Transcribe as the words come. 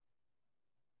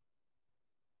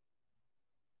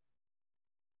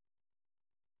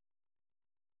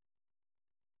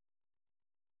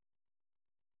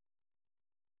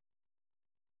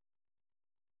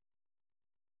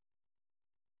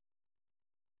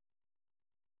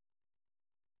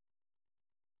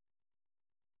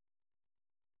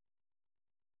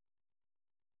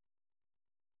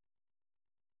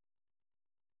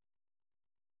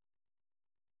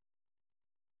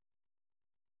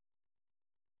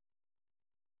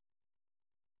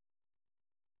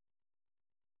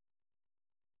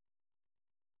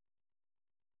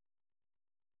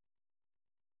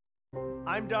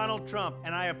I'm Donald Trump,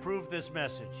 and I approve this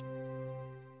message.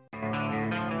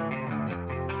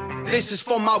 This is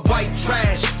for my white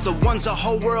trash, the ones the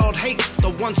whole world hates,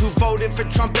 the ones who voted for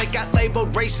Trump that got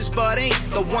labeled racist but ain't,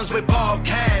 the ones with bald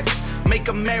calves, make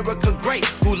America great,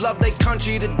 who love their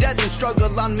country to death and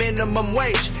struggle on minimum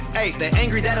wage. Hey, they're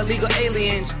angry that illegal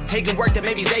aliens taking work that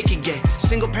maybe they could get.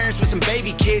 Single parents with some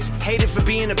baby kids, hated for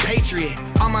being a patriot.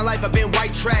 All my life I've been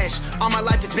white trash, all my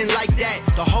life it's been like that.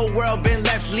 The whole world been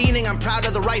left leaning, I'm proud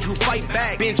of the right who fight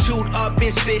back. Been chewed up,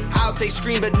 been spit out, they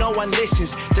scream but no one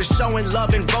listens. They're so in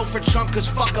love and vote for Trump cause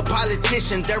fuck a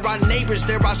politician. They're our neighbors,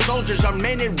 they're our soldiers, our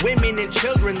men and women and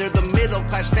children. They're the middle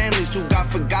class families who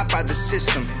got forgot by the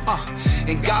system.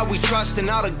 In God we trust and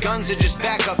all the guns are just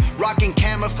backup. Rocking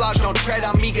camouflage, don't tread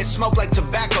on me, get smoked like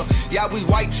tobacco. Yeah, we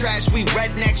white trash, we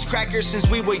rednecks, crackers since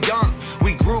we were young.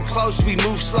 We grew close, we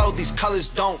move slow, these colors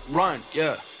don't run,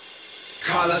 yeah.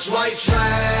 Call us white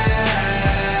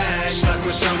trash, like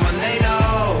we're someone they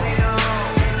know.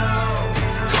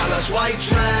 Call us white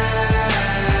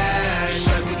trash,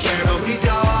 like we care but we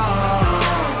don't.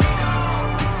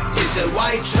 Is it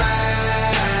white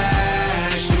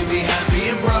trash, we be happy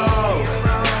and broke.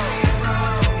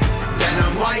 Then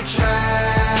I'm white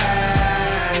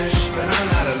trash, but I'm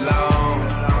not alone.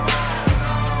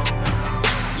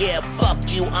 Yeah, fuck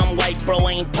you, I'm white, bro,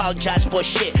 I ain't apologize for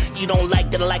shit. You don't like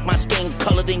that I like my skin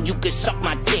color, then you can suck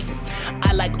my dick.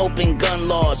 I like open gun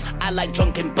laws, I like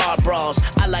drunken bar brawls,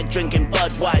 I like drinking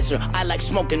Budweiser, I like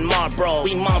smoking Marlboro.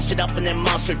 We monstered up in them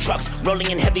monster trucks,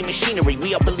 rolling in heavy machinery.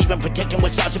 We all believe in protecting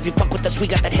what's ours. If you fuck with us, we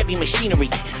got that heavy machinery.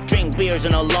 Drink beers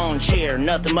in a lawn chair,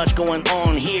 nothing much going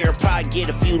on here. Probably get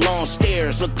a few long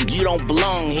stares, look, you don't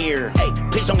belong here. Hey,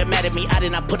 please don't get mad at me, I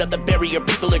did not put up the barrier.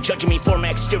 People are judging me for my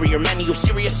exterior. Man, are you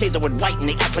serious? Say the word white and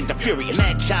they act like they're furious.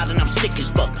 Mad child and I'm sick as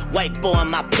fuck, white boy in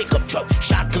my pickup truck.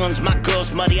 Shotguns, my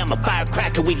girl's muddy, I'm a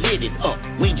firecracker, we lit it up.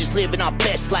 We just living our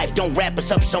best life, don't wrap us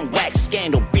up some wax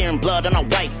scandal. Beer and blood on a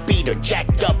white beater,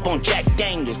 jacked up on Jack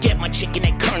Daniels. Get my chicken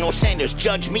at Colonel Sanders,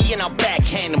 judge me and I'll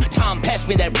backhand him. Tom, pass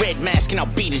me that red mask and I'll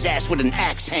beat his ass with an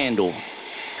axe handle.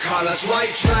 Call us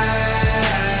white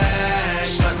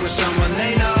trash, like we're someone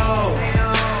they know.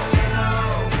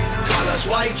 Call us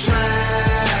white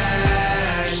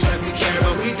trash, like we care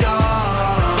but we don't.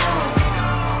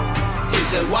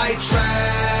 Is it white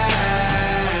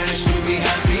trash, we be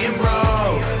happy and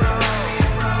broke.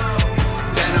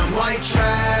 Then I'm white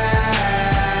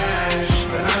trash,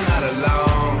 but I'm not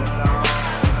alone.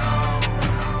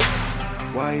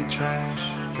 White trash,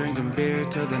 drinking beer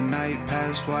till the night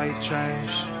past. White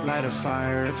trash, light a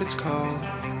fire if it's cold.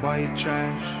 White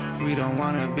trash, we don't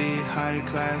wanna be high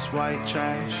class. White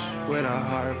trash, with a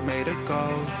heart made of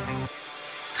gold.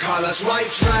 Call us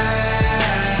white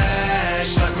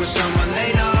trash, like we're someone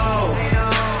they know.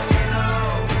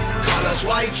 Call us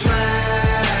white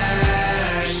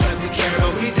trash, like we care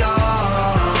but we don't.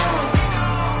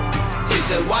 Is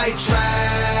it white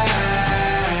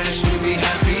trash, we be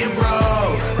happy and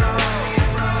broke.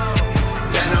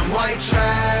 Then I'm white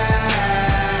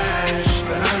trash,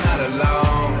 but I'm not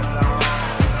alone.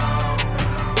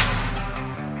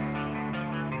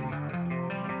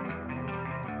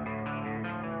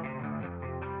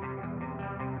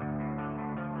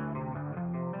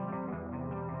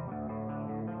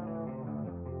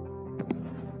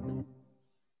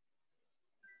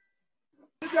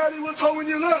 Your daddy was home when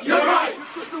you left. You're right. Your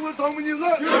sister was home when you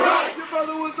left. You're right. Your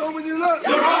brother was home when you left.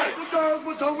 You're right. The dog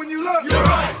was home when you left. You're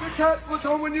right. The cat was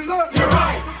home when you left. You're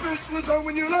right. The fish was home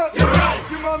when you left. You're right.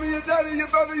 Your mommy, your daddy, your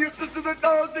brother, your sister, the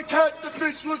dog, the cat, the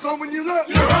fish was home when you left.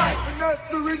 You're right. And that's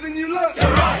the reason you left.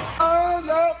 You're right. I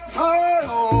left my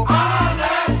home. I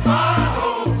left my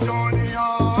home. Join the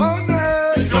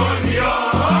army. Join the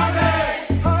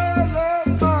army. I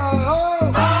left my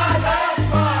home. I left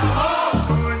my home.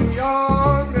 Join the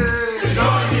army.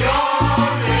 Join the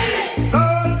army. The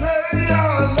day I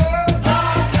left,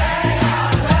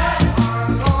 my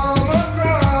mama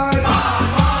cried.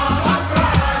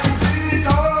 She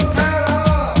don't tell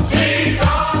her.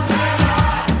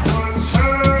 One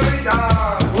surely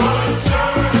died.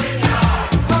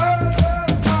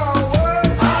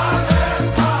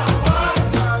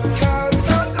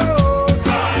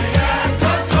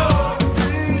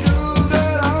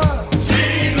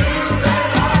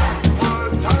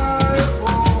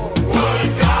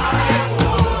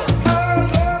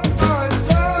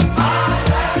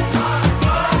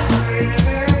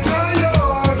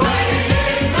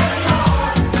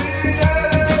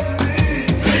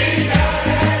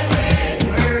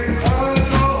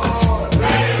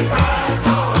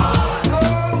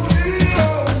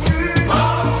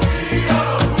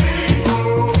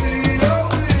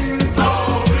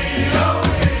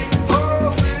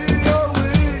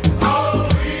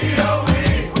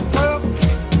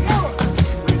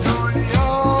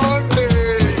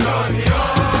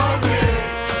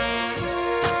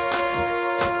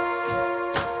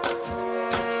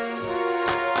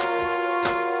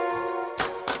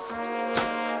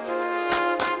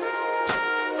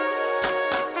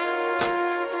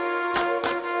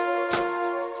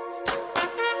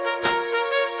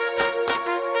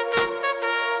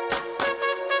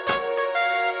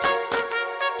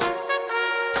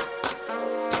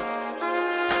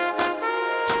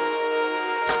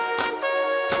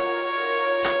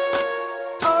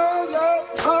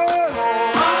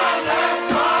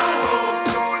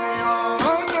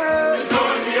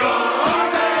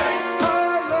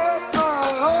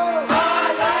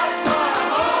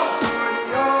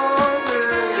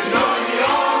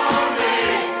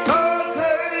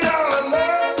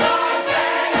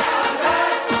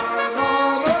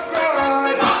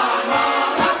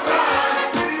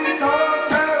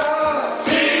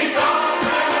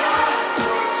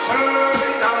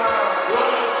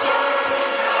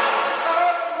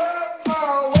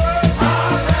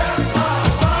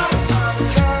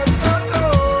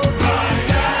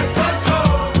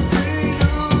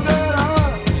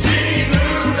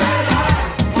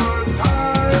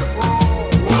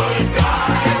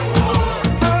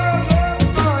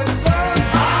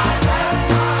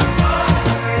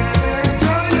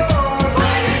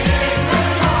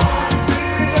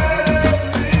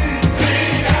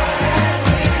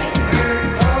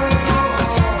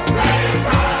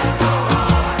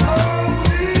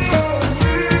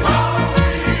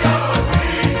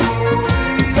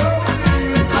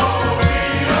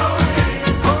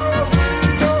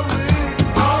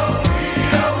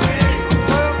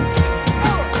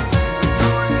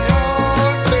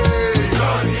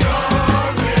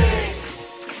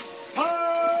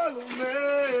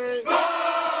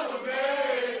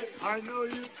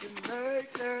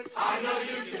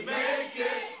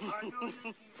 I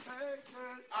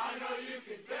know you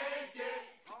can take it.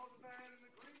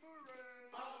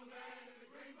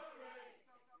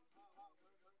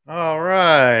 All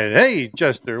right. Hey,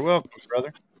 Chester. Welcome,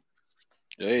 brother.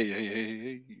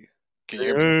 Hey. Can you Hey,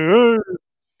 hear me? hey, hey.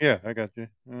 Yeah, I got you.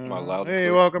 Am I loud and Hey,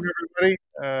 clear? welcome, everybody.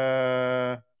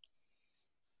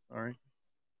 Sorry.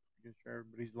 Make sure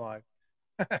everybody's live.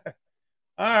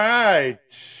 All right.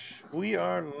 We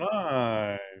are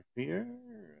live here.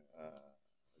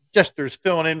 Jester's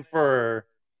filling in for,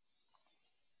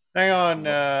 hang on,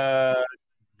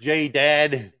 J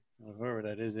Dad, whoever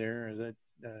that is there. Is that,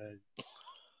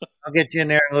 I'll get you in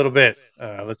there in a little bit.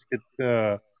 Let's get,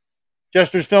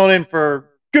 Jester's filling in for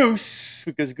Goose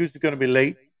because Goose is going to be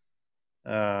late.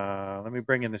 Let me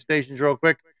bring in the stations real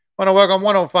quick. Want to welcome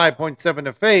 105.7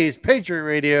 to Phase, Patriot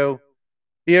Radio,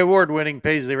 the award-winning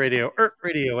Paisley Radio, ERT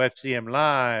Radio, FCM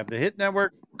Live, the Hit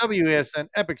Network, WSN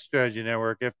Epic Strategy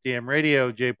Network, FTM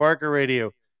Radio, J Parker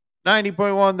Radio,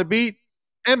 90.1 The Beat,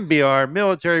 MBR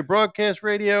Military Broadcast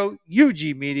Radio,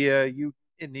 UG Media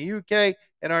in the UK,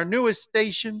 and our newest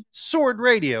station, Sword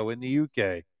Radio in the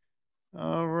UK.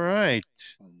 All right.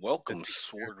 Welcome,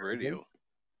 Sword Radio.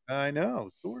 I know,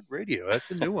 Sword Radio.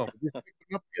 That's a new one. We just picked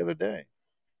it up the other day.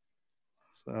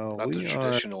 So Not the we are.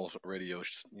 traditional radio,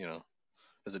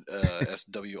 Is it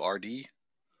SWRD?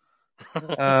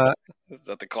 Is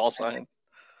that the call sign?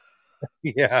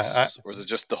 Yeah. Or is it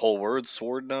just the whole word,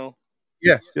 sword now?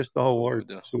 Yeah, just the whole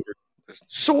word. Sword.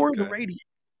 Sword okay. Radio.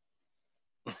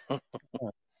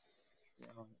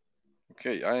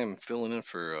 Okay, I am filling in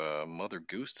for Mother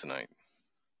Goose tonight.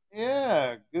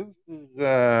 Yeah, Goose is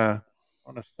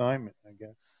on assignment, I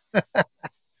guess.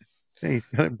 He's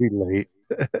gonna be late.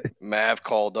 Mav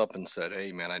called up and said,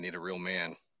 "Hey, man, I need a real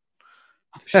man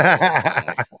to show up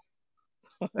finally."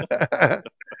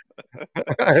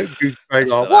 Goose right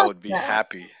I off. said I would be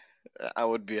happy. I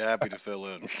would be happy to fill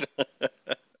in.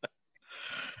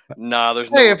 Nah,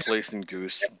 there's no replacing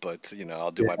Goose, but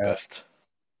I'll do my best.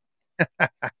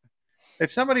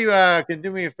 If somebody can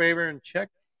do me a favor and check,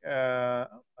 I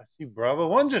see Bravo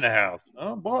One's in the house.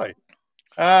 Oh boy,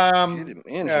 Get him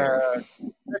in here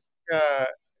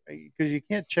because you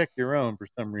can't check your own for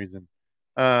some reason.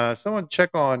 Someone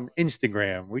check on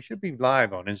Instagram. We should be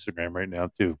live on Instagram right now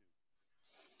too.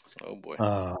 Oh boy.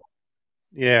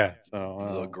 Yeah.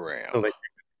 So the gram.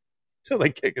 So they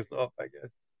kick us off, I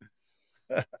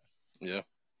guess. Yeah.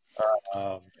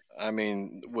 I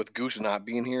mean, with Goose not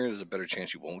being here, there's a better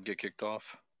chance you won't get kicked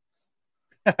off.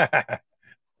 at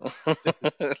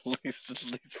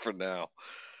least for now.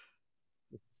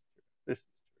 This is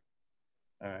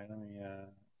true. All right, let me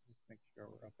make sure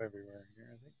we're up everywhere here.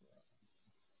 I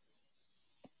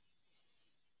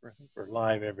think we're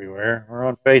live everywhere. We're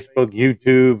on Facebook,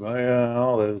 YouTube,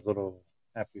 all those little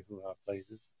happy hoo-ha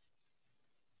places.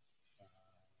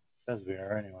 Says we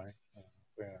are anyway.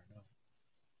 We are now.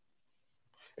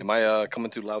 Am I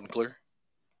coming through loud and clear?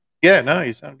 Yeah, no,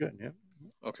 you sound good. Yeah.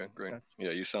 Okay, great.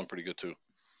 Yeah, you sound pretty good too.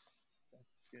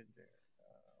 Good there.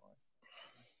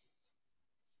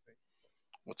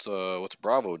 What's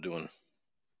Bravo doing?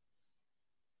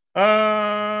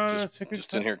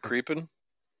 Just in here creeping.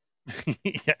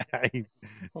 Yeah,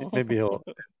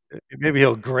 maybe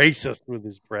he'll grace us with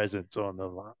his presence on the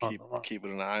line.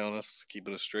 Keeping an eye on us,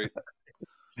 keeping us straight.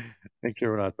 Make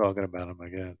sure we're not talking about him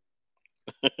again.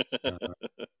 It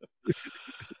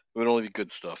would only be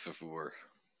good stuff if we were.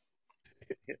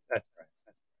 That's right.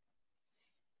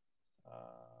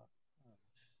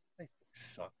 Facebook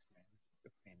sucks, man. It's a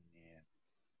pain in the ass.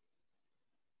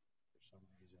 For some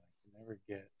reason, I can never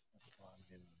get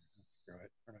logged in. Screw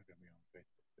it. We're not going to be on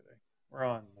Facebook today. We're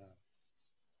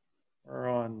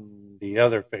on the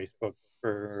other Facebook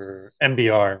for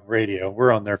MBR Radio.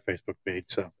 We're on their Facebook page,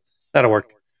 so that'll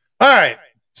work. All right.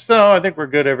 So I think we're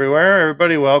good everywhere.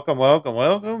 Everybody, welcome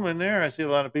in there. I see a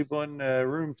lot of people in the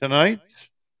room tonight.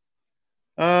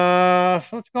 So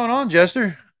what's going on,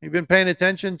 Jester? You been paying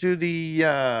attention to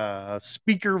the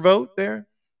speaker vote there?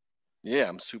 Yeah,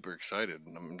 I'm super excited.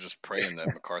 I'm just praying that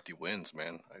McCarthy wins,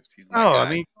 man. He's my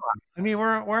guy. I mean,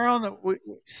 we're on the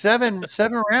seven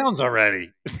rounds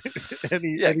already. Give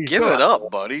it up,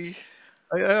 buddy.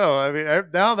 I know. I mean,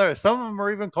 now some of them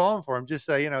are even calling for him. Just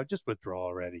say, just withdraw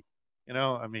already.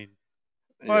 I mean,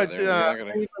 but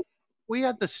we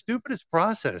had the stupidest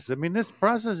process. I mean, this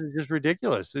process is just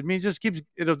ridiculous. I mean,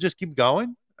 it'll just keep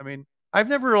going. I mean, I've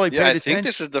never really paid attention. I think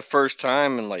this is the first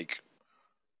time in like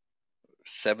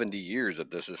 70 years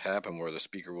that this has happened where the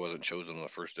speaker wasn't chosen on the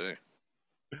first day.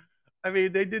 I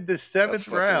mean, they did the seventh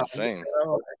round. Insane.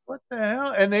 What the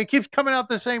hell? And they keep coming out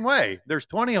the same way. There's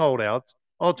 20 holdouts.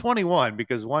 Well, 21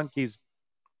 because one keeps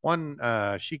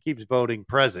she keeps voting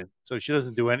present, so she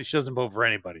doesn't do any. She doesn't vote for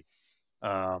anybody.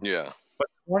 Um, Yeah. but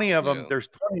 20 of them, Yeah. there's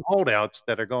 20 holdouts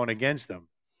that are going against him,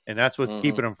 and that's what's Mm-hmm.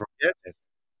 keeping him from getting it.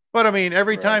 But I mean,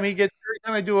 every Right.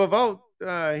 time I do a vote,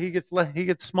 he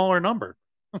gets smaller number.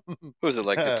 Who is it?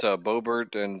 Like it's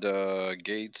Boebert and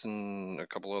Gates and a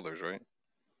couple others, right?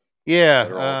 Yeah,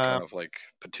 That are all kind of like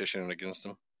petitioning against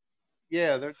him.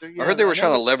 yeah, I heard they were I know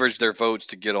trying to that. leverage their votes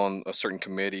to get on certain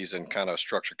committees and kind of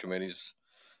structure committees.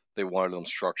 They wanted them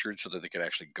structured so that they could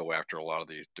actually go after a lot of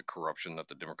the corruption that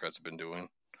the Democrats have been doing.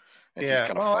 And he's Yeah,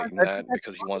 kind of well, fighting I think that that's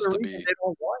because he part of wants the to reason be. they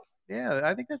don't want. Yeah,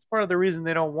 I think that's part of the reason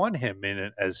they don't want him in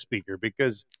it as speaker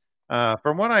because,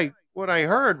 from what I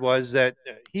heard was that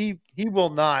he will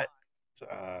not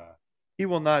uh,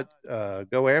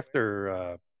 go after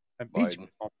Biden.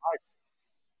 impeachment on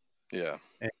Yeah.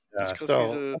 Biden. It's because he's So a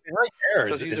I mean, right there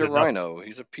he's is a enough. rhino.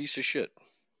 He's a piece of shit.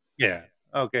 Yeah.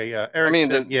 Okay. Yeah. I Eric mean,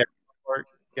 said, the yeah.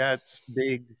 Gats,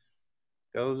 Biggs,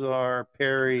 Gozar,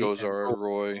 Perry, and Gozar,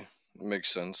 Roy makes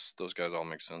sense. Those guys all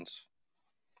make sense.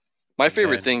 My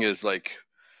favorite then thing is like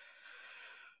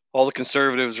all the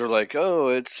conservatives are like, oh,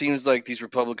 it seems like these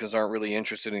Republicans aren't really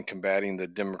interested in combating the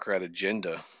Democrat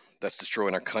agenda that's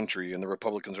destroying our country. And the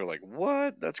Republicans are like,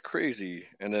 what? That's crazy.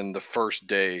 And then the first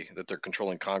day that they're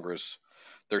controlling Congress,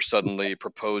 they're suddenly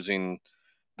proposing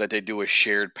that they do a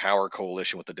shared power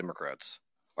coalition with the Democrats.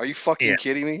 Are you fucking yeah.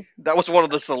 kidding me? That was one of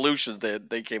the solutions that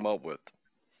they came up with.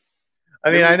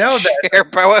 I mean, Maybe I we can know that. share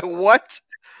power. What?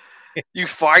 You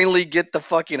finally get the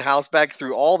fucking House back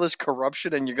through all this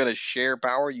corruption and you're going to share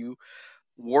power? You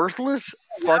worthless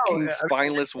fucking I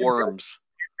spineless mean, worms.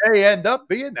 they end up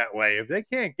being that way if they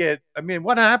can't get. I mean,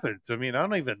 what happens? I mean, I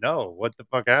don't even know what the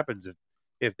fuck happens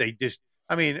if they just.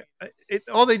 I mean,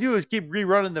 all they do is keep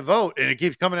rerunning the vote, and it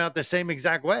keeps coming out the same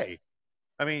exact way.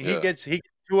 I mean, Yeah. he gets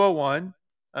 201.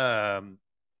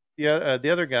 The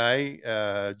other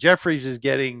guy, Jeffries, is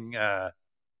getting 30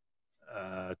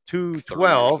 or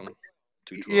 212. something.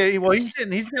 212. Yeah, well,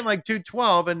 he's getting like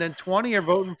 212, and then 20 are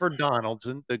voting for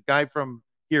Donaldson, the guy from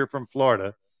here from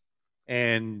Florida,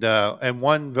 and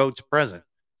one votes present.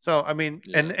 So I mean,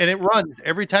 Yeah. and it runs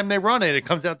every time they run it, it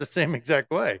comes out the same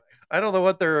exact way. I don't know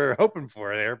what they're hoping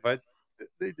for there, but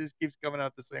it just keeps coming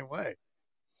out the same way.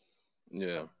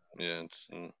 Yeah. Yeah. It's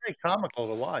Very comical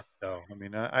to watch, though. I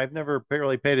mean, I've never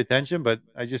really paid attention, but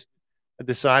I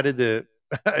decided to.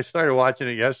 I started watching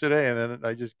it yesterday, and then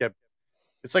I just kept.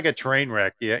 It's like a train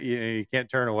wreck. Yeah, you can't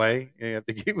turn away. You have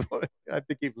to keep. I have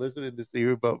to keep listening to see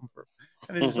who voting for,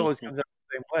 and it just always comes out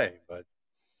the same way. But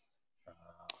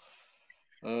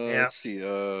yeah, let's see.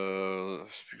 No,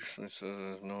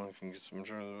 I can get some.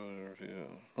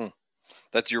 Yeah.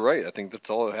 That's you're right. I think that's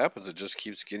all that happens. It just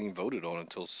keeps getting voted on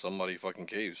until somebody fucking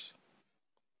caves.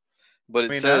 But I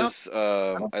it mean, says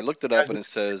I don't I looked it guys up and it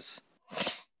says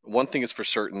one thing is for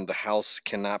certain: the House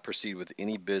cannot proceed with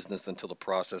any business until the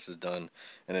process is done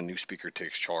and a new speaker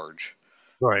takes charge.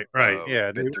 right, We've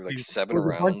yeah. been through like There 7 was a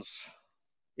bunch. rounds.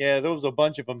 Yeah, there was a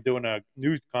bunch of them doing a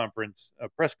news conference, a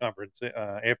press conference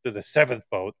after the seventh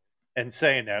vote, and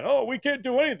saying that, oh, we can't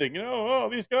do anything. Oh,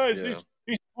 these guys, Yeah.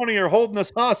 these 20 are holding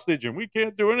us hostage, and we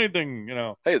can't do anything.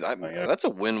 Hey, Like, that's a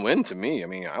win-win to me. I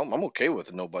mean, I'm okay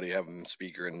with nobody having a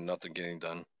speaker and nothing getting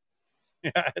done.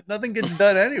 yeah, nothing gets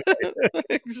done anyway.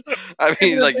 I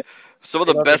mean, like some of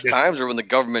the Nothing best gets times are when the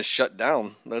government shut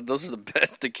down. Those are the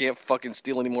best. They can't fucking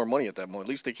steal any more money at that moment. At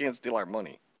least they can't steal our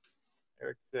money.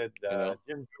 Eric said You know?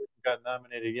 Jim Jordan got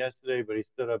nominated yesterday, but he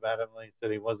stood up adamantly and said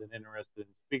he wasn't interested in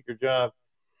the speaker job.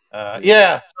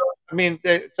 Yeah, so, I mean,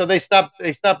 they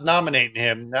stopped nominating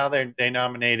him. Now they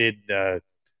nominated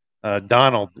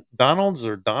Donalds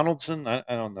or Donaldson. I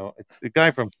don't know. It's the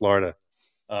guy from Florida.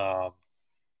 Um,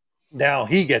 now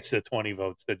he gets the 20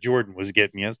 votes that Jordan was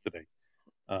getting yesterday.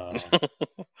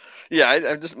 Yeah,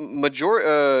 I just Majority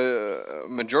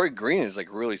Green is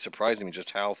like really surprising me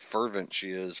just how fervent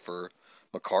she is for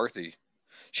McCarthy.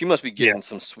 She must be Yeah, getting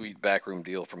some sweet backroom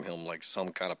deal from him, like some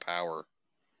kind of power.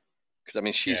 Because I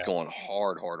mean, she's yeah. going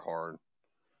hard, hard, hard.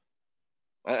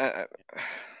 I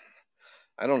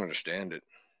I don't understand it.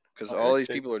 Because all Eric these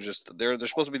said, people are just they're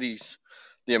supposed to be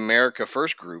the America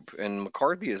First group, and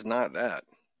McCarthy is not that.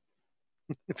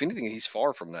 If anything, he's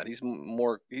far from that. He's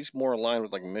more aligned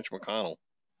with like Mitch McConnell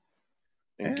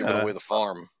and giving yeah, away the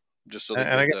farm just so they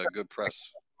and I get guess the good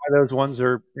press. why those ones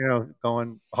are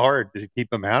going hard to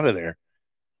keep him out of there.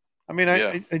 I mean,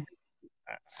 Yeah.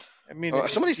 I mean,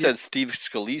 Somebody said Steve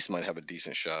Scalise might have a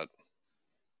decent shot.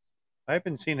 I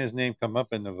haven't seen his name come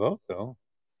up in the vote though.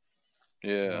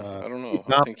 Yeah, I don't know.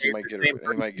 Keep I think he nominating might the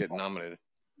same get people. nominated.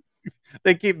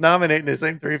 They keep nominating the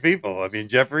same three people. I mean,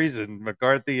 Jeffries and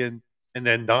McCarthy and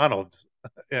then Donald.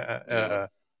 Yeah. Yeah, Yeah.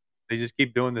 They just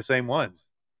keep doing the same ones.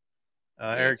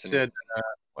 Eric it's said,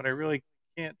 what I really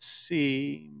can't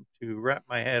seem to wrap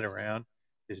my head around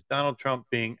is Donald Trump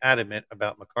being adamant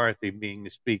about McCarthy being the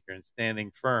speaker and standing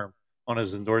firm on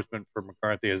his endorsement for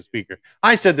McCarthy as speaker.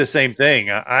 I said the same thing.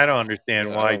 I don't understand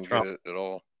I don't get it at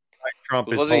all. why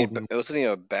Trump is Wasn't he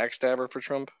a backstabber for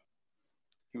Trump?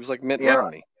 He was like Mitt Yeah.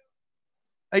 Romney.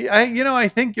 I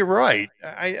think you're right.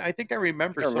 I think I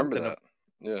remember I remember something.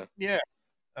 that. Yeah.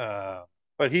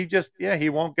 But he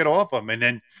won't get off him. And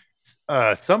then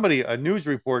a news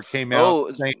report came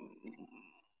out saying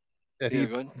that he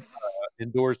go ahead.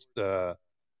 endorsed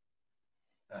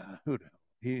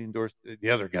he endorsed the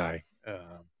other guy.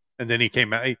 And then he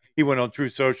came out. He went on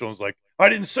Truth Social and was like, "I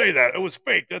didn't say that. It was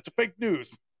fake. That's fake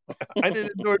news. I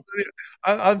didn't endorse it.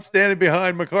 I'm standing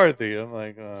behind McCarthy." I'm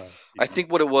like, I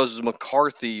think what it was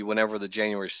McCarthy. Whenever the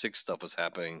January 6th stuff was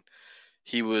happening,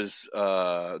 he was.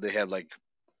 They had like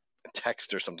a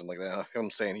text or something like that.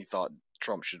 I'm saying he thought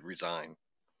Trump should resign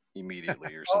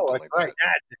immediately or something like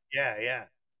that. Yeah,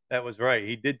 that was right.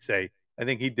 He did say. I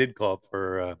think he did call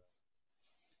for.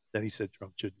 That he said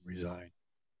Trump should resign.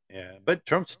 Yeah, but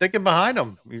Trump's sticking behind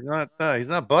him. He's not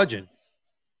budging.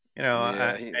 I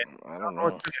I don't know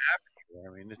what's going to happen here.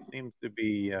 I mean, it seems to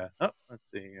be. Let's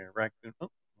see, Raccoon. Oh,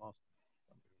 lost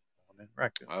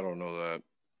Raccoon. I don't know that.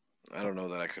 I don't know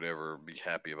that I could ever be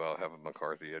happy about having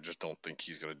McCarthy. I just don't think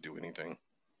he's going to do anything.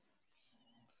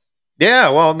 Yeah,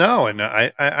 well, no, and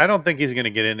I don't think he's going to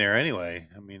get in there anyway.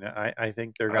 I mean, I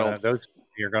think those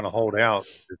are going to hold out.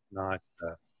 It's not.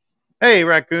 Hey,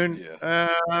 Raccoon.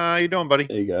 How you doing, buddy?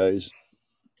 Hey, guys.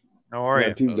 How are you?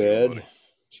 Not too bad.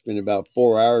 Spent about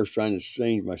 4 hours trying to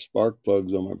change my spark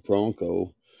plugs on my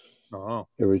Bronco. Oh.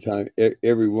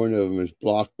 Every one of them is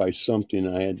blocked by something.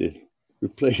 I had to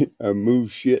replace or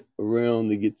move shit around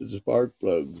to get the spark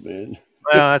plugs, man.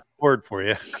 Well, that's a word for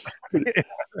you.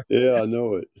 Yeah, I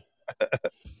know it.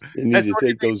 They need to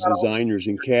take those designers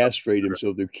and castrate them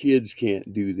so their kids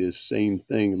can't do this same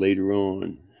thing later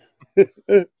on.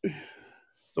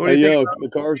 So what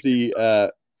McCarthy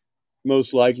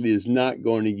most likely is not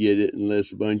going to get it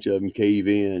unless a bunch of them cave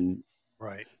in.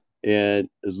 Right. And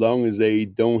as long as they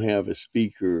don't have a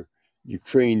speaker,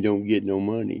 Ukraine don't get no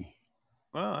money.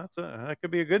 Well, that could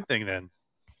be a good thing then.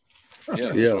 Yeah,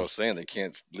 that's what I was saying. At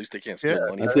least they can't steal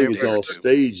money. I think it's all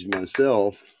staged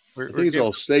myself. I think it's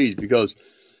all staged because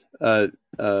that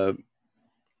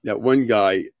one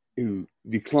guy who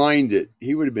declined it,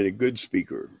 he would have been a good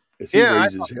speaker if he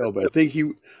raised his hell. But I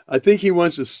think he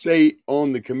wants to stay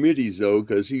on the committees though,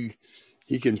 because he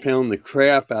can pound the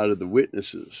crap out of the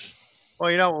witnesses.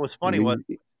 Well, what was funny was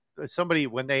somebody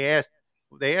when they asked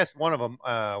one of them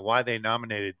why they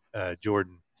nominated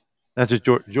Jordan. That's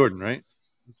Jordan, right?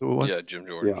 Yeah, Jim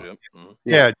Jordan. Yeah. Mm-hmm.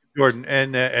 Yeah, Jordan,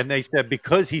 and they said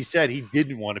because he said he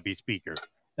didn't want to be speaker,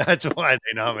 that's why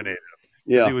they nominated him.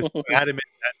 Yeah, he was adamant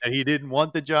that he didn't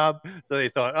want the job, so they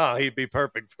thought, he'd be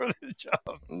perfect for the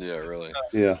job. Yeah, really.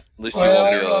 Yeah. At least he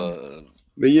won't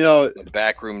be a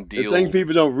backroom deal. The thing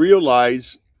people don't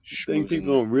realize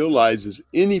is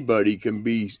anybody can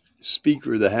be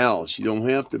Speaker of the House. You don't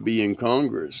have to be in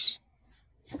Congress.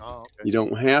 Oh, okay. You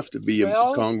don't have to be a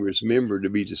Congress member to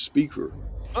be the Speaker.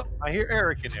 Oh, I hear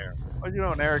Eric in there. What are you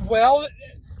doing, Eric? Well,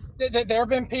 there have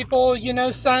been people,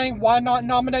 saying why not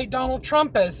nominate Donald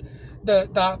Trump as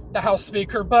the House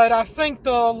Speaker, but I think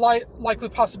the likely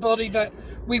possibility that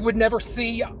we would never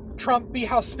see Trump be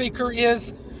House Speaker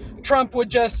is Trump would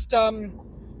just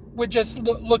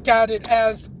look at it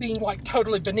as being like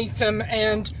totally beneath him,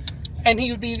 and he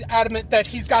would be adamant that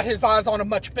he's got his eyes on a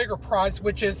much bigger prize,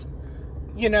 which is,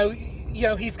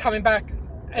 he's coming back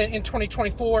in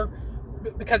 2024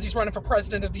 because he's running for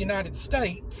president of the United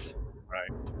States.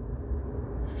 Right.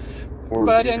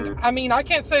 But I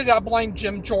can't say that I blame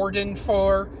Jim Jordan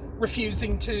for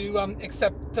refusing to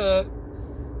accept the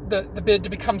bid to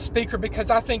become speaker,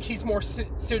 because I think he's more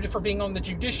suited for being on the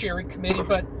Judiciary Committee.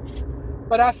 But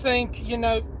I think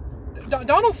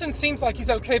Donaldson seems like he's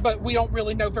okay, but we don't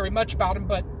really know very much about him.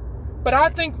 But I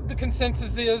think the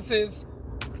consensus is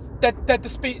that the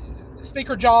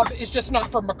speaker job is just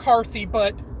not for McCarthy,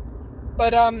 but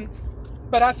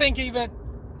I think even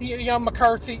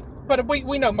McCarthy. But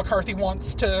we know McCarthy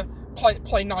wants to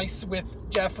play nice with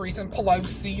Jeffries and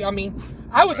Pelosi. I mean,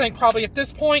 I would think probably at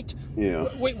this point,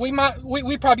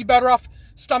 we'd probably be better off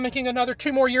stomaching another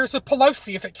 2 more years with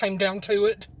Pelosi if it came down to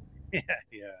it. Yeah,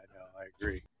 no, I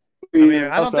agree. I mean,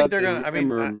 I don't think they're gonna. I mean,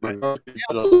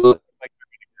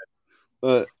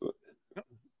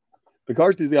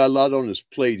 McCarthy's got a lot on his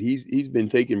plate. He's been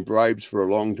taking bribes for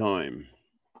a long time.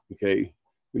 Okay.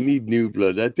 We need new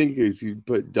blood. I think if you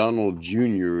put Donald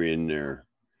Jr. in there,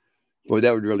 Boy,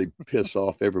 that would really piss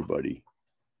off everybody.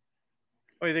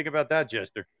 What do you think about that,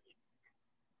 Jester?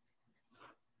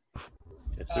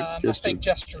 I think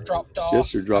Jester dropped off.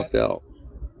 Jester dropped out.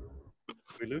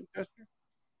 We lose Jester?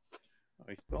 Oh,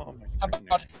 he's still on my I'm screen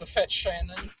about there. to go fetch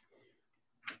Shannon.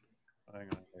 Hang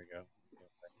on, there you go.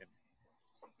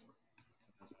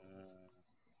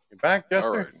 You're back, Jester?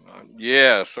 All right.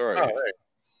 Yeah, sorry. Oh, hey.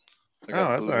 I got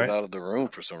that's booted all right. out of the room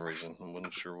for some reason. I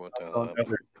wasn't sure what the hell On the happened.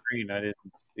 other screen, I didn't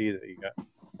see that you got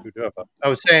booted up. I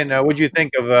was saying, what do you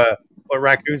think of what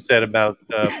Raccoon said about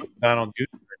Donald Jr.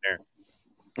 in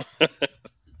there?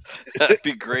 That'd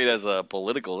be great as a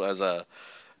political, as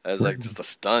like just a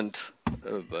stunt,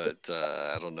 but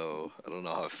I don't know. I don't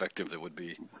know how effective it would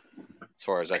be as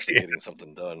far as actually getting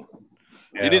something done.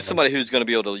 Yeah, You need somebody who's going to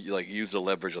be able to like use the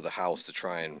leverage of the House to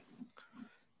try and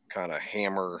kind of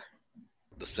hammer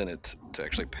the Senate to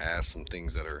actually pass some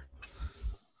things that are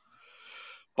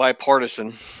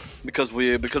bipartisan, because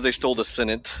they stole the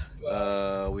Senate.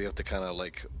 We have to kind of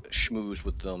like schmooze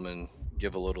with them and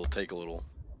give a little, take a little.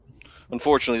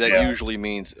 Unfortunately, that usually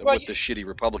means with the shitty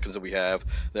Republicans that we have,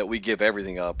 that we give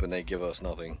everything up and they give us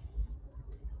nothing.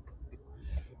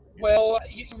 Well,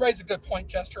 you raise a good point,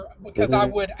 Jester, because I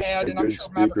would add, and I'm sure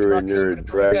Maverick and in Raccoon there would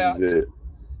agree drags that it.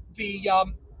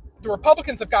 the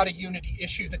Republicans have got a unity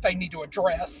issue that they need to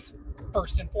address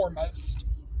first and foremost.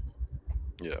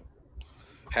 Yeah,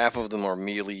 half of them are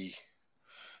mealy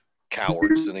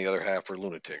cowards, and the other half are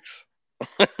lunatics.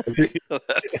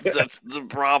 that's the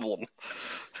problem.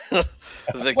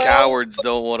 The cowards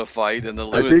don't want to fight, and the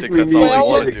lunatics, that's all they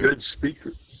want to do. Good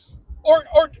speaker. Or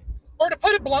to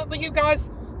put it bluntly, you guys,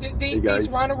 these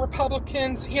rhino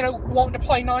Republicans, wanting to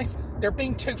play nice, they're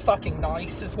being too fucking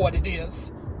nice, is what it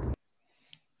is.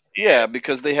 Yeah,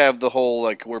 because they have the whole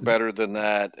like we're better than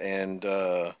that, and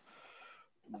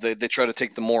they try to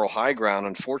take the moral high ground.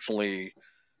 Unfortunately,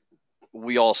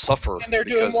 we all suffer and they're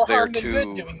doing more harm than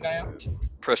good doing that.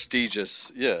 Prestigious.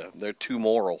 Yeah, they're too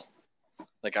moral.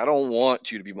 Like, I don't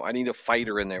want you to be. I need a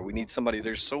fighter in there. We need somebody.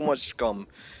 There's so much scum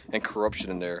and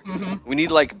corruption in there. Mm-hmm. We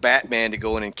need like Batman to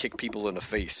go in and kick people in the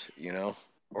face,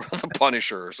 or the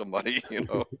Punisher or somebody,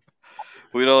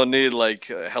 We don't need like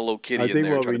Hello Kitty in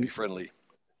there trying to be friendly.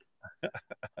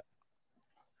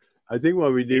 I think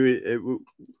what we do,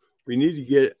 we need to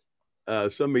get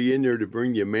somebody in there to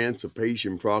bring the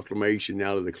Emancipation Proclamation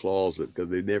out of the closet, because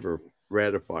they never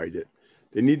ratified it.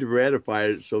 They need to ratify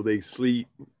it so they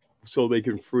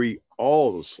can free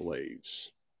all the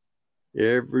slaves,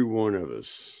 every one of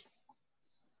us.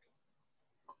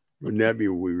 Wouldn't that be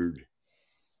weird?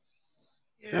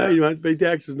 Yeah. You don't have to pay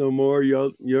taxes no more.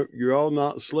 You're all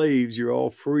not slaves. You're all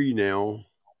free now.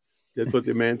 That's what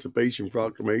the Emancipation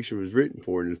Proclamation was written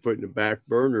for, and it's put in the back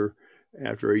burner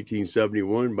after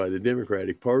 1871 by the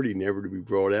Democratic Party, never to be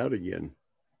brought out again.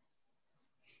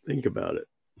 Think about it.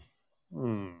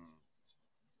 Well,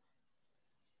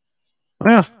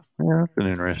 that's an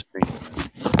interesting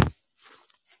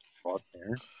thought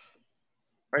there.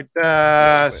 Right.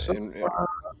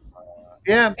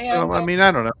 Yeah. And, I mean, I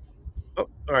don't know. Oh,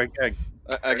 sorry.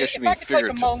 I guess you mean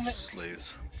figurative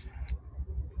slaves.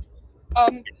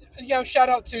 Shout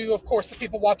out to, of course, the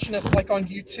people watching us like on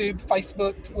YouTube,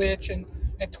 Facebook, Twitch, and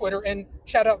Twitter, and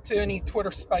shout out to any Twitter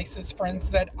Spaces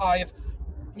friends that I've,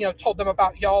 told them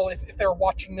about y'all if they're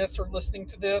watching this or listening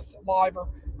to this live or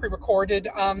pre-recorded.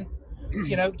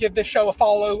 Give this show a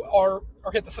follow or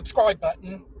hit the subscribe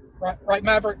button. Right,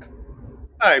 Maverick?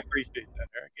 I appreciate that,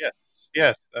 Eric.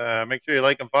 Yes. Make sure you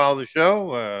like and follow the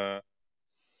show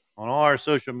on all our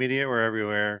social media. We're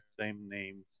everywhere. Same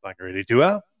name, like Radio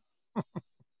 2L.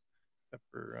 Except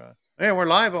for, we're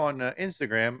live on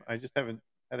Instagram. I just haven't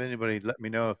had anybody let me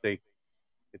know if they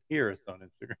could hear us on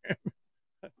Instagram.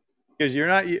 Because you're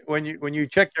not, when you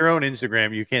check your own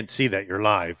Instagram, you can't see that you're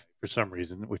live for some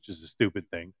reason, which is a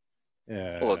stupid thing.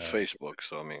 Well, it's Facebook,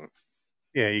 so I mean.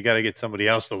 Yeah, you got to get somebody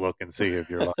else to look and see if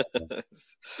you're live.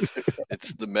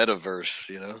 It's the metaverse,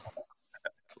 That's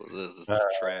what it is. This is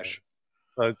trash.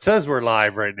 Well, it says we're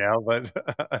live right now, but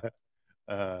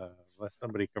unless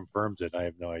somebody confirms it, I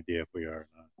have no idea if we are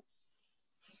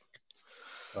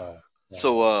or not.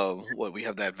 So, what, we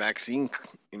have that vaccine,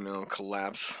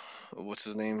 collapse. What's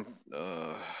his name?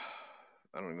 I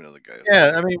don't even know the guy's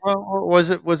name. I mean, well, was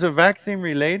it vaccine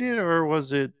related, or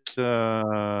was it?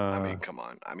 I mean, come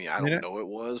on. I mean, I don't know it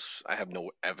was. I have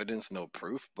no evidence, no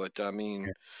proof, but I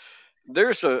mean,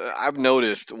 I've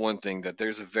noticed one thing, that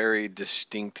there's a very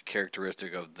distinct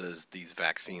characteristic of these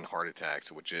vaccine heart attacks,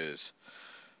 which is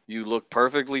you look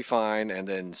perfectly fine, and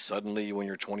then suddenly when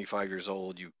you're 25 years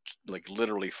old, you like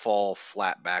literally fall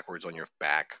flat backwards on your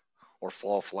back or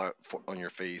fall flat on your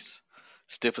face,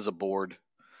 stiff as a board.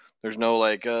 There's no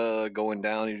like going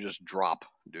down. You just drop,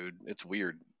 dude. It's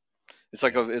weird. It's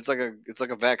like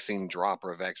a vaccine drop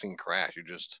or a vaccine crash.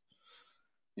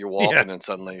 You're walking and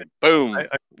suddenly, boom,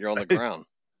 you're on the ground.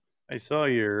 I saw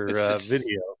your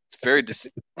video. It's very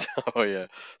oh yeah,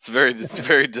 it's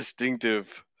very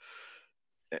distinctive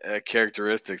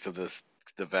characteristics of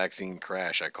the vaccine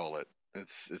crash. I call it.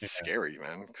 It's scary,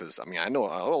 man. Because I mean, I know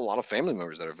a lot of family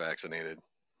members that are vaccinated.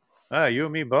 You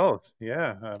and me both.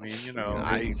 Yeah, I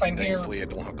mean, Thankfully I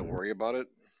don't have to worry about it.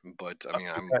 But I mean,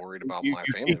 I'm worried about my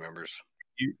family members.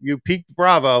 You peaked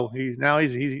Bravo. He's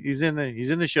in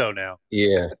the show now.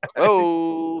 Yeah.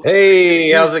 Oh.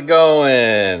 Hey, how's it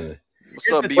going?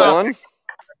 What's up, B1?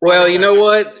 Well, you know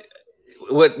what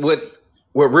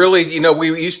really,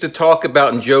 we used to talk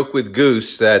about and joke with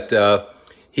Goose that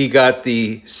he got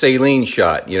the saline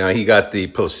shot. He got the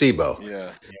placebo.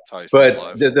 Yeah.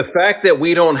 But the fact that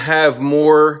we don't have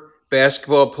more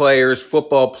basketball players,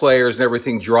 football players, and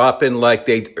everything dropping like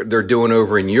they're doing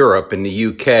over in Europe and the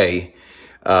UK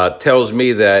tells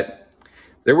me that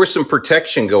there was some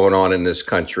protection going on in this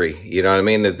country. You know what I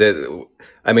mean?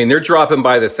 They're dropping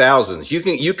by the thousands.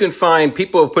 You can find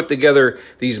people have put together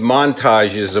these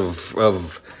montages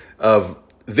of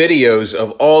videos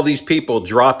of all these people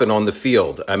dropping on the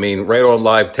field. I mean, right on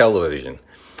live television.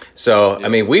 So, yeah. I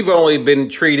mean, we've only been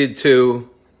treated to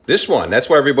this one. That's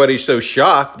why everybody's so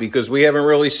shocked, because we haven't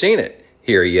really seen it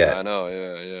here yet. I know,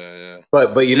 yeah.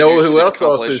 But you know who else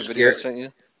also scared?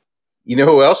 You know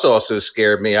who else also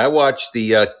scared me? I watched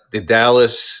the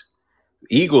Dallas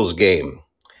Eagles game,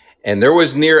 and there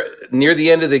was near the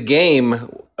end of the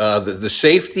game, the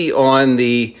safety on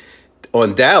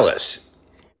Dallas.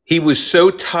 He was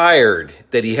so tired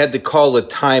that he had to call a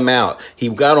timeout. He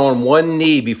got on one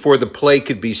knee before the play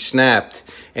could be snapped,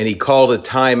 and he called a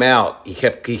timeout. He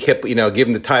kept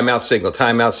giving the timeout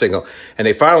signal, and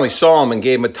they finally saw him and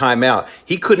gave him a timeout.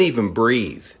 He couldn't even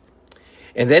breathe.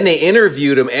 And then they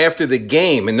interviewed him after the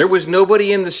game, and there was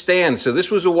nobody in the stands. So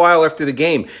this was a while after the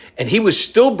game, and he was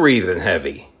still breathing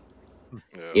heavy.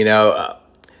 Yeah.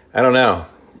 I don't know.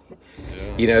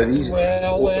 These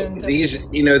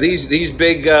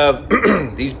big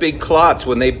these big clots,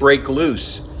 when they break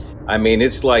loose, I mean,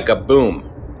 it's like a boom.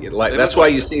 That's why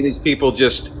you see these people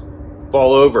just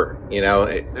fall over.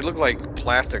 They look like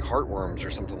plastic heartworms or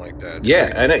something like that. It's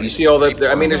crazy. I know. You see all that.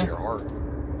 I mean,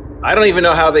 I don't even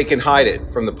know how they can hide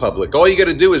it from the public. All you got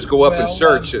to do is go up and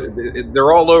search.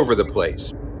 They're all over the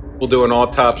place. People doing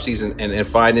autopsies and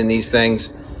finding these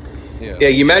things. Yeah,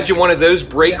 you imagine one of those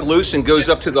break loose and goes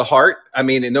up to the heart. I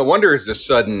mean, no wonder it's a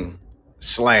sudden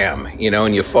slam, and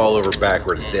you fall over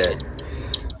backwards dead.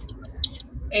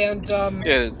 And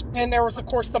and there was, of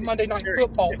course, the Monday Night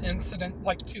Football incident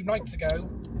like 2 nights ago.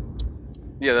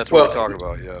 Yeah, that's what we're talking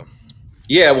about. Yeah.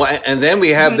 Yeah, well, and then we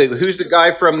have who's the guy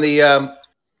from the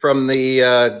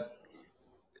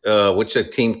what's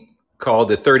that team called?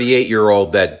 The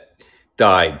 38-year-old that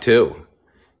died too.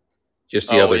 Just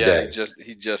the other day.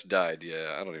 He just died.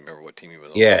 Yeah, I don't even remember what team he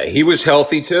was on. Yeah, he was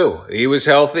healthy too. He was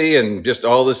healthy, and just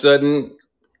all of a sudden,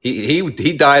 he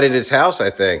died at his house, I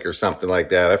think, or something like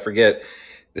that. I forget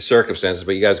the circumstances,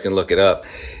 but you guys can look it up.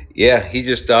 Yeah, he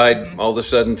just died all of a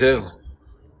sudden too.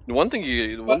 The one thing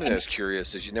that's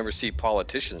curious is you never see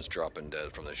politicians dropping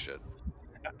dead from this shit.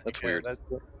 That's weird.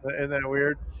 Isn't that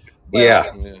weird? Well, yeah.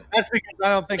 That's because I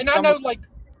don't think. And I know,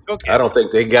 I don't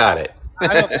think they got it.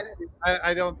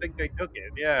 I don't think they took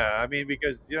it. Yeah, I mean,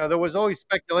 because there was always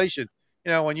speculation.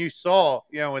 When you saw,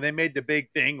 when they made the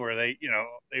big thing where they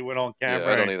went on camera.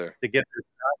 Yeah, I don't either. To get their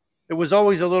shot. It was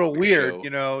always a little weird.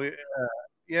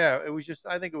 Yeah, it was just.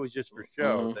 I think it was just for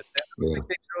show. Mm-hmm. I think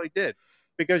they really did.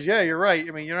 Because you're right.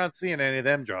 I mean, you're not seeing any of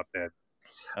them drop dead.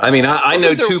 I mean, I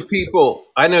know two people.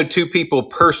 I know two people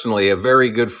personally. A very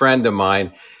good friend of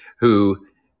mine, who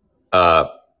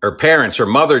her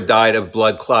mother died of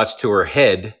blood clots to her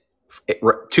head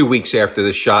 2 weeks after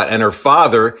the shot, and her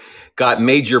father got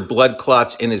major blood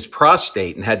clots in his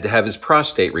prostate and had to have his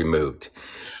prostate removed.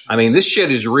 I mean, this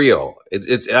shit is real.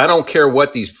 I don't care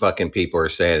what these fucking people are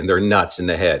saying. They're nuts in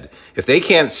the head. If they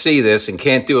can't see this and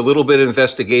can't do a little bit of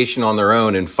investigation on their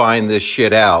own and find this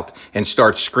shit out and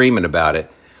start screaming about it,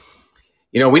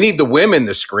 we need the women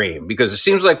to scream, because it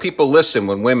seems like people listen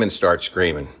when women start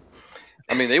screaming.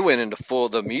 I mean,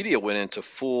 the media went into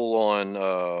full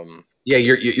on. Yeah,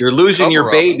 you're losing your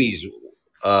babies,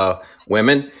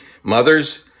 women,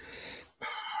 mothers.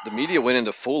 the media went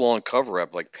into full-on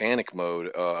cover-up, like panic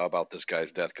mode about this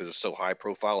guy's death because it's so high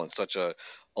profile and such a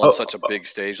big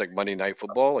stage like Monday Night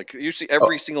Football. Like you see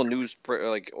every single news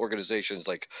like organization is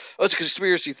like, oh, it's a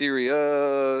conspiracy theory.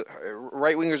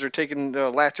 Right wingers are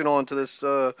latching on to this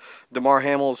Damar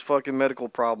Hamlin's fucking medical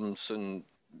problems and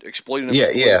exploiting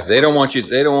it. Yeah. They don't want you.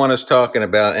 They don't want us talking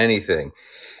about anything.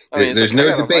 I mean, there's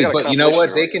no debate. But you know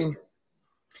what? They can.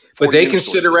 But they can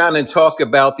sit around and talk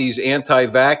about these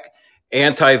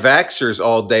anti-vaxxers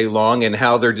all day long and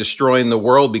how they're destroying the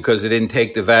world because they didn't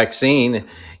take the vaccine,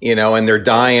 and they're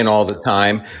dying all the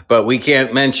time. But we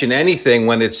can't mention anything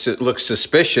when it looks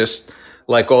suspicious,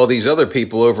 like all these other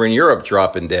people over in Europe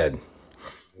dropping dead.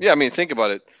 Yeah, I mean, think about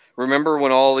it. Remember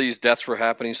when all these deaths were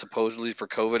happening supposedly for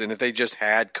COVID, and if they just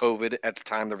had COVID at the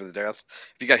time of the death,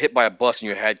 if you got hit by a bus and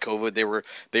you had COVID,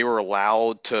 they were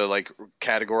allowed to like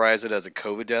categorize it as a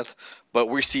COVID death. But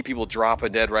we see people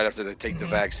dropping dead right after they take the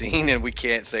vaccine, and we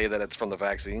can't say that it's from the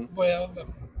vaccine. Well,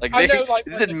 like it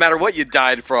didn't matter what you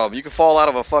died from. You could fall out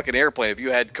of a fucking airplane if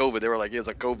you had COVID. They were like, it was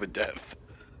a COVID death.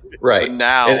 Right. But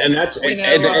now we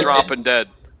see people dropping dead.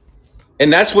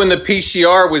 And that's when the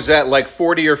PCR was at like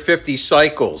 40 or 50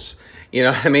 cycles,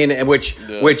 I mean, which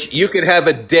you could have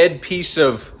a dead piece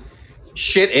of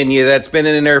shit in you that's been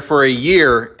in there for a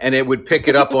year and it would pick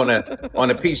it up on a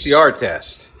PCR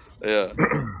test. Yeah.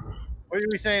 What are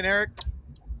we saying, Eric?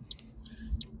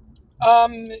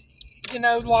 Like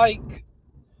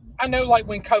I know like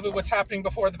when COVID was happening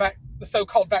before the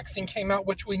so-called vaccine came out,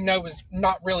 which we know is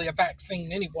not really a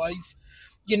vaccine anyways.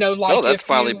 No, that's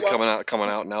finally coming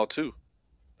out now too.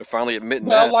 They're finally admitting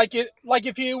that. Well, like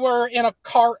if you were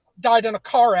died in a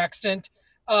car accident,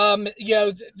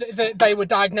 they would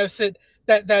diagnose it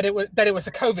that it was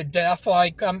a COVID death.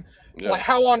 Like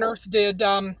how on earth did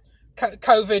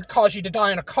COVID cause you to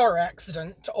die in a car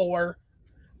accident or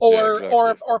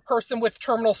a person with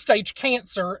terminal stage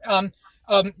cancer?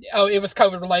 It was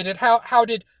COVID related. How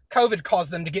did COVID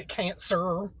cause them to get cancer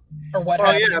or what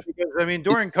have you? Yeah, because I mean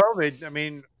during COVID, I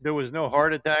mean there was no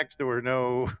heart attacks, there were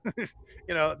no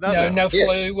no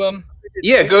flu. Go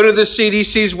to the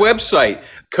CDC's website.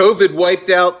 COVID wiped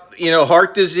out,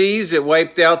 heart disease. It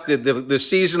wiped out the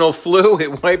seasonal flu.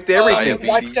 It wiped everything. It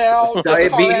wiped out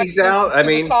diabetes out. I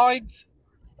mean,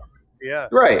 yeah,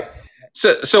 right.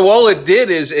 So all it did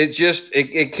is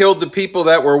it killed the people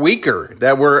that were weaker,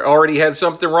 that already had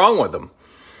something wrong with them.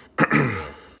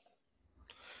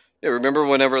 Yeah, remember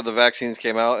whenever the vaccines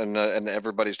came out and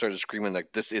everybody started screaming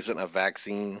like this isn't a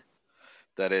vaccine,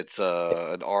 that it's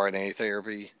an RNA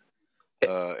therapy.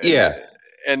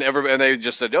 And they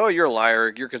just said, "Oh, you're a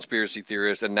liar, you're a conspiracy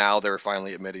theorist," and now they're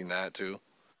finally admitting that too.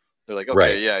 They're like, "Okay,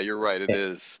 right. Yeah, you're right. It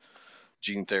is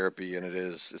gene therapy, and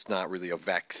it's not really a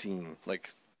vaccine." Like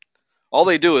all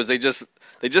they do is they just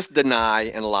deny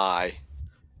and lie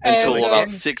until about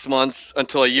 6 months,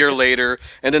 until a year later,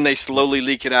 and then they slowly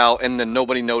leak it out, and then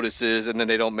nobody notices, and then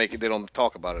they don't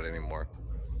talk about it anymore.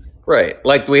 Right,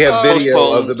 like we have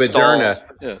video of the Moderna.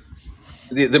 Yeah.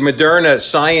 The Moderna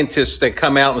scientists that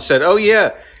come out and said, "Oh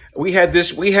yeah, we had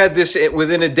this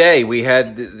within a day. We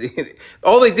had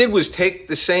all they did was take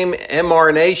the same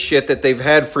mRNA shit that they've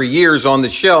had for years on the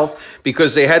shelf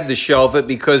because they had to shelf it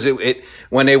because it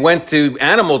when they went to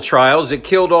animal trials, it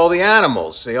killed all the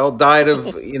animals. They all died of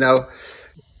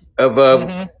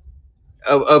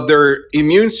of their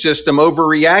immune system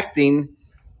overreacting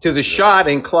to the shot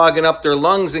and clogging up their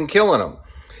lungs and killing them.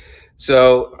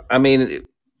 So I mean."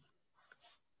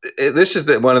 This is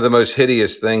one of the most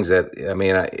hideous things that, I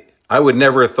mean, I would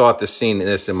never have thought to seen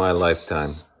this in my lifetime.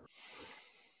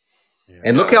 Yeah.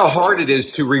 And look how hard it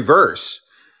is to reverse.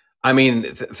 I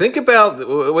mean, think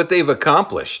about what they've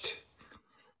accomplished.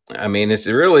 I mean, it's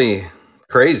really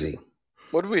crazy.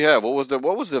 What do we have? What was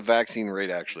the vaccine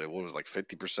rate actually? What was it, like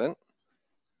 50%?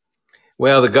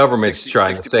 Well, the government's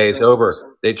trying to say it's over.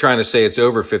 They're trying to say it's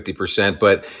over 50%,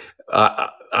 but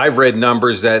I've read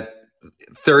numbers that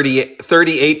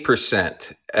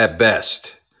 38% at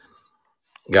best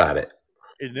got it.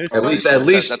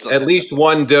 At least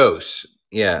one dose.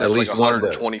 Yeah, that's at least like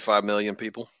 125 million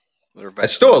people.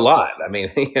 That's still a lot. I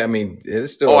mean,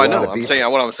 it's still. I know.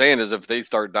 What I'm saying is, if they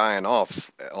start dying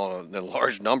off in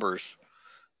large numbers,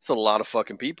 it's a lot of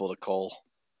fucking people to call.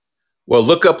 Well,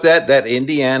 look up that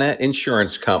Indiana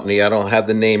insurance company. I don't have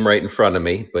the name right in front of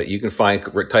me, but you can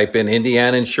type in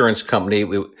Indiana Insurance Company.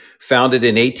 We founded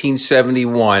in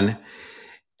 1871,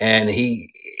 and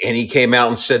he came out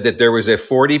and said that there was a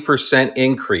 40%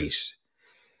 increase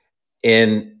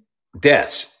in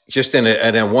deaths just in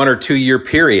a 1 or 2 year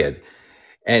period.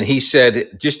 And he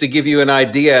said, just to give you an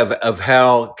idea of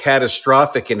how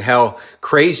catastrophic and how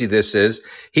crazy this is,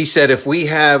 he said, if we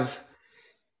have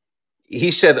he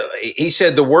said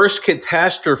the worst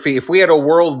catastrophe, if we had a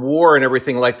world war and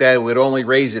everything like that, it would only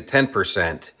raise it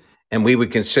 10%, and we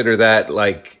would consider that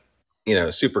like,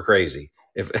 super crazy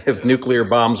if nuclear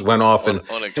bombs went off and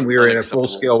we were in a full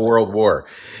scale world war.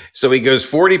 So he goes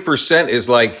 40% is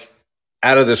like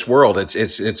out of this world.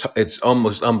 It's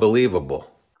almost unbelievable.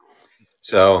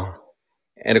 So,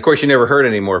 and of course, you never heard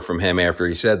any more from him after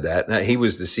he said that. Now, he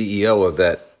was the CEO of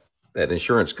that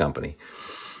insurance company.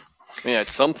 I mean, at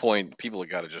some point, people have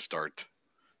got to just start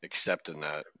accepting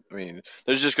that. I mean,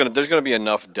 there's gonna be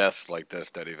enough deaths like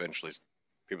this that eventually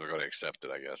people are going to accept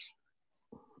it, I guess.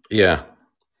 Yeah.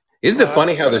 Isn't it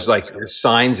funny how there's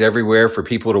signs everywhere for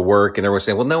people to work, and everyone's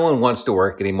saying, well, no one wants to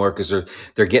work anymore because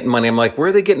they're getting money. I'm like, where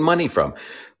are they getting money from?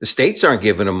 The states aren't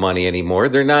giving them money anymore.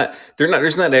 There's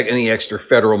not any extra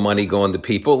federal money going to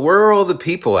people. Where are all the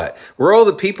people at? Where are all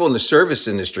the people in the service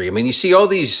industry? I mean, you see all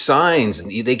these signs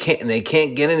and they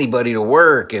can't get anybody to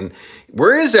work. And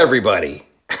where is everybody?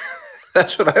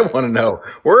 That's what I want to know.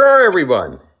 Where are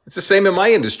everyone? It's the same in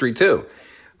my industry too.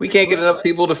 We can't get enough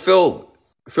people to fill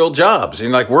jobs. And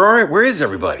you're like, where is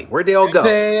everybody? Where'd they all go?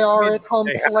 They are at home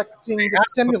collecting the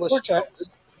stimulus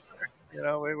checks.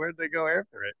 Where'd they go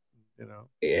after it?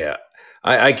 Yeah.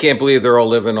 I can't believe they're all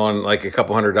living on like a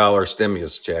couple $100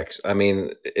 stimulus checks. I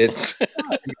mean, it's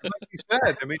like you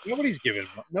said. I mean, nobody's giving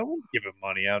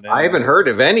money out now. I haven't heard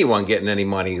of anyone getting any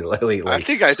money lately. I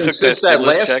think I took that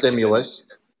last stimulus.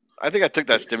 I think I took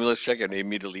that stimulus check and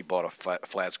immediately bought a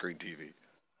flat screen TV.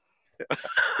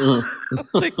 I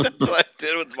think that's what I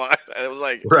did with mine. I was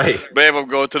like, right, babe, I'm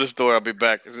going to the store. I'll be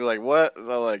back. She's like, what?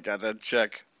 And I'm like, got that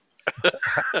check.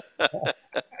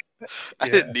 I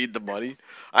didn't need the money.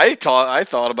 I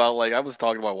thought about, like, I was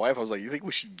talking to my wife. I was like, you think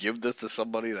we should give this to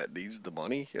somebody that needs the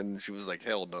money? And she was like,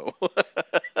 hell no.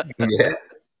 Yeah.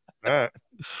 Yeah,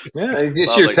 it's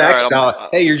just your tax dollar.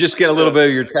 Hey, you're just getting a little bit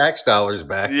of your tax dollars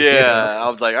back. Yeah, I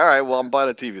was like, all right, well, I'm buying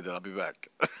a TV then. I'll be back.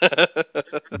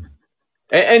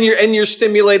 and you're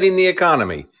stimulating the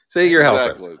economy. So you're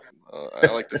helping. I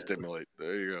like to stimulate.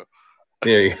 There you go.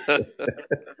 There you go.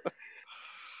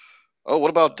 Oh, what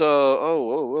about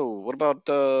what about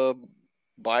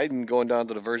Biden going down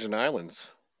to the Virgin Islands?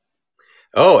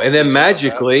 Oh, and then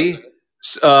magically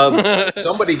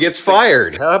somebody gets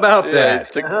fired. How about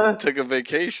that? Took a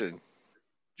vacation.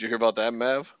 Did you hear about that,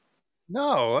 Mav?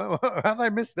 No. How did I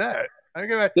miss that?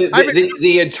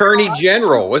 The attorney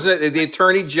general, wasn't it? The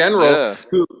attorney general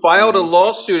who filed a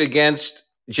lawsuit against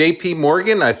J.P.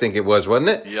 Morgan, I think it was, wasn't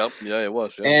it? Yep. Yeah, it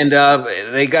was. Yep. And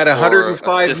they got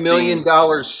 $105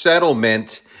 million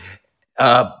settlement,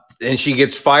 and she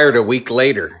gets fired a week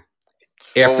later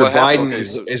after Biden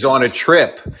is on a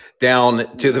trip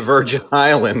down to the Virgin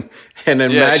Island, and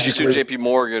then magically she sued J.P.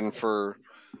 Morgan for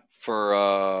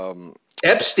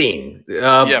Epstein.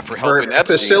 For helping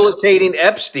Epstein. Facilitating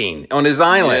Epstein on his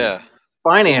island. Yeah.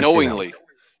 Financing knowingly. him.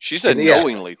 She said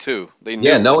knowingly, too. They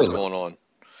knew what was going on.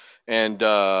 And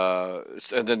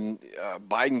then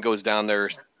Biden goes down there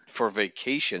for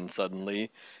vacation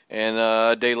suddenly, and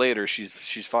a day later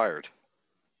she's fired.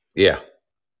 Yeah.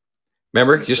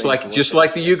 Remember, just like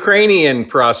the Ukrainian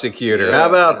prosecutor. Yeah. How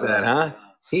about that, huh?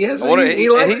 He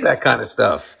likes that kind of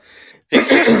stuff. He's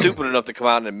just stupid enough to come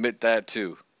out and admit that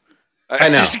too. I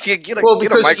know. Just get a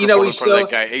microphone in front of that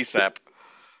guy ASAP.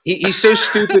 He's so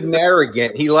stupid and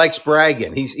arrogant. He likes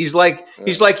bragging. He's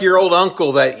like your old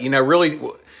uncle that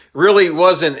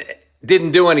really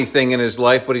didn't do anything in his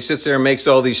life, but he sits there and makes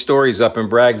all these stories up and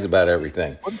brags about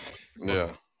everything.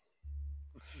 Yeah.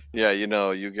 Yeah,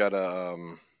 you gotta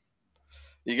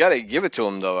give it to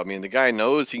him though. I mean, the guy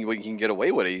knows he can get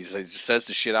away with it. He just says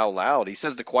the shit out loud. He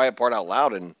says the quiet part out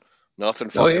loud, and nothing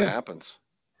fucking happens.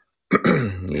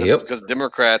 Because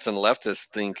Democrats and leftists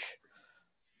think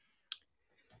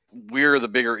we're the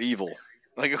bigger evil.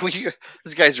 Like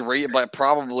this guy's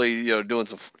probably doing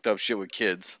some fucked up shit with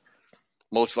kids.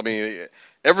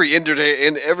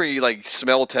 Every like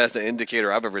smell test and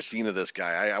indicator I've ever seen of this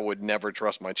guy, I would never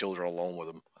trust my children alone with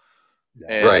him.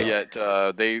 And yet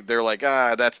they're like,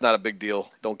 that's not a big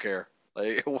deal. Don't care.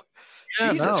 Like,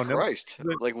 Jesus Christ!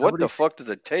 Like, what the fuck does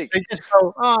it take? They just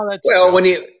go, that's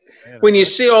when you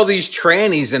see all these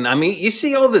trannies, and I mean, you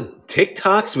see all the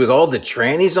TikToks with all the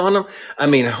trannies on them. I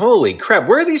mean, holy crap!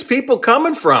 Where are these people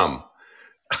coming from?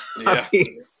 Yeah.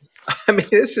 I mean,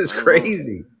 this is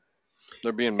crazy.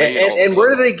 They're being made. And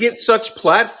where do they get such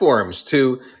platforms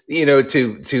to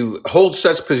hold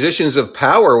such positions of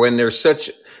power when there's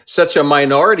such a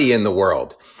minority in the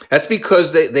world? That's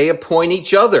because they appoint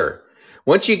each other.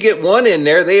 Once you get one in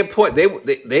there, they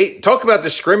talk about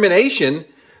discrimination.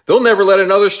 They'll never let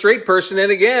another straight person in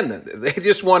again. They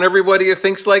just want everybody who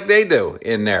thinks like they do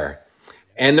in there.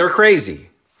 and they're crazy.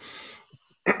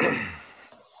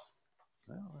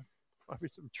 Well, probably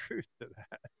some truth to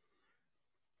that.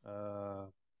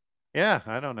 Yeah,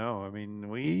 I don't know. I mean,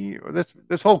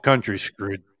 this whole country's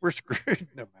screwed. We're screwed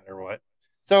no matter what.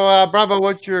 So, Bravo,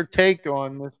 what's your take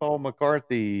on this whole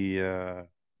McCarthy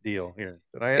deal here?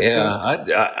 Did I ask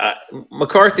Yeah,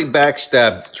 McCarthy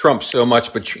backstabbed Trump so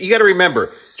much, but you got to remember,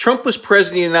 Trump was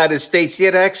president of the United States. He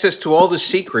had access to all the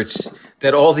secrets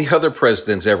that all the other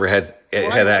presidents ever had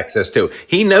access to.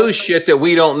 He knows shit that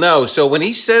we don't know. So when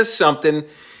he says something,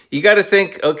 you got to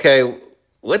think, okay,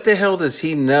 what the hell does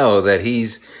he know that he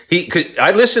could?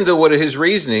 I listened to what his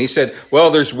reasoning. He said, "Well,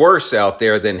 there's worse out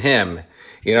there than him."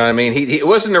 You know what I mean? It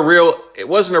wasn't a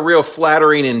real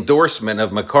flattering endorsement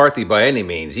of McCarthy by any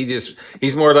means.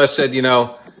 He's more or less said, he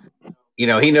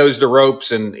knows the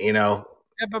ropes, and Yeah,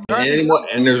 but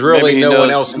and there's really no one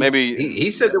else. Maybe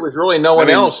he said there was really no one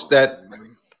else that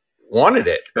wanted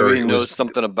it. Maybe he knows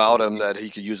something about him that he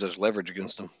could use as leverage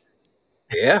against him.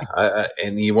 Yeah,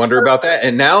 and you wonder about that.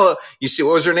 And now you see,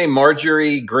 what was her name,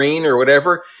 Marjorie Green or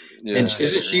whatever? Yeah. And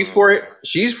isn't she for it?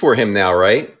 She's for him now,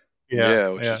 right? Yeah,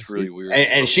 which is really weird.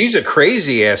 And she's a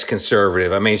crazy ass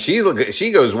conservative. I mean, she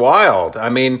goes wild. I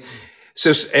mean,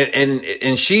 so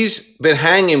and she's been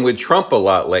hanging with Trump a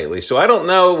lot lately. So I don't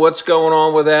know what's going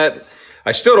on with that.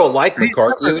 I still don't like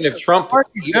McCarthy, even if Trump,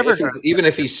 even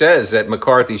if he says that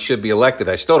McCarthy should be elected.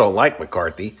 I still don't like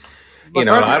McCarthy. I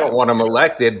don't want him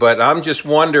elected, but I'm just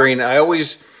wondering. I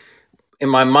always, in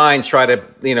my mind, try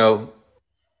to,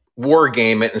 war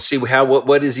game it and see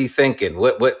what is he thinking?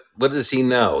 What does he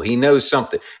know? He knows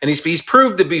something, and he's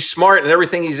proved to be smart, and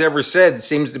everything he's ever said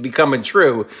seems to be coming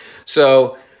true.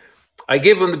 So I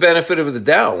give him the benefit of the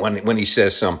doubt when he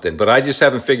says something, but I just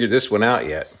haven't figured this one out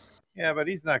yet. Yeah, but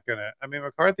he's not gonna. I mean,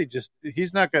 McCarthy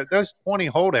he's not gonna. Those 20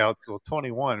 holdouts, or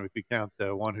 21, if you count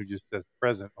the one who just says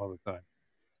present all the time.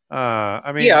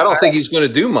 I don't think he's going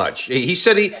to do much. He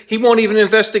said he won't even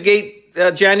investigate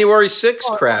January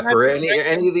 6th crap or any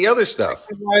of the other stuff.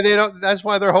 That's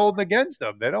why they're holding against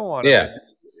him. They don't want him. Yeah.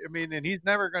 I mean, and he's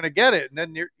never going to get it. And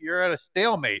then you're at a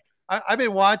stalemate. I've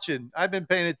been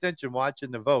paying attention,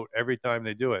 watching the vote every time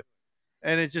they do it,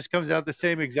 and it just comes out the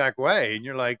same exact way. And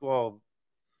you're like, well,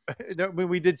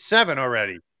 we did 7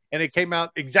 already. And it came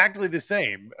out exactly the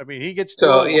same. I mean, he gets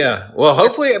Well,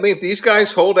 hopefully, I mean, if these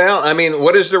guys hold out, I mean,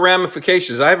 what is the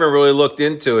ramifications? I haven't really looked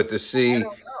into it to see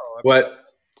what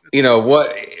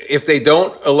if they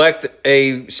don't elect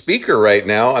a speaker right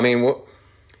now. I mean,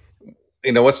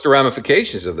 what's the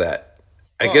ramifications of that?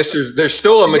 I guess there's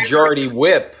still a majority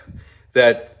whip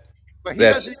that. But he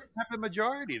doesn't have the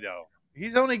majority though.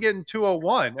 He's only getting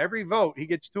 201 every vote. He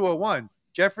gets 201.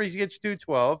 Jeffries gets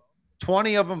 212.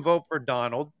 20 of them vote for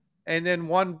Donald. And then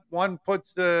one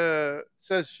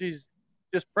says she's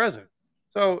just present.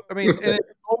 So I mean, and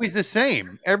it's always the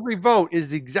same. Every vote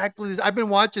is exactly. I've been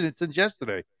watching it since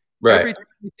yesterday. Right. Every time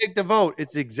you take the vote,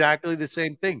 it's exactly the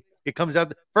same thing. It comes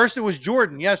out. First, it was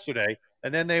Jordan yesterday,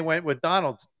 and then they went with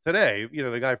Donald today.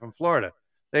 The guy from Florida.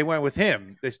 They went with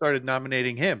him. They started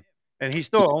nominating him, and he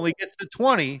still only gets the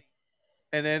 20.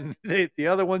 And then the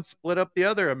other one split up the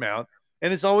other amount.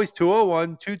 And it's always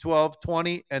 201, 212,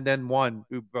 20, and then 1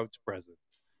 who votes president.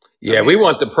 Yeah, we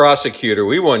want the prosecutor.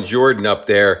 We want Jordan up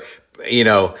there,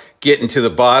 getting to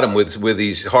the bottom with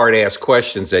these hard ass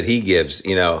questions that he gives,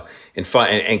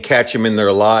 and catch them in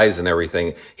their lies and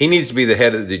everything. He needs to be the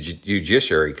head of the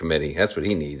Judiciary Committee. That's what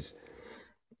he needs,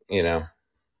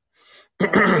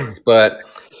 But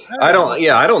I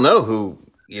don't know who,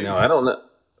 I don't know.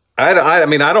 I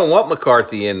mean, I don't want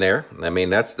McCarthy in there. I mean,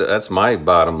 that's my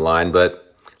bottom line.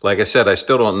 But like I said, I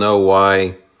still don't know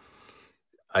why.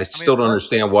 I still don't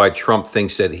understand why Trump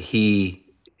thinks that he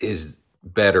is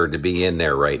better to be in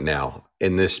there right now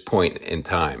in this point in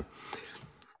time.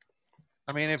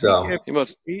 I mean, he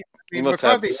must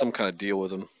have some kind of deal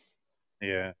with him.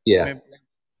 Yeah. Yeah. I mean,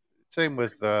 same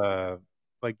with,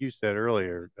 like you said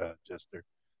earlier, Chester.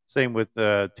 Same with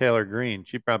Taylor Greene.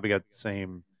 She probably got the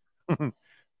same.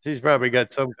 She's probably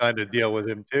got some kind of deal with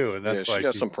him too, and that's why she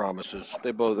got some promises.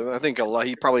 They both. I think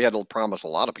he probably had to promise a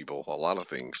lot of people a lot of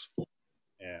things.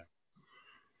 Yeah.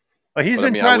 Well, he's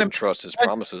been trying to trust his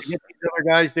promises. Get these other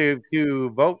guys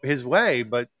to vote his way,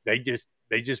 but they just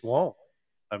won't.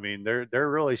 I mean, they're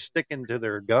really sticking to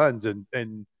their guns, and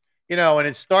and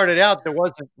it started out there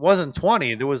wasn't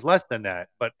 20, there was less than that,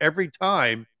 but every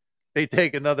time they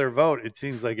take another vote, it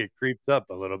seems like it creeps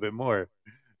up a little bit more.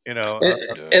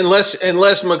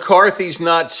 Unless McCarthy's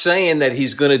not saying that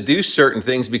he's going to do certain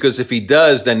things, because if he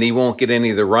does, then he won't get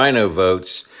any of the Rhino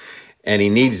votes, and he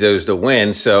needs those to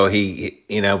win. So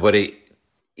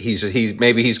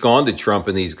maybe he's gone to Trump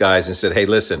and these guys and said, "Hey,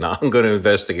 listen, I'm going to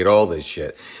investigate all this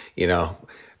shit,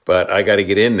 but I got to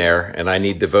get in there and I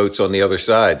need the votes on the other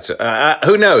side." So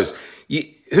who knows?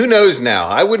 Who knows now?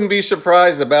 I wouldn't be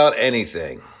surprised about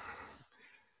anything.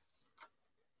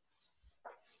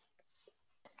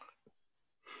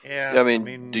 Yeah, I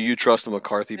mean, do you trust the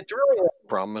McCarthy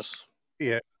promise?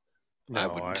 Yeah, no, I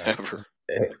would never.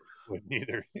 Wouldn't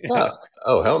either.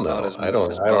 Oh hell no! I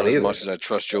don't. About as much as I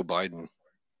trust Joe Biden.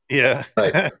 Yeah,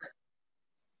 right.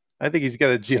 I think he's got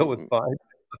to deal with Biden.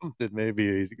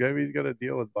 Maybe he's got to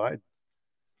deal with Biden.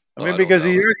 I mean, because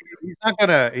he's not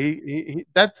gonna. He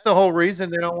that's the whole reason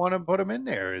they don't want to put him in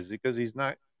there, is because he's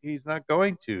not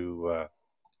going to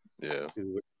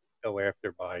go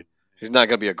after Biden. He's not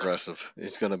going to be aggressive.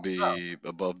 He's going to be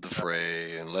above the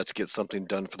fray and let's get something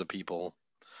done for the people.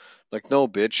 Like, no,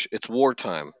 bitch, it's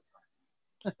wartime.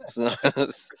 It's not,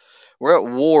 we're at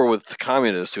war with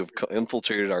communists who have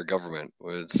infiltrated our government.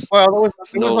 It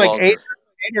was like eight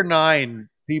or nine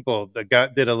people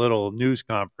that did a little news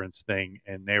conference thing,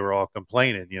 and they were all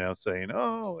complaining, saying,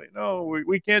 "Oh,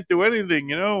 we can't do anything.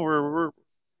 We're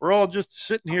all just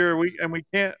sitting here. We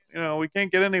can't, we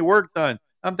can't get any work done."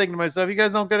 I'm thinking to myself, you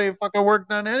guys don't get any fucking work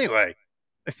done anyway.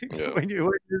 when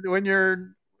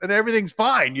you're and everything's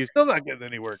fine, you're still not getting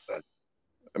any work done.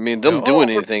 I mean, them doing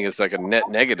anything is like a net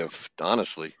negative,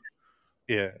 honestly.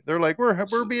 Yeah, they're like,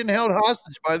 we're being held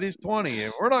hostage by these 20,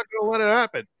 and we're not going to let it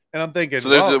happen. And I'm thinking,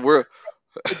 so we're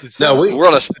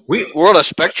on a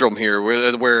spectrum here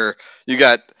where you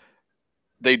got.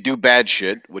 They do bad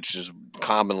shit, which is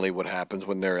commonly what happens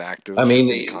when they're active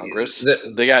in Congress.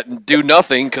 They do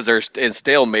nothing because they're in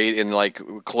stalemate and like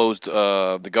closed,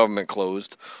 the government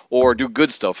closed, or do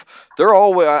good stuff. They're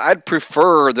always. I'd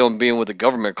prefer them being with the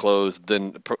government closed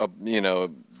than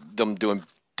them doing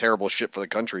terrible shit for the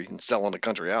country and selling the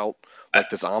country out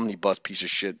like this omnibus piece of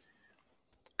shit.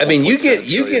 I mean, you get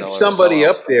somebody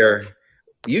up there.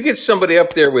 You get somebody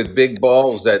up there with big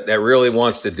balls that really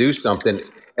wants to do something.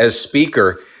 As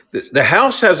Speaker, the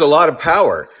House has a lot of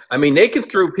power. I mean, they can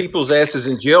throw people's asses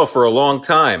in jail for a long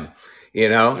time. They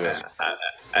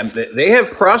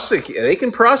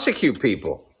can prosecute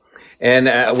people,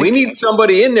 and we need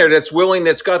somebody in there that's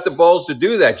got the balls to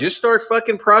do that. Just start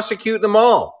fucking prosecuting them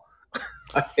all.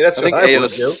 I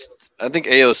think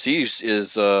AOC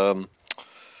is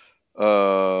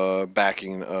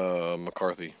backing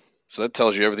McCarthy, so that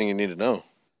tells you everything you need to know.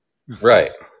 Right.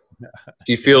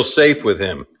 Do you feel safe with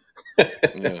him?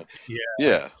 Yeah.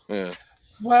 Well,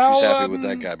 she's happy with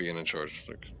that guy being in charge.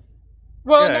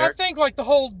 Well, I think like the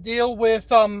whole deal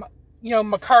with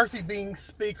McCarthy being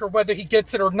speaker, whether he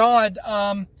gets it or not,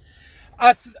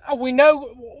 we know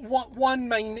one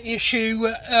main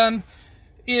issue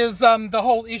is the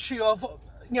whole issue of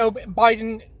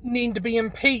Biden needing to be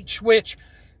impeached, which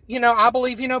I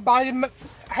believe Biden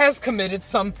has committed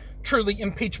some truly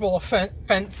impeachable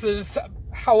offenses.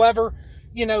 However,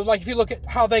 like if you look at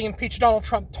how they impeached Donald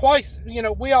Trump twice,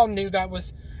 we all knew that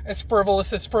was as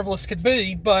frivolous could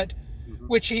be, but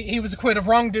which he was acquitted of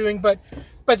wrongdoing. But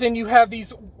then you have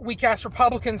these weak ass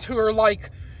Republicans who are like,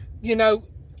 we don't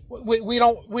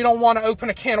want to open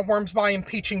a can of worms by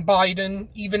impeaching Biden,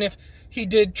 even if he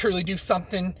did truly do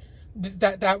something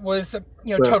that was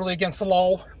totally against the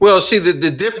law. Well, see,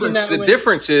 the difference the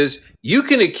difference is you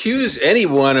can accuse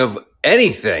anyone of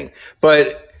anything,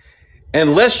 but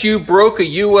unless you broke a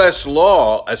U.S.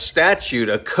 law, a statute,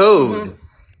 a code,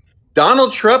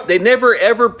 Donald Trump, they never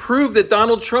ever proved that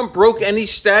Donald Trump broke any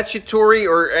statutory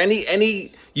or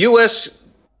any U.S.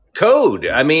 code.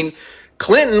 I mean,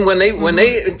 Clinton, when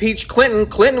they impeached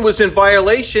Clinton was in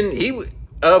violation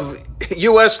of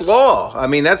U.S. law. I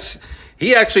mean,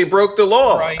 he actually broke the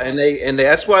law, right. and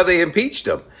that's why they impeached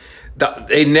him.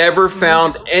 They never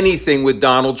found anything with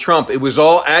Donald Trump. It was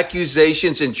all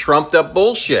accusations and trumped up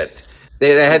bullshit.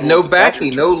 They had no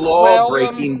backing, no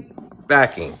law-breaking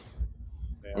backing.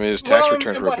 I mean, his tax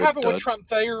returns were a what happened with Trump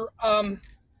there,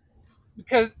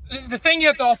 because the thing you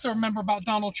have to also remember about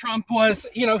Donald Trump was,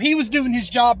 he was doing his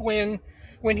job when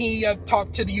he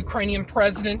talked to the Ukrainian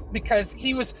president, because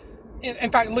he was,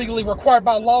 in fact, legally required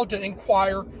by law to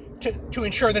inquire to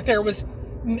ensure that there was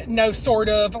no sort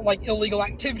of like illegal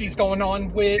activities going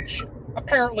on, which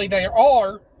apparently there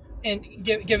are. And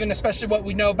given especially what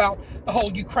we know about the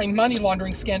whole Ukraine money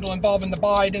laundering scandal involving the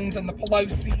Bidens and the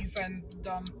Pelosi's and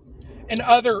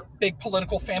other big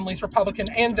political families, Republican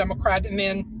and Democrat, and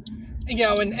then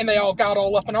and they all got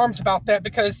all up in arms about that,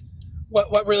 because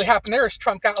what really happened there is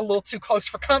Trump got a little too close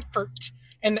for comfort,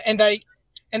 and they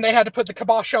had to put the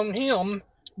kibosh on him,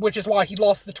 which is why he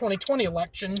lost the 2020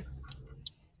 election.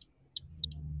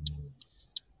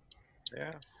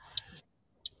 Yeah.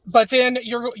 But then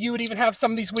you would even have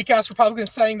some of these weak ass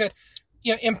Republicans saying that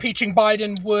impeaching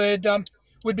Biden would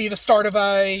be the start of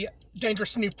a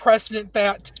dangerous new precedent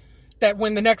that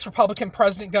when the next Republican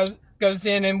president goes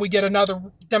in and we get another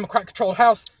Democrat controlled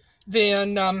House,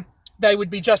 then they would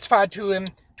be justified to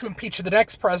impeach the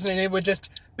next president. It would just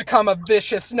become a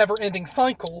vicious, never ending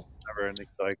cycle. Never-ending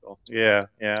cycle. Yeah,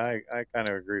 I kind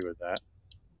of agree with that.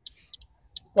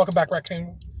 Welcome back,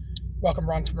 Raccoon. Welcome,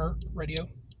 Ron from Radio.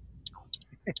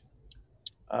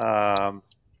 Yeah,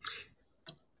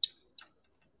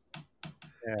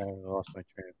 I lost my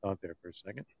train of thought there for a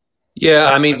second. Yeah,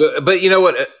 I mean, but you know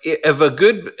what? If a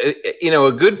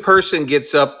good person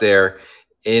gets up there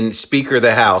in Speaker of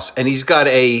the House, and he's got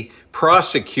a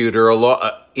prosecutor,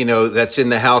 that's in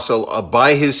the House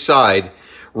by his side,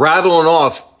 rattling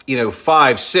off,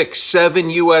 5, 6, 7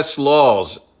 U.S.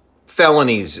 laws,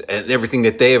 felonies, and everything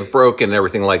that they have broken, and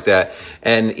everything like that,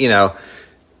 and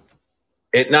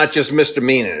it not just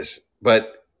misdemeanors,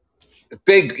 but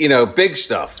big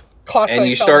stuff. And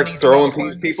you start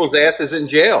throwing people's asses in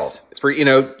jail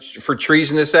for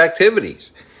treasonous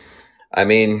activities. I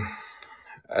mean,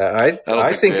 I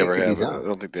think they ever have it. I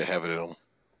don't think they have it in them.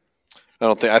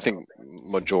 I think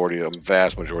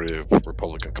vast majority of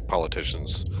Republican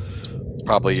politicians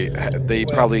probably they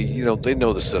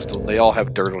know the system. They all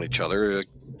have dirt on each other.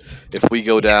 If we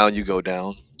go down, you go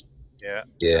down.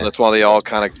 Yeah. So that's why they all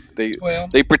kind of they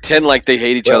pretend like they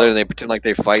hate each other, and they pretend like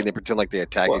they fight, and they pretend like they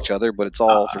attack each other, but it's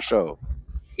all for show.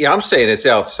 Yeah, I'm saying it's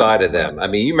outside of them. I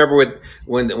mean, you remember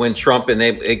when Trump and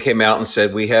they came out and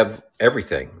said we have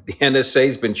everything. The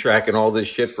NSA's been tracking all this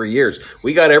shit for years.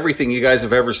 We got everything you guys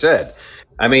have ever said.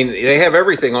 I mean, they have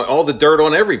everything, all the dirt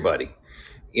on everybody.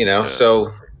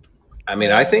 So I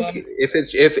mean, I think if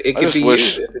it could be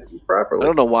used properly. I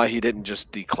don't know why he didn't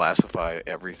just declassify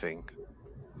everything.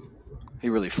 He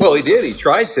really he did. He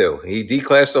tried to. He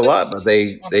declassed a lot, but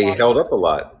they held up a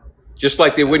lot. Just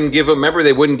like they wouldn't give him. Remember,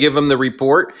 they wouldn't give him the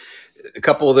report. A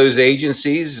couple of those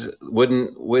agencies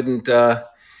wouldn't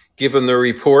give him the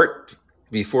report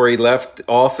before he left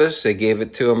office. They gave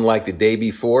it to him like the day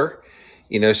before.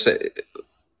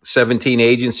 17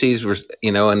 agencies were,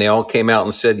 and they all came out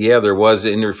and said, yeah, there was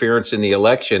interference in the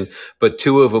election, but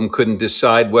 2 of them couldn't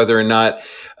decide whether or not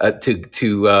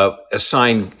to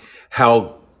assign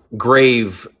how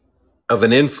grave of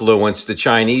an influence the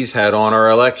Chinese had on our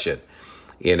election,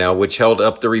 which held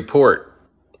up the report.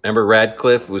 Remember,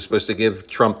 Radcliffe was supposed to give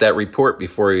Trump that report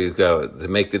before he go to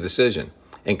make the decision.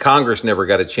 And Congress never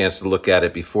got a chance to look at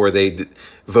it before they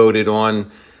voted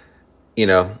on,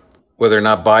 whether or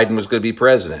not Biden was going to be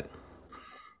president.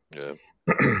 Yeah.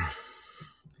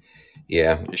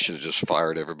 Yeah. He should have just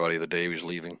fired everybody the day he was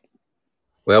leaving.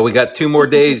 Well, we got 2 more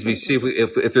days. We see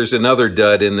if there's another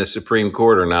dud in the Supreme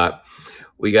Court or not.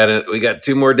 We got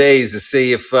 2 more days to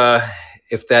see if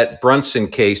that Brunson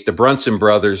case, the Brunson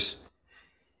brothers,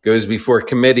 goes before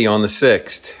committee on the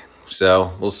 6th.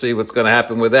 So we'll see what's going to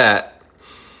happen with that.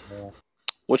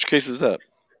 Which case is that?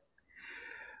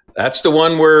 That's the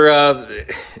one where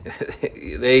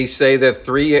they say that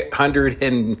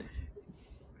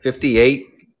 358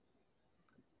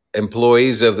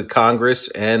 employees of the Congress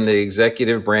and the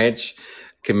executive branch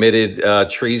committed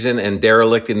treason and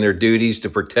derelict in their duties to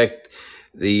protect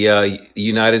the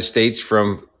United States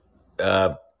from,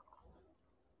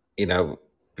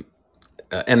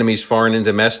 enemies, foreign and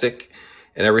domestic,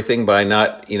 and everything by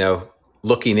not,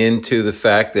 looking into the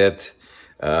fact that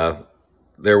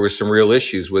there were some real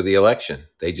issues with the election.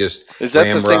 They just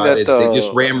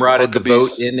ramrodded the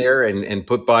vote in there and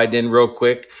put Biden in real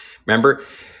quick. Remember?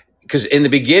 Because in the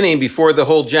beginning, before the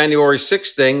whole January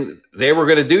 6th thing, they were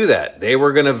going to do that. They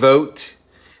were going to vote.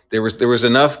 There was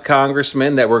enough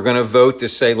congressmen that were going to vote to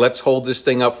say, let's hold this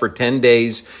thing up for 10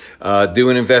 days, do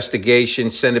an investigation,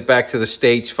 send it back to the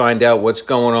states, find out what's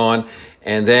going on.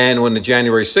 And then when the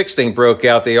January 6th thing broke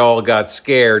out, they all got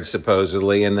scared,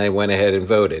 supposedly, and they went ahead and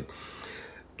voted.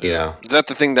 Is that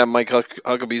the thing that Mike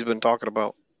Huckabee's been talking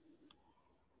about?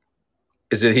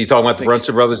 Is he talking about the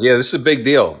Brunson brothers? Yeah, this is a big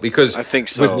deal because I think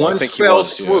so. With one fell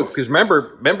swoop, because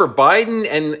remember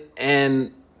Biden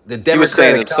and the Democratic he was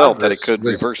saying himself that it could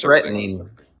reverse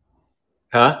threatening.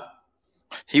 Huh?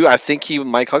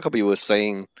 Mike Huckabee was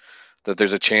saying that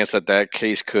there's a chance that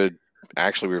case could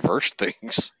actually reverse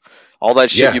things. All that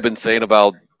shit you've been saying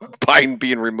about Biden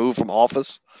being removed from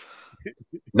office.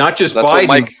 Not just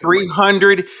Biden,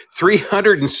 300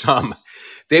 and some.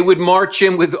 They would march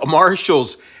in with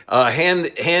marshals,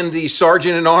 hand the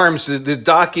sergeant at arms the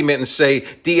document and say,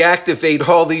 deactivate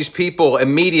all these people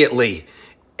immediately.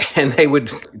 and they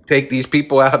would take these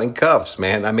people out in cuffs,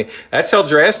 man. I mean, that's how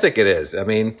drastic it is. I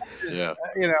mean, yeah,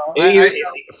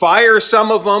 fire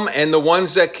some of them, and the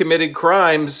ones that committed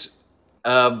crimes,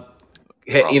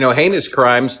 heinous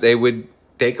crimes, they would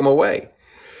take them away.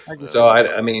 So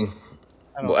I mean,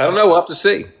 I don't know. We'll have to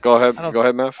see. Go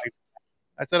ahead, Matt.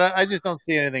 I said I just don't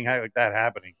see anything like that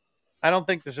happening. I don't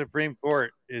think the Supreme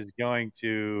Court is going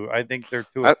to. I think they're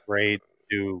too afraid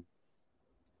to do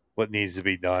what needs to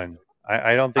be done.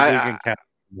 I don't think we can count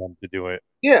on them to do it.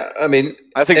 Yeah, I mean,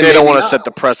 I think they don't want to set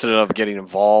the precedent of getting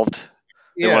involved.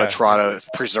 They want to try to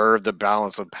preserve the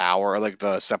balance of power, like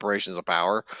the separations of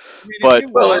power. I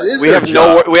mean, but we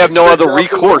have no other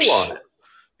recourse.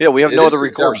 Yeah, we have no other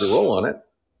recourse to rule on it.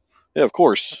 Yeah, of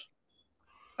course.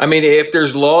 I mean, if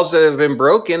there's laws that have been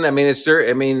broken, I mean,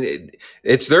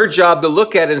 it's their job to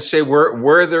look at it and say,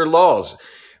 where are their laws?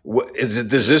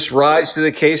 Does this rise to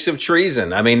the case of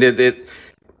treason? I mean,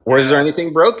 or is there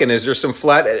anything broken? Is there some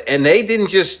flat? And they didn't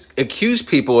just accuse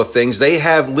people of things. They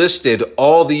have listed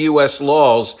all the U.S.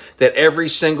 laws that every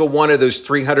single one of those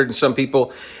 300 and some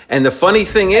people. And the funny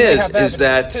thing is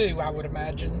that too, I would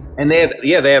imagine. And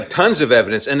they have tons of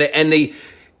evidence, and they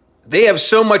have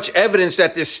so much evidence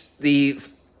that the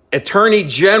Attorney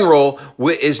General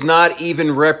is not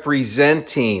even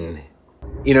representing,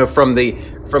 from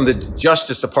the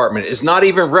Justice Department, is not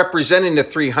even representing the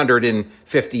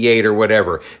 358 or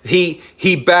whatever. He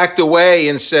backed away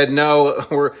and said,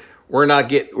 no, we're not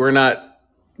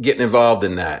getting involved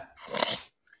in that.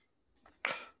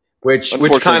 Which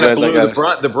kind of blew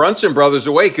the Brunson brothers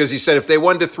away, because he said if they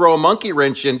wanted to throw a monkey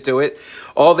wrench into it,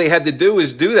 all they had to do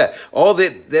is do that. All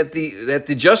that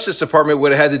the Justice Department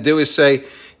would have had to do is say,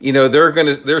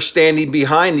 they're standing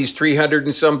behind these 300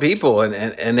 and some people,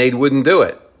 and they wouldn't do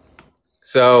it.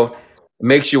 So it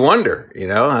makes you wonder,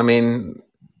 I mean,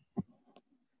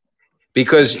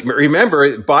 because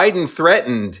remember, Biden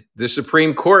threatened the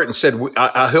Supreme Court and said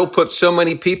he'll put so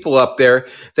many people up there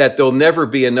that there'll never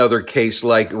be another case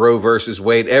like Roe versus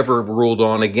Wade ever ruled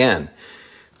on again.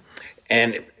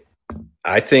 And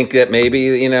I think that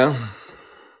maybe,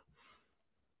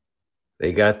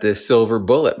 they got this silver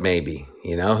bullet, maybe,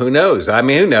 who knows? I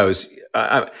mean, who knows?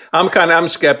 I'm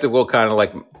skeptical, kind of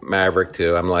like Maverick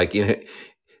too. I'm like,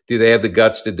 do they have the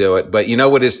guts to do it? But you know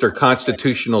what? It's their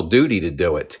constitutional duty to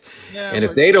do it. Yeah, and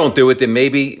if they don't do it, then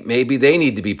maybe they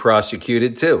need to be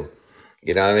prosecuted too.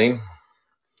 You know what I mean?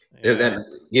 Yeah. They're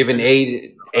giving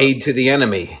aid to the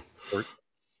enemy.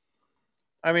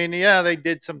 I mean, yeah, they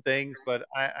did some things, but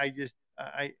I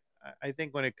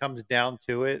think when it comes down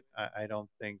to it, I don't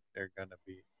think they're going to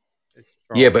be.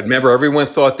 Yeah, but remember, everyone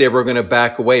thought they were going to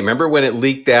back away. Remember when it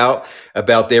leaked out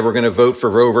about they were going to vote for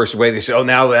Roe versus Wade? They said, oh,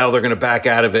 now they're going to back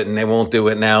out of it and they won't do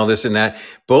it now, this and that.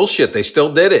 Bullshit. They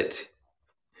still did it.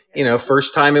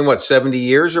 First time in 70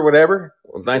 years or whatever?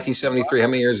 1973. How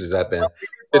many years has that been?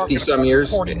 50 some years?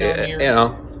 49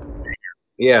 years.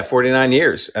 Yeah, 49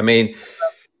 years. I mean.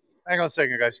 Hang on a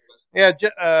second, guys. Yeah,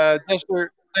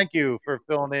 Jester, thank you for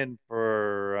filling in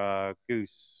for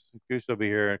Goose. Goose will be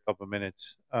here in a couple of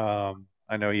minutes.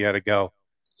 I know you had to go.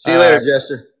 See you later,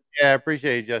 Jester. Yeah, I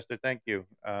appreciate you, Jester. Thank you.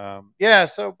 Yeah,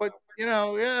 so, but,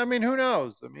 I mean, who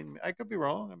knows? I mean, I could be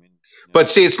wrong. I mean, but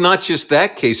see, it's not just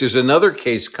that case. There's another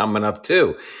case coming up,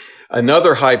 too.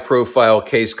 Another high-profile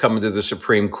case coming to the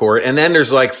Supreme Court. And then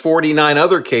there's like 49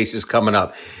 other cases coming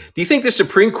up. Do you think the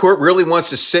Supreme Court really wants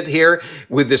to sit here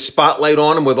with the spotlight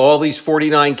on them with all these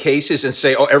 49 cases and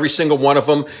say, oh, every single one of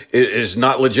them is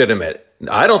not legitimate?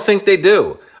 I don't think they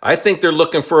do. I think they're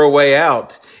looking for a way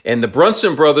out. And the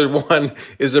Brunson brothers one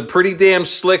is a pretty damn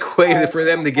slick way for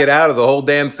them to get out of the whole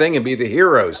damn thing and be the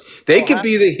heroes. They could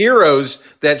be the heroes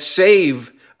that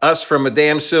save us from a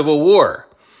damn civil war.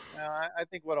 I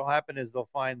think what will happen is they'll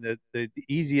find the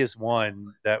easiest one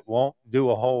that won't do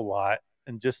a whole lot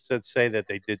and just to say that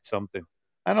they did something.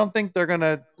 I don't think they're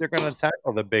gonna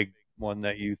tackle the big one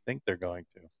that you think they're going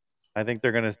to. I think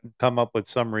they're going to come up with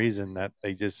some reason that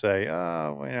they just say,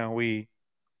 oh,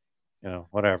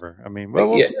 whatever. I mean, well,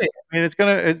 we'll see. I mean,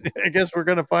 I guess we're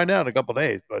going to find out in a couple of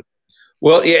days, but.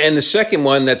 Well, yeah, and the second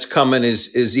one that's coming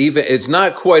is even, it's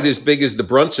not quite as big as the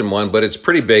Brunson one, but it's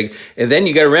pretty big. And then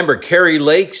you got to remember, Carrie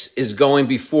Lakes is going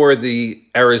before the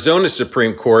Arizona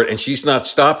Supreme Court, and she's not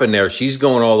stopping there. She's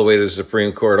going all the way to the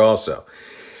Supreme Court also.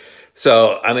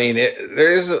 So, I mean,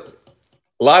 there's a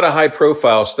lot of high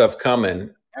profile stuff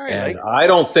coming. And I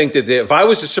don't think that if I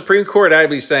was the Supreme Court, I'd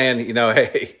be saying,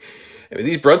 hey, I mean,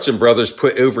 these Brunson brothers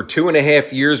put over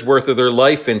 2.5 years worth of their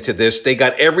life into this. They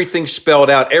got everything spelled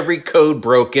out, every code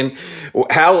broken.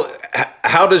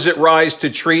 How does it rise to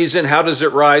treason? How does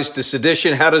it rise to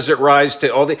sedition? How does it rise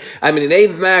to all the? I mean,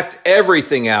 they've mapped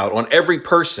everything out on every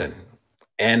person.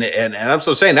 And I'm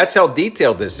still saying that's how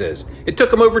detailed this is. It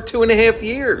took them over 2.5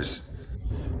 years.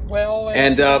 Well,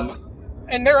 and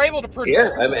they're able to predict.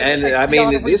 Yeah, I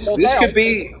mean, this could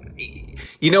be.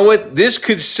 You know what? This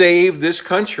could save this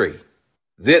country.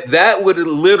 That would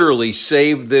literally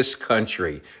save this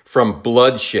country from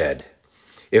bloodshed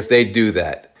if they do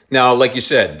that. Now, like you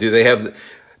said, do they have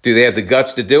the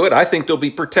guts to do it? I think they'll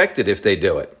be protected if they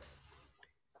do it.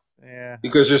 Yeah.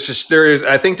 Because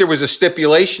I think there was a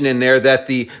stipulation in there that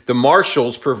the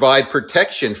marshals provide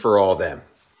protection for all them.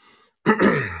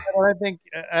 I think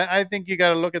you got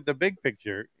to look at the big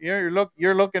picture. You're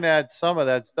looking at some of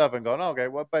that stuff and going, okay,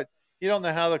 well, but you don't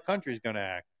know how the country's going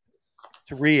to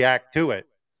react to it.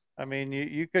 I mean,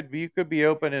 you could be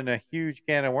opening a huge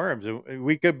can of worms.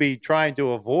 We could be trying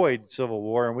to avoid civil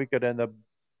war, and we could end up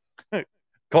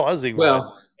causing one.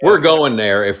 Well, we're going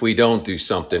there if we don't do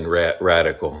something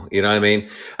radical. You know what I mean?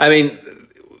 I mean,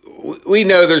 we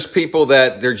know there's people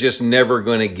that they're just never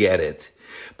going to get it.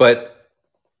 But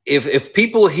if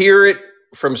people hear it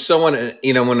from someone,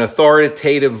 an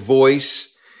authoritative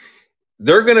voice,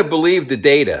 they're going to believe the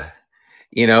data.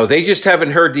 They just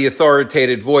haven't heard the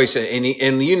authoritative voice. And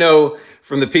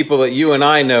from the people that you and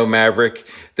I know, Maverick,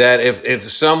 that if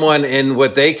someone in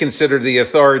what they consider the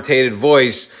authoritative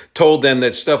voice told them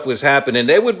that stuff was happening,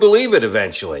 they would believe it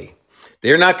eventually.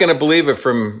 They're not going to believe it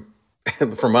from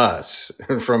us,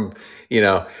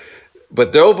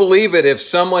 but they'll believe it if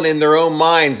someone in their own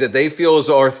minds that they feel is,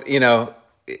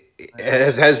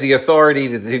 has the authority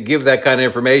to give that kind of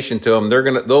information to them.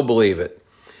 They'll believe it.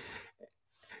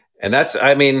 And that's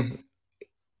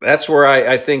where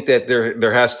I think that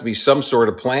there has to be some sort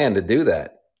of plan to do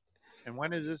that. And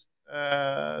when is this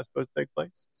supposed to take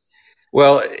place?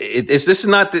 Well, this is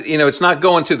not it's not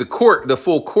going to the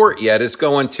full court yet. It's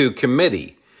going to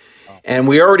committee. Oh. And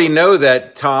we already know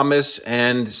that Thomas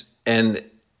and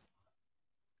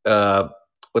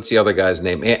what's the other guy's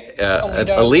name?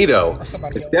 Alito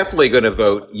is definitely going to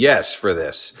vote yes for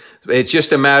this. It's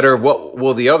just a matter of what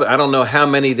will the other. I don't know how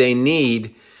many they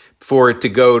need for it to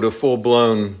go to full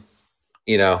blown,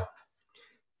 to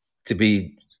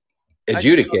be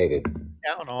adjudicated.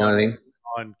 Count on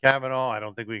Kavanaugh. I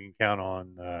don't think we can count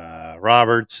on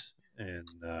Roberts. And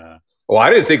well, I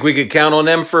didn't think we could count on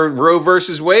them for Roe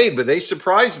versus Wade, but they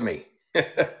surprised me.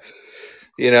 I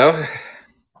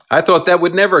thought that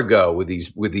would never go with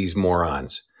these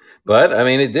morons, but I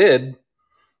mean, it did.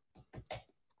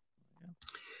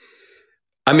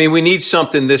 I mean, we need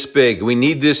something this big. We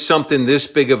need something this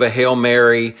big of a Hail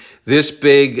Mary, this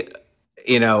big,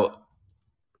 I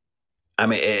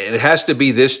mean, it has to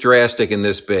be this drastic and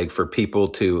this big for people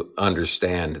to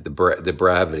understand the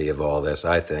gravity of all this,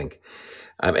 I think.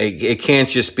 I mean, it can't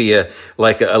just be a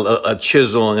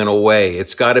chiseling and away.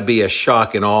 It's got to be a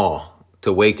shock and awe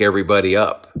to wake everybody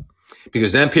up.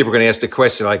 Because then people are going to ask the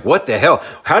question like, what the hell?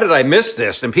 How did I miss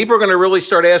this? And people are going to really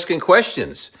start asking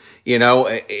questions.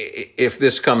 If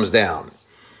this comes down,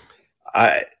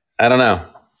 I don't know.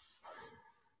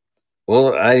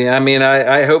 Well,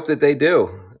 I hope that they do.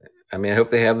 I mean, I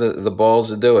hope they have the balls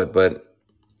to do it, but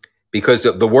because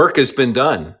the work has been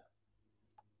done.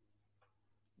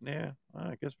 Yeah,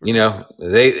 I guess. And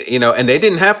they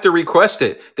didn't have to request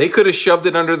it. They could have shoved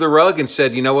it under the rug and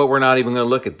said, you know what, we're not even going to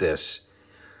look at this.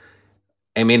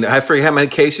 I mean, I forget how many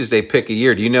cases they pick a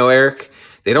year. Do you know, Eric?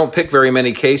 They don't pick very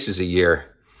many cases a year.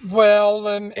 Well,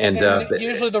 and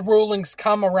usually the rulings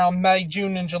come around May,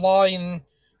 June, and July,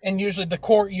 and usually the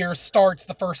court year starts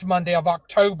the first Monday of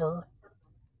October.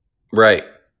 Right.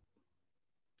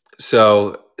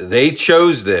 So they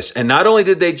chose this, and not only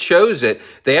did they chose it,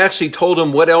 they actually told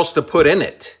them what else to put in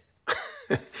it.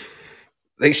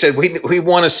 They said we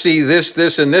want to see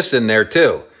this, and this in there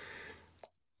too,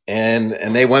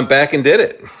 and they went back and did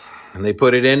it, and they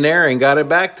put it in there and got it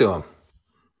back to them.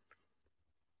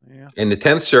 Yeah. And the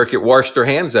 10th Circuit washed their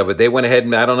hands of it. They went ahead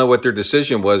and I don't know what their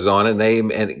decision was on it.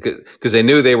 And because they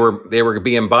knew they were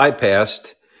being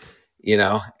bypassed,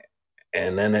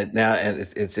 and then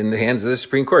it's in the hands of the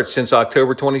Supreme Court since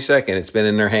October 22nd. It's been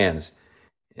in their hands.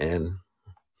 And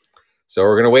so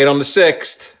we're going to wait on the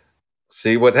 6th,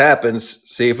 see what happens,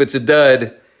 see if it's a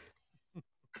dud.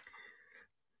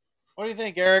 What do you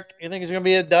think, Eric? You think it's going to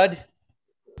be a dud?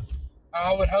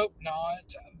 I would hope not.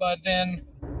 But then,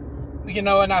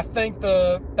 and I think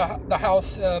the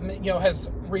House, has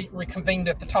reconvened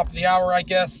at the top of the hour, I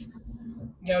guess,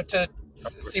 to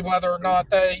see whether or not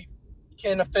they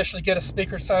can officially get a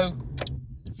speaker so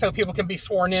people can be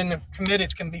sworn in and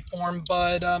committees can be formed,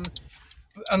 but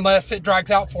unless it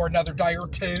drags out for another day or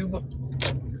two.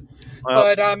 Well,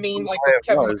 but I mean, like with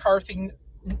Kevin McCarthy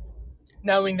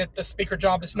knowing that the speaker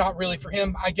job is not really for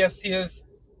him, I guess his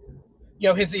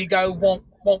ego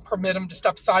won't permit him to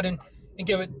step aside and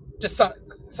give it to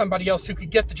somebody else who could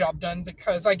get the job done,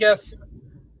 because I guess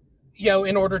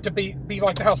in order to be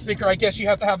like the House Speaker, I guess you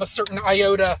have to have a certain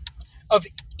iota of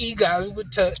ego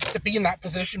to be in that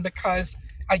position, because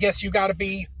I guess you got to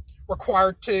be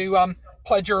required to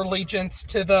pledge your allegiance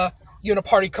to the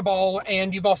uniparty cabal,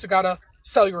 and you've also got to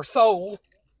sell your soul.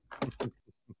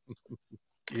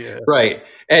 Yeah. Right.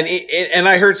 And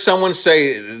I heard someone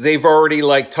say they've already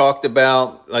talked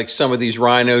about, some of these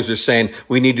rhinos are saying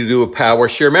we need to do a power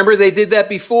share. Remember, they did that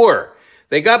before.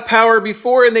 They got power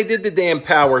before and they did the damn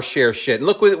power share shit. And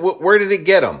look, where did it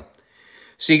get them?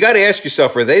 So you got to ask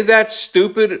yourself, are they that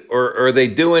stupid, or are they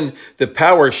doing the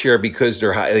power share because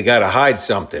they got to hide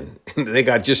something? They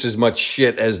got just as much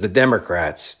shit as the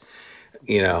Democrats,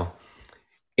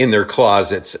 in their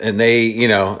closets, and they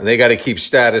got to keep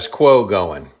status quo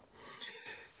going.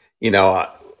 The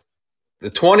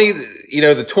 20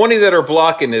 that are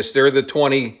blocking this, they're the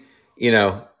 20,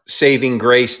 saving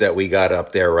grace that we got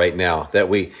up there right now, that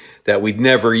we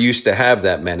never used to have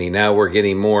that many. Now we're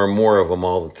getting more and more of them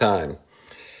all the time.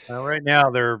 Right now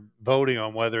they're voting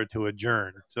on whether to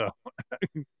adjourn. So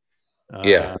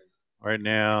yeah, right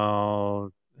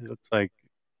now it looks like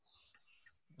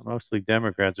mostly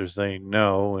Democrats are saying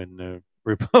no, and the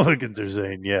Republicans are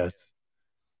saying yes.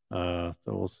 So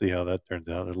we'll see how that turns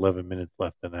out. There's 11 minutes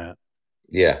left in that.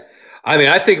 Yeah. I mean,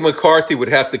 I think McCarthy would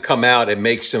have to come out and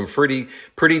make some pretty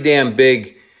damn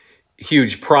big,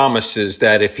 huge promises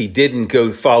that if he didn't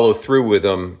go follow through with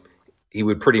them, he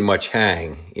would pretty much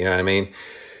hang. You know what I mean?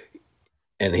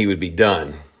 And he would be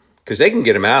done. Because they can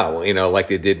get him out, like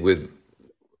they did with,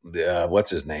 what's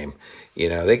his name?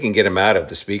 They can get him out of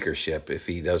the speakership if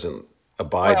he doesn't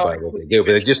abide by what they do.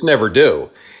 But they just never do.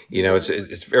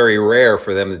 It's very rare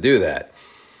for them to do that.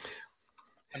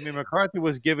 I mean, McCarthy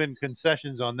was given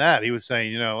concessions on that. He was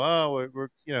saying, he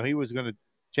was going to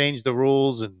change the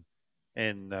rules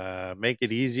and make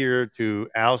it easier to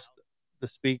oust the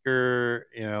speaker,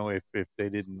 if they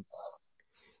didn't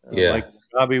like what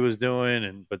Bobby was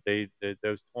doing, but they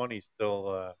those 20 still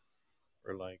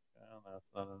were like, I don't know, it's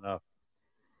not enough.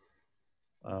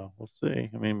 We'll see.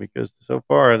 I mean, because so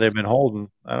far they've been holding,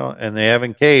 and they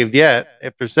haven't caved yet.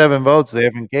 After 7 votes, they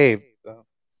haven't caved. So.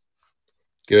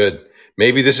 Good.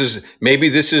 Maybe this is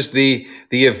the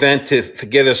event to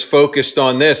get us focused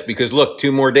on this, because look,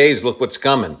 2 more days, look what's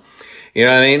coming. You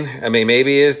know what I mean? I mean,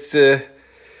 maybe it's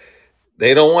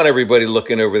they don't want everybody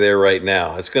looking over there right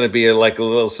now. It's going to be like a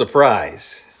little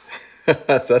surprise.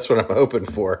 That's what I'm hoping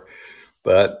for,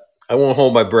 but I won't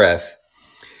hold my breath.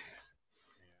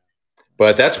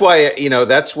 But that's why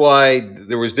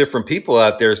there was different people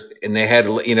out there, and they had,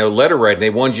 letter writing. They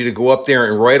wanted you to go up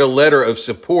there and write a letter of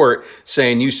support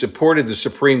saying you supported the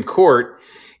Supreme Court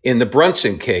in the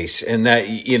Brunson case, and that,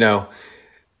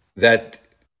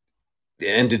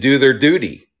 and to do their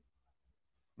duty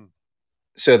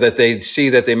so that they'd see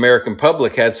that the American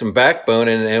public had some backbone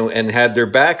and had their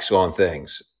backs on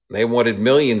things. They wanted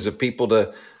millions of people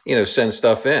to, send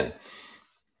stuff in.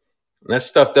 And that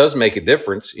stuff does make a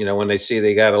difference, when they see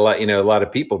they got a lot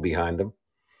of people behind them.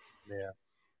 Yeah.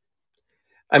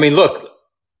 I mean, look,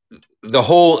 the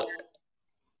whole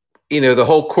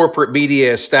corporate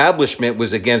media establishment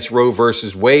was against Roe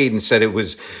versus Wade and said it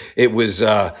was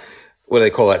what do they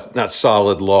call that? Not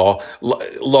solid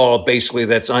law basically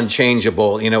that's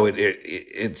unchangeable.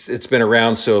 It's been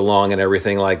around so long and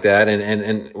everything like that.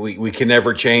 And we can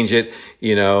never change it,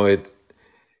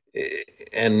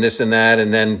 and this and that,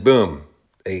 and then boom,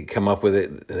 they come up with it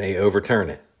and they overturn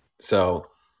it. So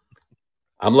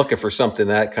I'm looking for something,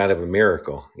 that kind of a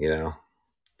miracle, Yeah.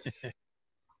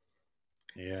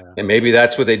 And maybe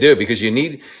that's what they do, because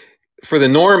for the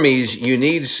normies, you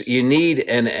need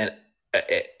an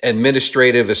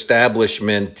administrative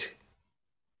establishment,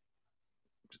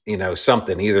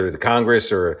 something, either the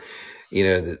Congress or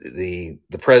the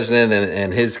president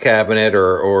and his cabinet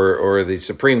or the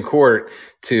Supreme Court,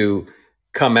 to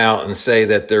come out and say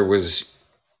that there was,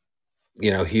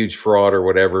 huge fraud or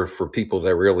whatever, for people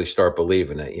to really start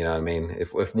believing it. You know what I mean?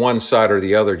 If one side or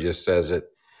the other just says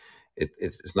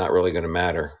it's not really going to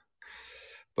matter.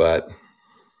 But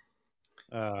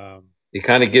it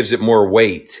kind of gives it more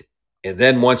weight. And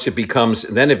then once it becomes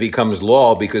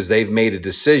law, because they've made a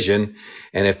decision.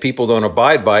 And if people don't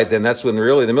abide by it, then that's when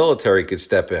really the military could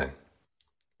step in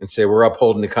and say, we're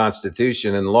upholding the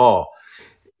Constitution and law,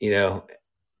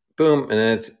 Boom, boom,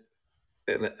 and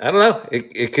I don't know.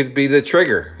 It could be the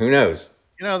trigger. Who knows?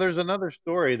 There's another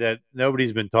story that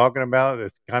nobody's been talking about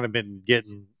that's kind of been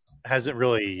hasn't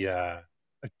really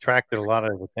attracted a lot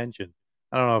of attention.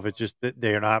 I don't know if it's just that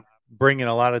they're not bringing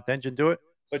a lot of attention to it,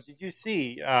 but did you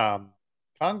see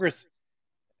Congress?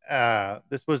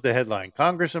 This was the headline.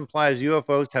 Congress implies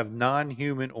UFOs have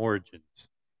non-human origins.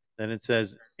 Then it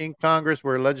says, in Congress,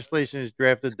 where legislation is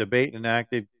drafted, debate, and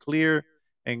enacted, clear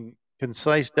and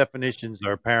concise definitions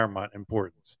are paramount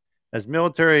importance. As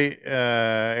military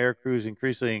air crews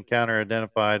increasingly encounter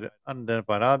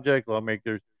unidentified objects,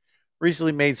 lawmakers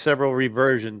recently made several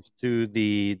reversions to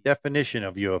the definition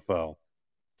of UFO.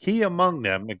 Key among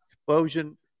them,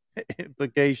 explosion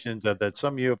implications of that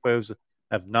some UFOs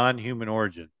have non-human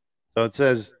origin. So it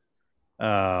says,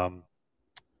 let's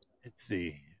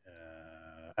see.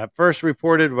 At first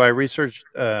reported by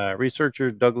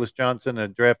researcher Douglas Johnson, a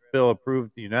draft bill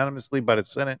approved unanimously by the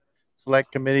Senate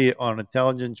Select Committee on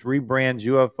Intelligence rebrands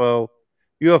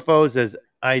UFOs as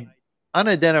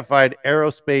unidentified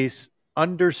aerospace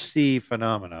undersea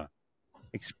phenomena,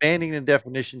 expanding the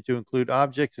definition to include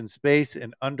objects in space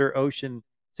and under ocean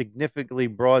significantly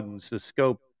broadens the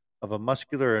scope of a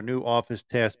muscular or new office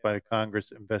tasked by the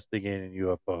Congress investigating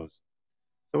UFOs.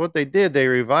 So what they did, they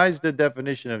revised the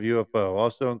definition of UFO,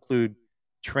 also include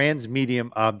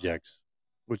transmedium objects,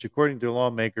 which according to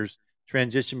lawmakers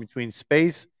transition between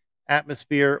space,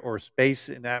 atmosphere, or space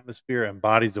and atmosphere and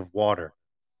bodies of water.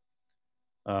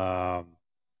 I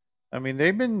mean,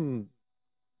 they've been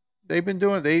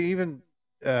doing. They even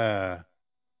let's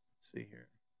see here.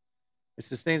 It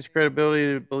sustains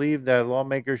credibility to believe that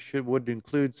lawmakers would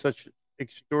include such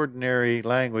extraordinary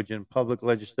language in public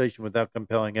legislation without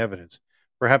compelling evidence.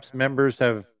 Perhaps members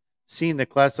have seen the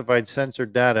classified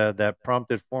censored data that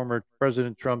prompted former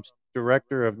President Trump's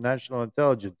director of national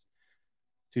intelligence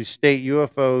to state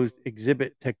UFOs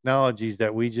exhibit technologies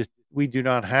that we do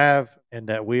not have and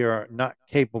that we are not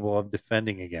capable of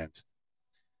defending against.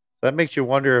 That makes you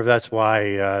wonder if that's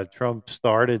why Trump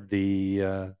started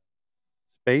the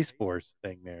Space Force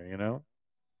thing there.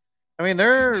 I mean,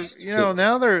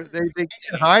 now they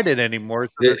can't hide it anymore,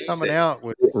 so they're coming out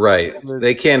with right.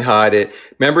 They can't hide it.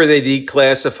 Remember, they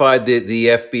declassified the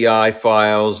FBI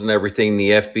files and everything.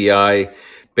 The FBI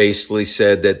basically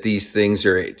said that these things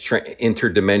are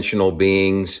interdimensional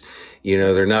beings.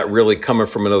 They're not really coming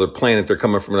from another planet; they're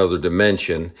coming from another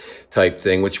dimension, type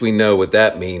thing. Which we know what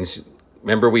that means.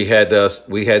 Remember, we had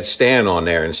Stan on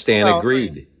there, and Stan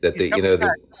agreed that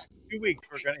 2 weeks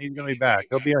he's going to be back.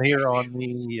 He'll be here on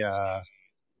the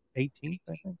 18th,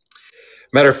 I think.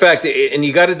 Matter of fact, and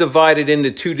you got to divide it into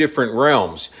two different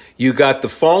realms. You got the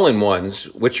fallen ones,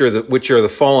 which are the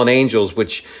fallen angels,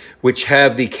 which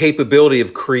have the capability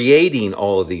of creating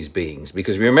all of these beings.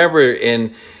 Because remember,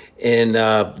 in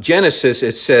Genesis,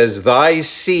 it says, "Thy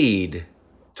seed,"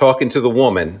 talking to the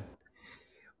woman,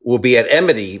 "will be at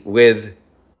enmity with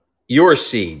your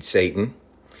seed, Satan."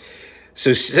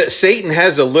 So Satan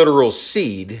has a literal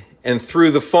seed, and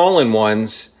through the fallen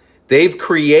ones, they've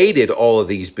created all of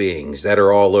these beings that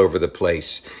are all over the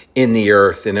place in the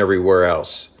earth and everywhere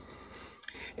else.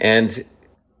 And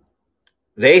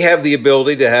they have the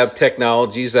ability to have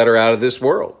technologies that are out of this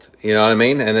world. You know what I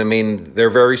mean? And I mean, they're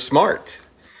very smart.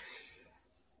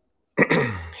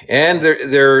 And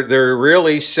they're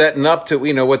really setting up to,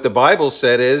 what the Bible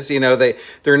said is,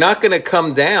 they're not going to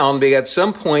come down, but at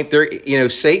some point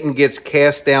Satan gets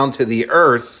cast down to the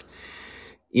earth,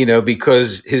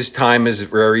 because his time is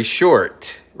very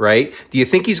short, right? Do you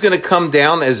think he's going to come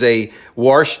down as a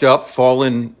washed up,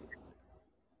 fallen,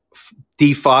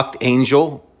 defrocked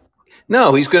angel?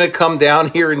 No, he's going to come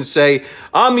down here and say,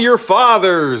 "I'm your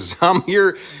fathers. I'm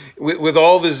your," with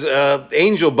all of his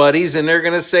angel buddies, and they're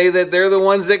going to say that they're the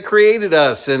ones that created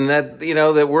us, and that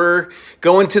that we're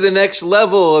going to the next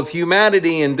level of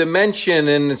humanity and dimension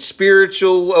and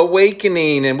spiritual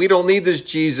awakening, and we don't need this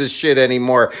Jesus shit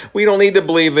anymore. We don't need to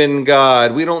believe in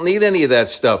God. We don't need any of that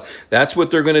stuff. That's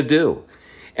what they're going to do,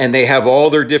 and they have all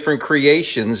their different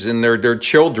creations and their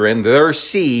children, their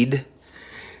seed.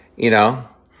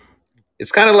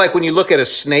 It's kind of like when you look at a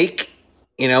snake,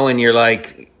 and you're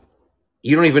like,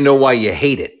 you don't even know why you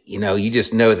hate it. You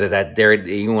just know that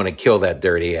you want to kill that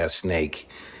dirty ass snake,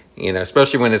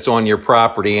 especially when it's on your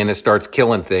property and it starts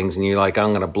killing things and you're like, I'm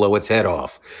going to blow its head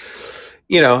off.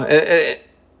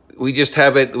 We just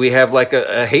have it. We have like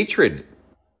a hatred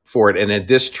for it and a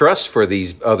distrust for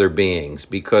these other beings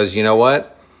because you know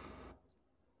what?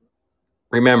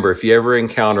 Remember, if you ever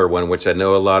encounter one, which I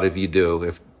know a lot of you do,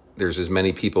 if there's as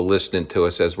many people listening to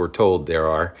us as we're told there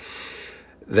are,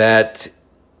 that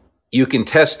you can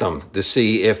test them to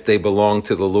see if they belong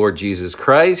to the Lord Jesus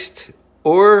Christ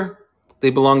or they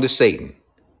belong to Satan.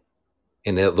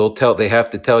 And they have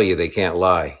to tell you, they can't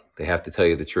lie. They have to tell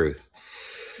you the truth.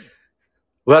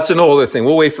 Well, that's an whole other thing.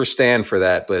 We'll wait for Stan for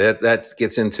that, but that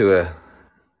gets into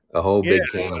a whole big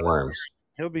can of worms.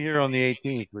 He'll be here on the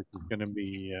 18th, which is going to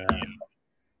be.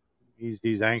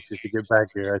 He's anxious to get back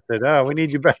here. I said, "Oh, we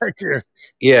need you back here."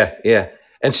 Yeah.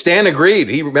 And Stan agreed.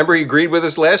 He agreed with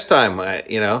us last time.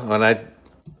 When I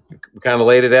kind of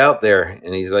laid it out there,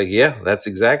 and he's like, "Yeah, that's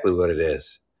exactly what it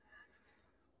is."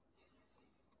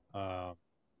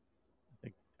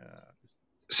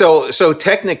 So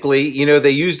technically, they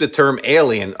use the term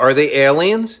alien. Are they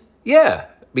aliens? Yeah,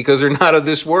 because they're not of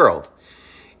this world.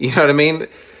 You know what I mean?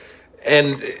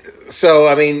 And so,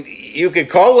 I mean, you could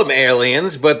call them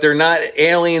aliens, but they're not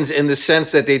aliens in the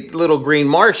sense that they little green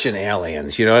Martian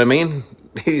aliens. You know what I mean?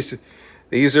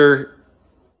 These are,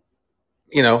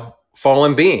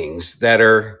 fallen beings that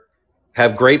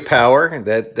have great power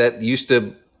that used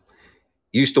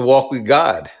to walk with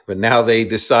God, but now they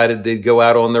decided to go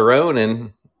out on their own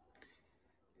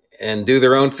and do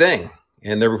their own thing,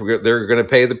 and they're going to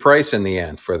pay the price in the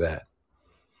end for that.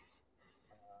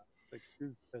 The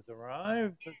truth has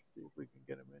arrived. Let's see if we can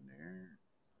get him in there.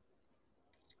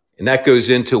 And that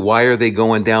goes into, why are they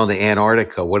going down to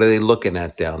Antarctica? What are they looking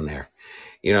at down there?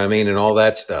 You know what I mean? And all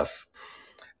that stuff.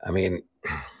 I mean,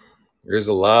 there's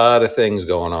a lot of things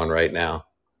going on right now.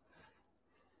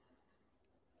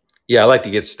 Yeah, I'd like to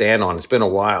get Stan on. It's been a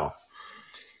while.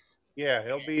 Yeah,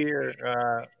 he'll be here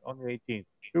on the 18th.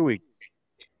 2 weeks.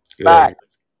 Good. Back.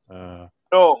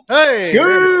 No. Hey,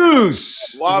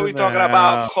 Goose! Why are we talking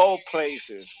about cold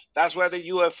places? That's where the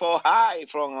UFO hide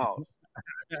from us.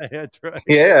 That's right.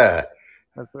 Yeah.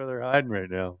 That's where they're hiding right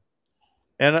now.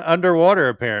 And underwater,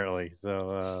 apparently.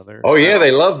 So they're. Oh, yeah,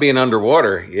 they love being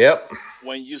underwater. Yep.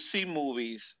 When you see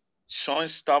movies showing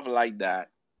stuff like that,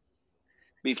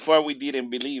 before we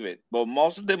didn't believe it. But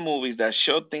most of the movies that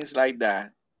show things like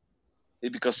that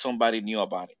is because somebody knew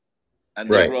about it. And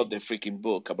they wrote the freaking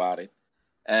book about it.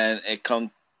 And it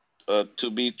come to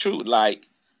be true. Like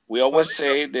we always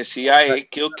say, the CIA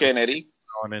killed Kennedy.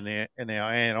 In the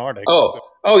Antarctic.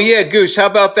 Oh yeah, Goose. How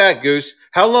about that, Goose?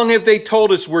 How long have they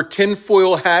told us we're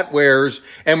tinfoil hat wearers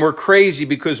and we're crazy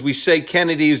because we say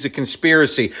Kennedy is a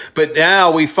conspiracy? But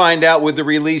now we find out with the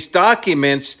released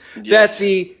documents that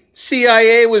the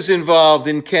CIA was involved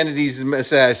in Kennedy's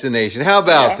assassination. How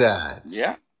about that?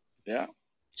 Yeah.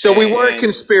 So we weren't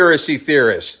conspiracy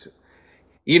theorists.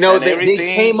 They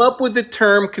came up with the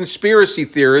term conspiracy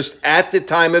theorist at the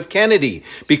time of Kennedy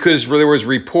because there was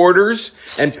reporters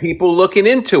and people looking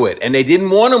into it, and they didn't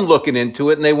want them looking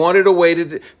into it, and they wanted a way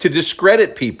to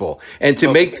discredit people and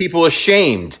to make people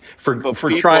ashamed for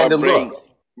trying to look.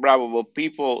 Bravo, but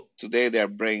people today, they're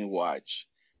brainwashed.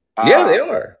 Yeah, they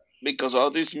are. Because all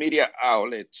these media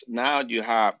outlets, now you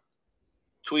have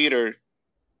Twitter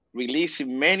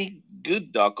releasing many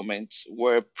good documents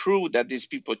where prove that these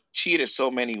people cheated so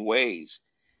many ways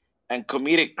and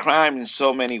committed crime in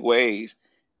so many ways,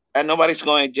 and nobody's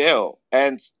going to jail,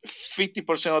 and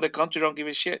 50% of the country don't give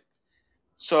a shit.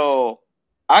 So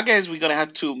I guess we're going to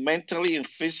have to mentally and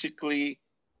physically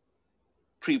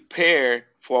prepare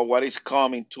for what is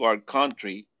coming to our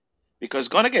country, because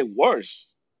it's going to get worse.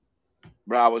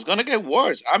 Bravo, it's going to get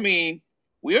worse. I mean,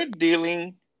 we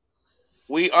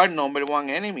are number one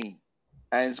enemy,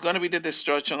 and it's going to be the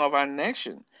destruction of our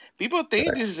nation. People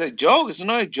think this is a joke. It's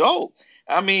not a joke.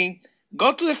 I mean,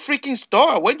 go to the freaking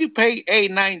store. When you pay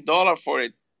 $8-9 for a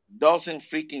dozen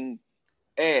freaking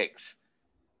eggs,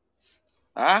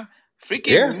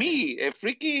 freaking meat, a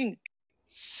freaking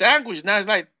sandwich now is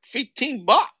like $15.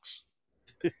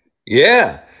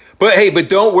 Yeah. But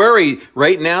don't worry.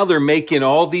 Right now, they're making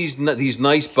all these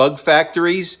nice bug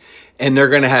factories, and they're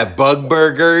going to have bug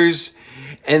burgers.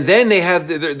 And then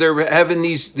they're having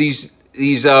these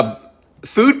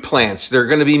food plants. They're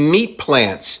going to be meat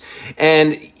plants,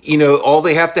 and all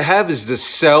they have to have is the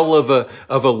cell of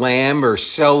a lamb or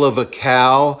cell of a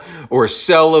cow or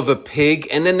cell of a pig,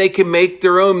 and then they can make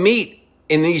their own meat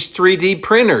in these 3D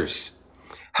printers.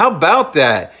 How about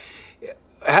that?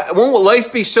 Won't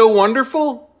life be so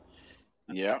wonderful?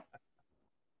 Yeah.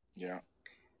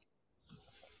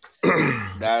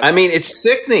 I mean, it's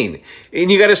sickening,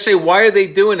 and you got to say, why are they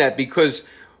doing that? Because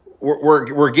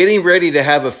we're getting ready to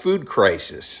have a food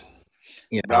crisis.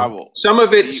 Bravo. Some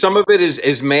of it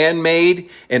is man-made,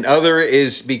 and other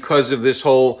is because of this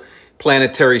whole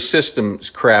planetary systems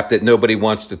crap that nobody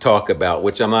wants to talk about.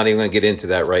 Which I'm not even going to get into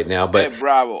that right now. But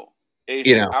bravo, it's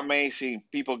amazing.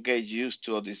 People get used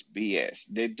to all this BS.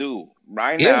 They do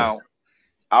right now.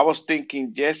 I was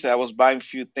thinking, yes, I was buying a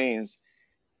few things,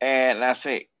 and I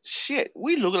say, shit,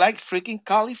 we look like freaking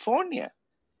California.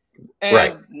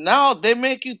 Right. And now they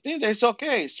make you think that it's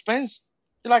okay. Spend,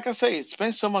 like I say,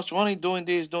 spend so much money doing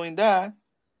this, doing that,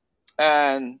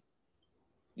 and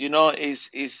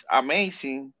it's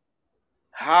amazing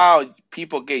how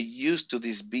people get used to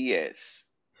this BS.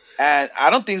 And I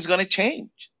don't think it's gonna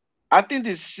change. I think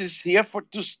this is here for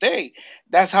to stay.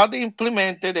 That's how they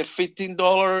implemented a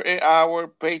 $15 an hour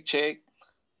paycheck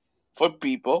for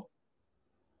people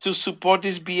to support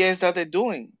this BS that they're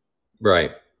doing.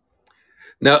 Right.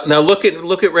 Now look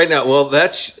at right now. Well,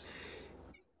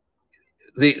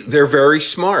 they're very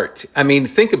smart. I mean,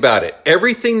 think about it.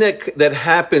 Everything that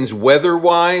happens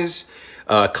weather-wise,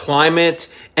 climate,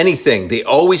 anything, they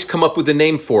always come up with a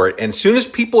name for it. And as soon as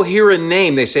people hear a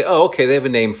name, they say, "Oh, okay, they have a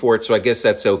name for it, so I guess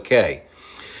that's okay."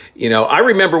 I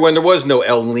remember when there was no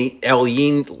El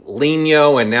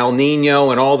Nino and El Nino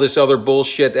and all this other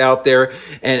bullshit out there.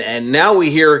 And now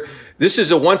we hear this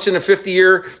is a once in a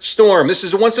 50-year storm. This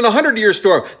is a once in a 100-year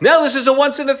storm. Now this is a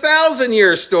once in a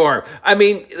 1,000-year storm. I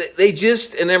mean, they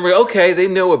just, and then okay, they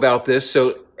know about this.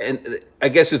 So, and I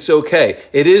guess it's okay.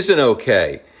 It isn't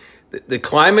okay. The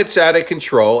climate's out of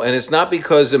control, and it's not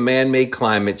because of man-made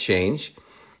climate change.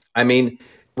 I mean,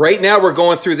 right now we're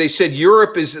going through, they said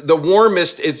Europe is the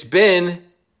warmest it's been.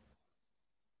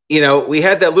 We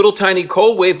had that little tiny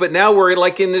cold wave, but now we're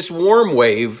in this warm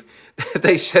wave that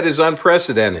they said is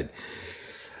unprecedented.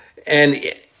 And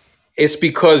it's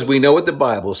because we know what the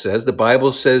Bible says. The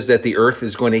Bible says that the earth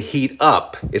is going to heat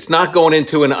up. It's not going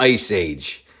into an ice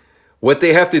age. What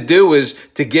they have to do is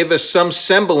to give us some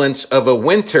semblance of a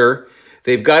winter,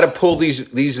 they've got to pull these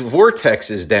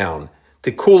vortexes down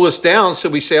to cool us down. So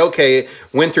we say, okay,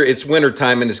 it's winter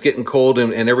time and it's getting cold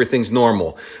and everything's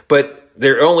normal. But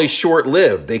they're only short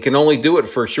lived. They can only do it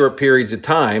for short periods of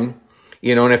time.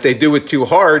 And if they do it too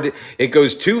hard, it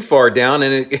goes too far down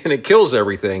and it kills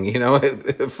everything.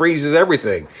 It freezes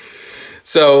everything.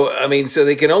 So, I mean, so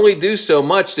they can only do so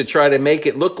much to try to make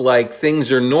it look like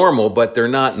things are normal, but they're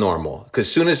not normal.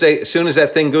 Because as soon as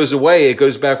that thing goes away, it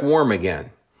goes back warm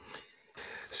again.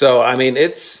 So, I mean,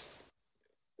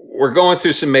 we're going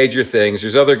through some major things.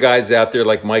 There's other guys out there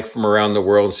like Mike from around the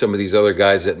world, and some of these other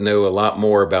guys that know a lot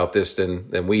more about this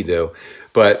than we do.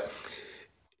 But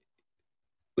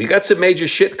we got some major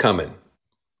shit coming.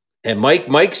 And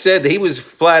Mike said he was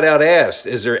flat out asked,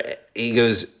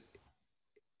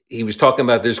 he was talking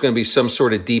about there's going to be some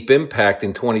sort of deep impact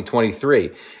in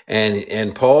 2023.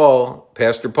 And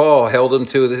Pastor Paul held him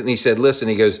to it, and he said, listen,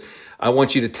 he goes, I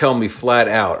want you to tell me flat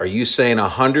out, are you saying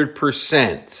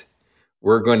 100%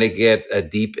 we're going to get a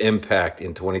deep impact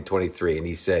in 2023? And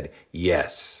he said,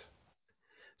 yes.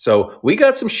 So we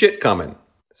got some shit coming.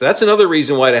 So that's another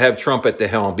reason why to have Trump at the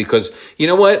helm, because you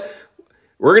know what?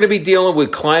 We're going to be dealing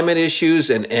with climate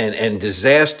issues and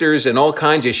disasters and all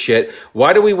kinds of shit.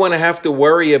 Why do we want to have to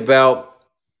worry about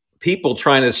people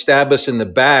trying to stab us in the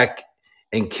back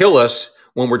and kill us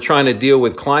when we're trying to deal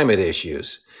with climate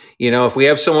issues? If we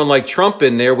have someone like Trump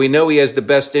in there, we know he has the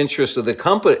best interests of the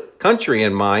country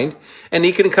in mind, and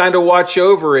he can kind of watch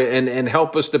over it and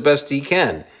help us the best he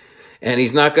can. And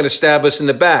he's not going to stab us in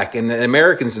the back and the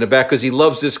Americans in the back because he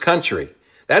loves this country.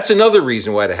 That's another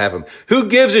reason why to have him. Who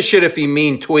gives a shit if he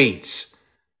mean tweets?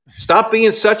 Stop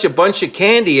being such a bunch of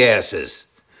candy asses.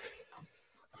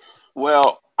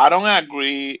 Well, I don't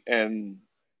agree, and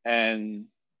Mary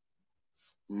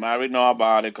know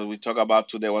about it because we talk about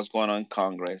today what's going on in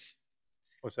Congress.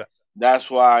 What's that? That's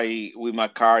why with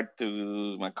McCarthy,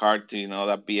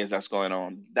 that BS that's going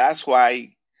on. That's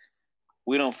why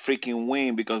we don't freaking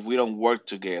win because we don't work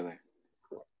together.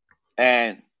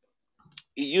 And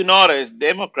you notice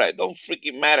Democrats don't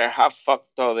freaking matter how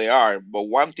fucked up they are, but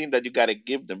one thing that you gotta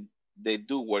give them, they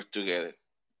do work together.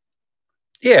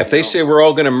 Yeah, if they say we're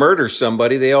all going to murder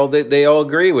somebody, they all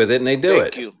agree with it and they do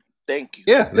it. Thank you.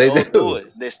 Yeah, they all do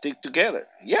it. They stick together.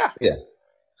 Yeah. Yeah.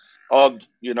 Or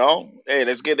hey,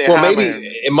 let's get the well, hammer. Maybe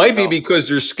it might be because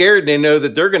they're scared and they know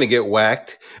that they're going to get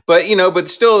whacked. But but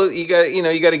still, you got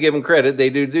to give them credit. They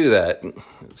do that.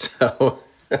 So,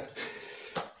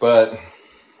 but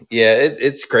yeah,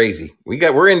 it's crazy.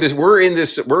 We're in this.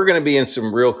 We're going to be in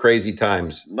some real crazy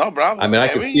times. No problem. I mean, I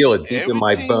can feel it deep in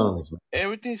my bones.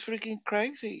 Everything's freaking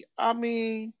crazy. I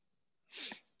mean,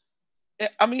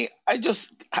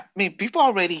 people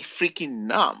already freaking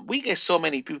numb. We get so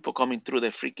many people coming through the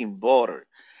freaking border,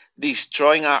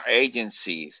 destroying our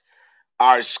agencies,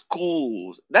 our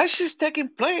schools. That's just taking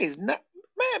place. Man,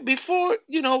 before,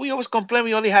 we always complain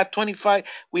we only had 25.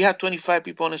 We had 25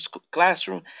 people in a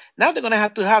classroom. Now they're going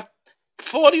to have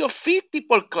 40 or 50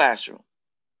 per classroom.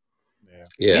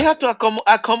 We have to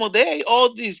accommodate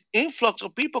all this influx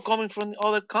of people coming from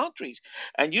other countries.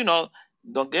 And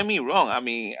don't get me wrong. I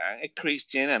mean, I'm a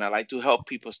Christian and I like to help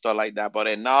people, stuff like that. But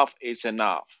enough is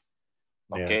enough.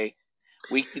 Okay,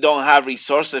 we don't have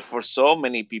resources for so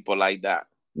many people like that.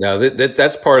 No,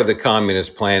 that's part of the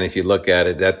communist plan. If you look at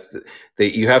it, that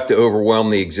you have to overwhelm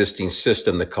the existing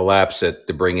system to collapse it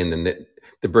to bring in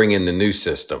the new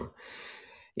system.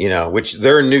 Which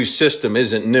their new system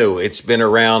isn't new. It's been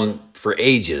around for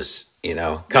ages.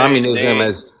 Communism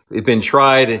has been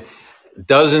tried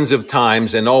dozens of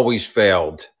times and always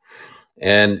failed,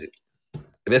 and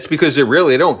that's because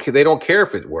they don't care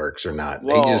if it works or not.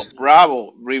 Well,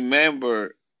 bravo.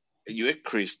 Remember, you're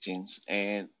Christians,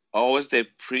 and always they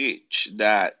preach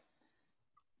that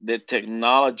the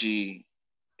technology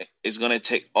is going to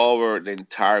take over the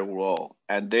entire world,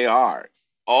 and they are.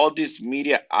 All these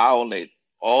media outlet,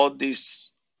 all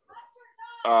these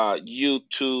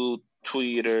YouTube,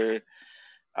 Twitter,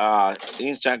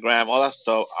 Instagram, all that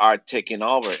stuff are taking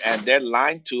over, and they're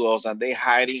lying to us, and they're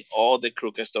hiding all the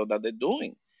crooked stuff that they're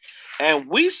doing, and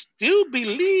we still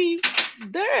believe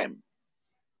them.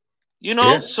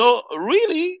 So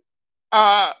really,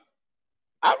 I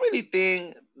really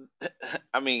think.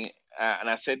 I mean, and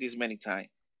I said this many times.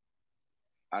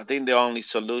 I think the only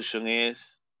solution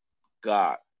is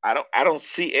God. I don't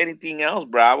see anything else,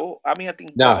 Bravo. I mean, I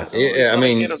think God is going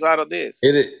to get us out of this.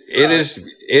 It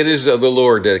is the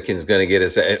Lord that is going to get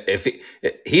us. If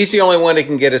he's the only one that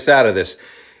can get us out of this.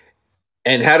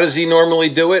 And how does he normally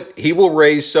do it? He will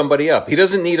raise somebody up. He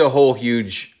doesn't need a whole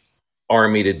huge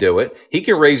army to do it. He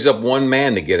can raise up one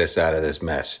man to get us out of this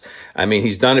mess. I mean,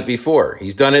 he's done it before.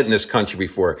 He's done it in this country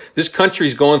before. This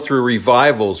country's going through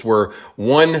revivals where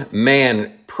one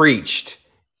man preached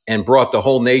and brought the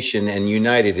whole nation and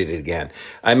united it again.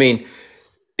 I mean,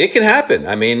 it can happen.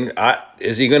 I mean,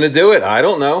 is he going to do it? I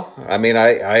don't know. I mean,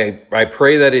 I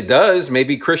pray that it does.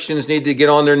 Maybe Christians need to get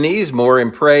on their knees more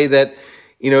and pray that,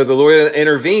 the Lord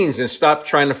intervenes and stop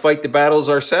trying to fight the battles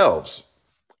ourselves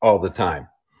all the time.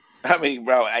 I mean,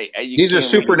 bro, these are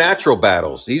supernatural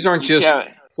battles. These aren't just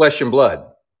flesh and blood.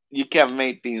 You can't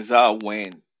make things up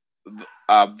when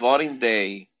voting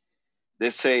day, they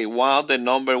say one of the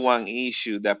number one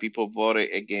issue that people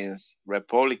voted against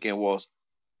Republican was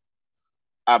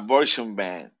abortion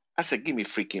ban. I said, give me a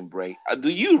freaking break. Do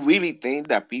you really think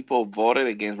that people voted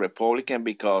against Republican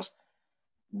because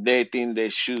they think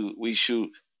we should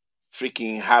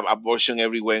freaking have abortion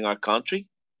everywhere in our country?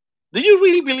 Do you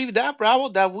really believe that, Bravo,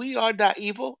 that we are that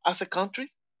evil as a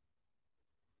country?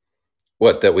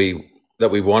 What, that we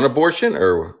want abortion,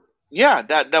 or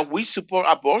that we support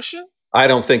abortion? I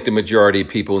don't think the majority of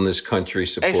people in this country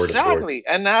support abortion.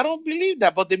 And I don't believe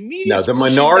that. But the media, the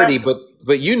minority, but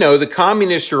the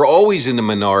communists are always in the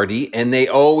minority, and they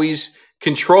always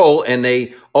control, and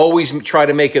they always try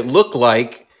to make it look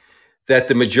like that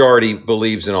the majority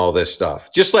believes in all this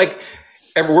stuff. Just like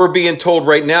we're being told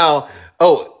right now,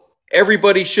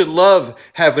 everybody should love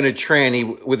having a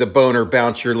tranny with a boner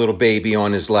bounce your little baby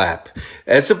on his lap.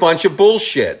 That's a bunch of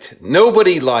bullshit.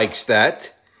 Nobody likes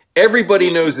that. Everybody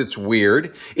knows it's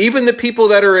weird. Even the people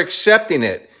that are accepting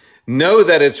it know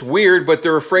that it's weird, but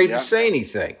they're afraid to say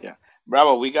anything. Yeah.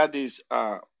 Bravo, we got this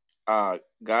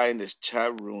guy in this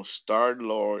chat room, Star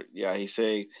Lord. Yeah, he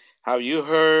say, have you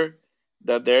heard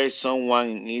that there is someone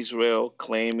in Israel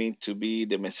claiming to be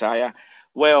the Messiah?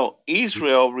 Well,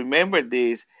 Israel, remember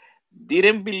this,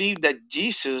 didn't believe that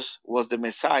Jesus was the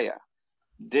Messiah.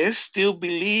 They still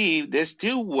believe, they're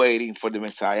still waiting for the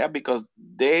Messiah because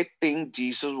they think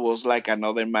Jesus was like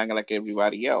another man like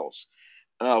everybody else.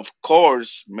 Of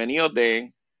course, many of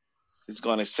them is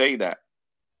going to say that.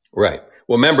 Right.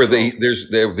 Well, remember,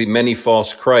 there will be many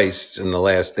false Christs in the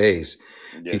last days.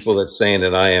 Yes. People that saying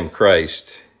that I am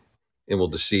Christ, and will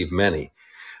deceive many.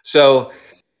 So,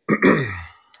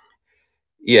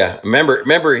 yeah,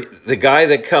 remember the guy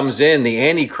that comes in, the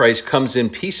Antichrist comes in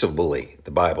peaceably,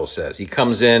 the Bible says. He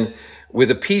comes in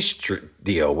with a peace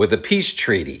deal, with a peace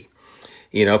treaty.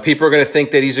 People are going to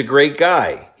think that he's a great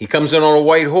guy. He comes in on a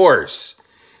white horse.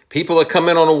 People that come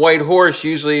in on a white horse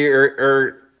usually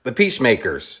are the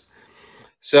peacemakers.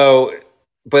 So,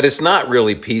 but it's not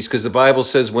really peace, because the Bible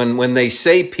says when they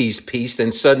say peace,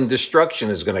 then sudden destruction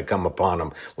is going to come upon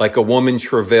them, like a woman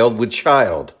travailed with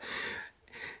child.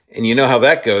 And you know how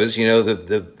that goes.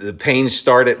 The pains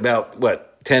start at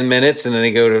about 10 minutes, and then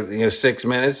they go to 6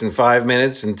 minutes and 5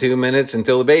 minutes and 2 minutes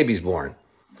until the baby's born.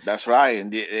 That's right,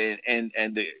 and you're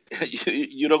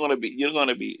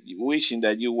gonna be wishing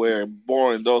that you were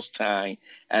born in those times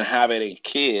and having a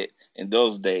kid in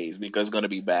those days, because it's gonna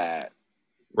be bad.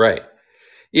 Right.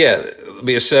 Yeah, it'll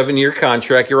be a 7-year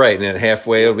contract. You're right, and then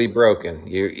halfway it'll be broken.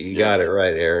 You got it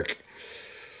right, Eric.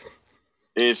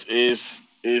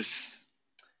 Is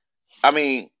I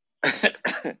mean,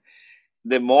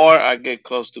 the more I get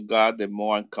close to God, the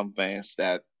more I'm convinced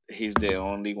that He's the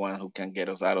only one who can get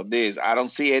us out of this. I don't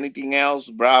see anything else.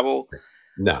 Bravo.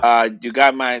 No. You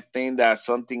got my thing that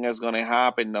something is gonna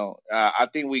happen. No, I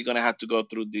think we're gonna have to go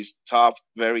through this tough,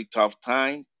 very tough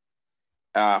time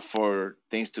for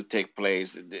things to take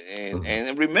place.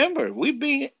 And remember, we've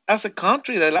been as a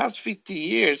country the last 50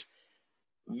 years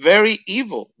very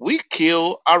evil. We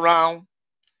kill around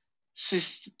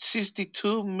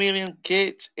 62 million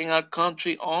kids in our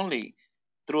country only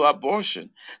through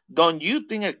abortion. Don't you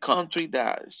think a country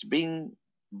that's been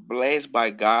blessed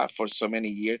by God for so many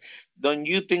years, don't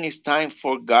you think it's time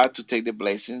for God to take the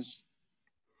blessings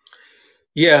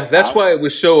Yeah, that's out? why it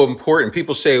was so important.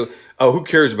 People say, "Oh, who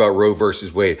cares about Roe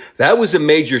versus Wade?" That was a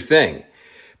major thing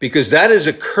because that is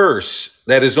a curse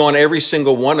that is on every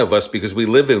single one of us because we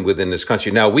live within this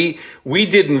country. Now, we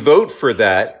didn't vote for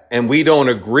that, and we don't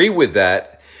agree with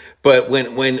that. But when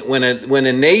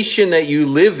a nation that you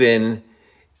live in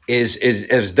is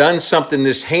has done something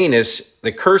this heinous,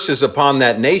 the curse is upon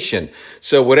that nation.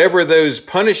 So whatever those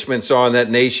punishments are on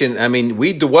that nation, I mean,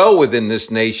 we dwell within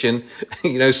this nation,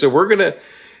 so we're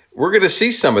gonna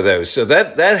see some of those. So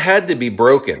that had to be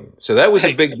broken. So that was a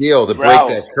Hey, big deal to break bro,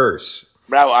 that curse.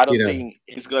 bro, I You don't know. think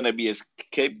it's gonna be a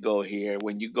scapegoat here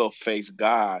when you go face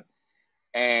God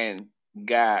and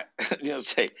God,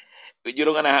 say you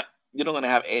don't gonna have, you don't gonna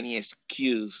have any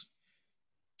excuse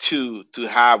to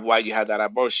have why you had that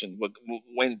abortion. But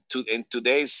when to in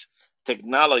today's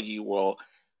technology world,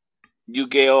 you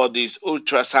get all this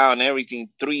ultrasound, everything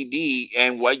 3D,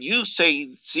 and what you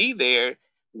say see there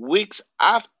weeks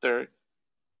after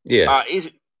Yeah.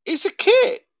 is a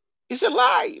kid, is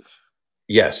alive,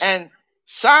 Yes. and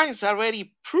science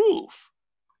already prove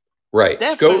Right.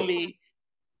 Go. definitely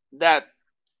that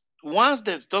once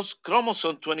those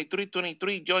chromosome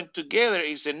 23 join together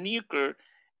is a nuclear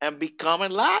and become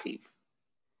alive.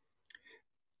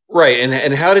 Right.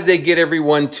 And how did they get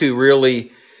everyone to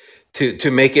really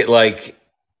to make it like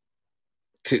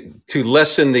to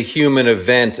lessen the human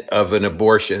event of an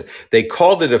abortion? They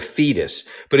called it a fetus.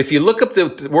 But if you look up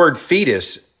the word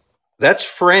fetus, that's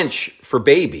French for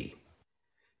baby.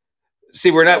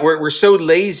 See, Yeah, we're so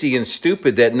lazy and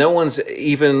stupid that no one's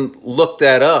even looked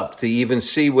that up to even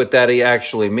see what that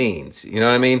actually means. You know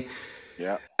what I mean?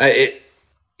 yeah. It,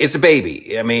 it's a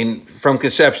baby. I mean, from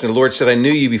conception, the Lord said, "I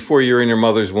knew you before you were in your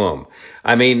mother's womb."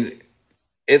 I mean,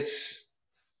 it's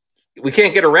we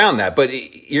can't get around that. But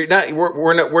you're not.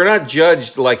 We're not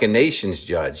judged like a nation's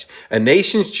judged. A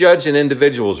nation's judged, and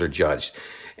individuals are judged.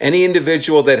 Any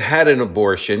individual that had an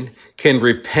abortion can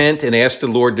repent and ask the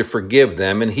Lord to forgive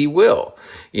them, and He will.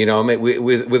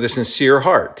 With a sincere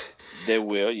heart. They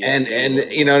will, yeah, And they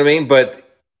will. you know what I mean. But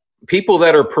people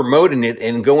that are promoting it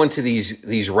and going to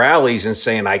these rallies and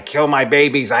saying, "I kill my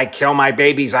babies, I kill my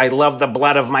babies, I love the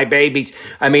blood of my babies."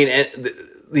 I mean,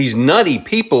 these nutty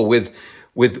people with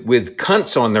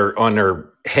cunts on their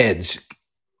heads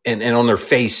and on their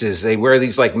faces. They wear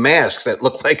these like masks that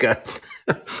look like a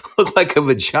look like a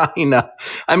vagina.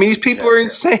 I mean, these people Yeah. are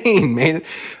insane, man.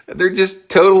 They're just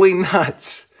totally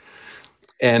nuts.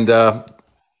 And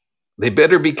they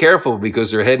better be careful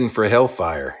because they're heading for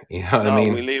hellfire. You know what I No,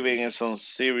 we're mean? living in some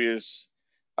serious.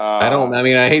 I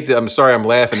mean, I hate to, I'm sorry I'm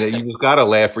laughing. You just got to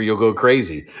laugh or you'll go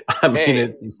crazy. I mean, Hey,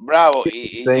 it's just bravo!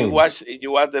 insane.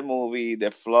 You watch the movie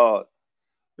The Flood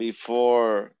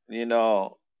before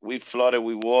we flooded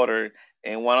with water,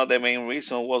 and one of the main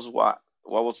reasons was what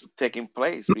was taking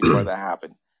place before that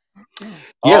happened.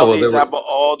 Yeah, well, there were,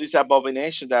 All these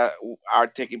abominations that are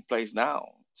taking place now,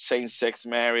 same-sex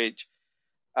marriage,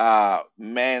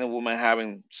 man and woman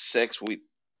having sex with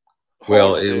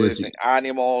well, it was, horses and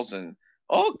animals and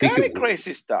all we kind could, of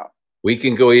crazy stuff. we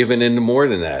can go even into more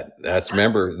than that.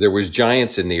 Remember, there was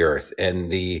giants in the earth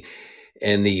and the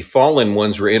fallen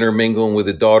ones were intermingling with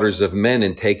the daughters of men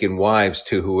and taking wives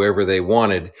to whoever they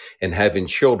wanted and having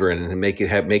children and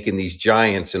making these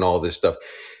giants and all this stuff.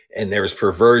 And there was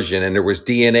perversion and there was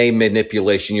DNA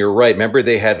manipulation. You're right. Remember,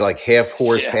 they had like half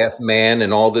horse, Yeah, half man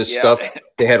and all this yeah, stuff.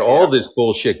 They had all yeah. this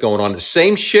bullshit going on. The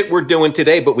same shit we're doing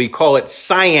today, but we call it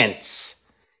science.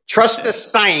 Trust the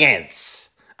science.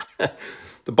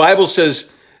 The Bible says,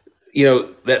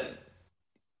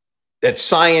 that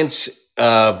science,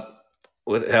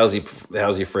 how's he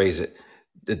phrase it?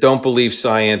 That don't believe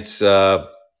science, that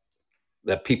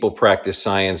people practice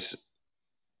science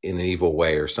in an evil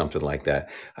way or something like that.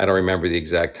 I don't remember the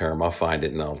exact term. I'll find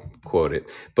it and I'll quote it.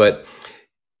 But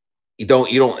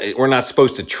we're not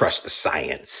supposed to trust the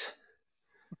science.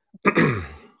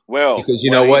 Well, because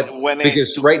you know what?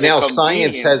 Because to right the now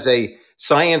convenience,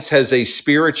 science has a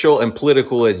spiritual and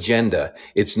political agenda.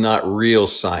 It's not real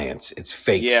science. It's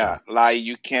fake science. like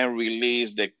you can't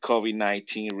release the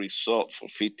COVID-19 result for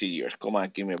 50 years. Come on,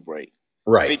 give me a break.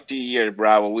 Right. 50 years,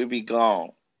 bravo, we'll be gone.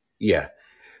 Yeah.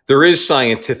 There is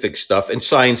scientific stuff, and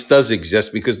science does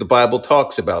exist because the Bible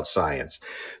talks about science.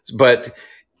 But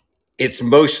it's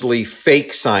mostly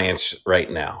fake science right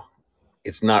now.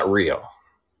 It's not real.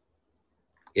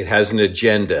 It has an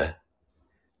agenda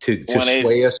to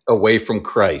sway us away from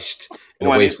Christ and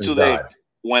away from God.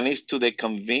 When it's to the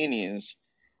convenience,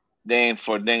 then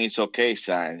for them it's okay,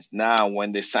 science. Now,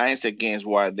 when the science against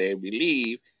what they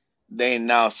believe, then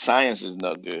now science is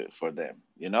not good for them,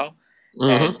 you know?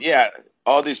 And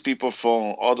all these people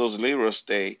from all those little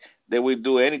states, they will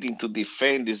do anything to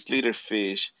defend these little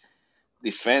fish,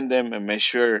 defend them, and make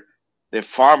sure the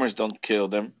farmers don't kill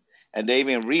them. And they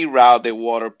even reroute the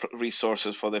water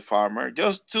resources for the farmer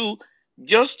just to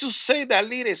say that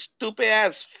little stupid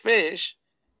ass fish.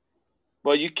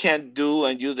 But you can't do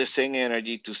and use the same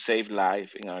energy to save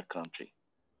life in our country.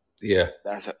 Yeah,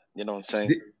 that's you know what I'm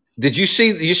saying. Did you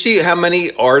see how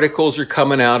many articles are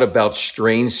coming out about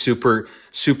strange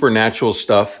supernatural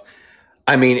stuff?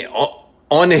 I mean,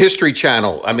 on the History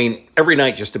Channel, I mean, every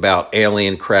night just about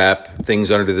alien crap,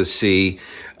 things under the sea.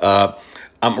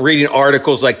 I'm reading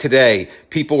articles like today.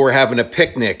 People were having a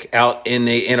picnic out in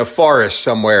a forest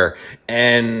somewhere,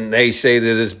 and they say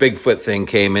that this Bigfoot thing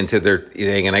came into their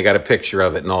thing, and I got a picture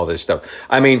of it and all this stuff.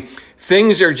 I mean,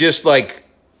 things are just like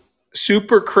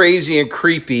super crazy and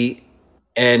creepy,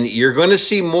 and you're going to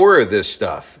see more of this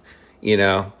stuff. You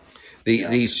know,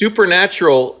 the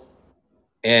supernatural.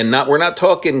 And we're not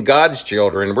talking God's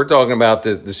children. We're talking about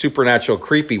the supernatural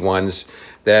creepy ones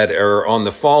that are on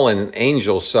the fallen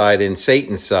angel side and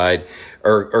Satan's side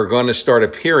are going to start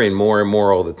appearing more and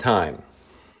more all the time.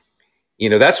 You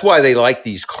know, that's why they like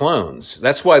these clones.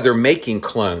 That's why they're making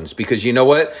clones, because you know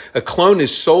what? A clone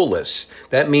is soulless.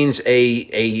 That means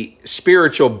a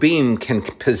spiritual being can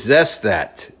possess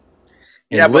that.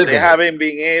 But they haven't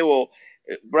been able.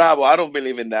 Bravo, I don't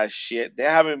believe in that shit. They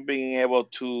haven't been able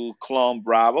to clone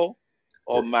Bravo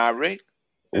or Maverick.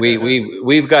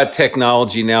 We've got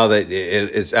technology now that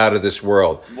it's out of this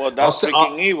world. Well, that's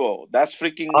freaking evil. That's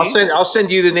freaking evil. I'll send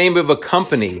you the name of a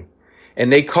company,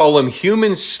 and they call them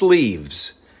human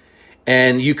sleeves,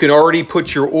 and you can already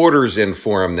put your orders in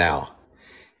for them now,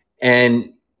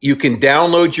 and you can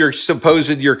download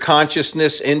your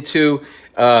consciousness into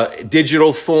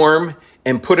digital form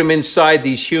and put them inside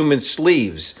these human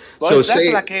sleeves. But so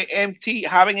that's like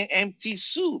having an empty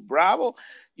suit, Bravo.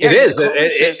 Yeah,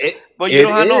 it is. But you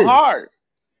don't have no heart.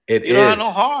 You don't have no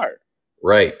heart.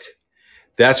 Right.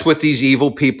 That's what these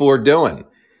evil people are doing.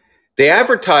 They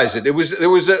advertise it. There was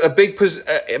a big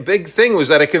thing. It was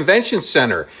at a convention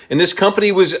center, and this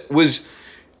company was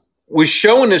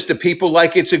showing this to people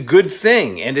like it's a good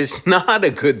thing, and it's not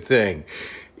a good thing.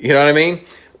 You know what I mean?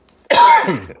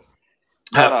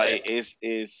 No,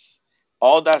 it's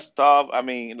all that stuff. I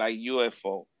mean, like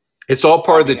UFO. It's all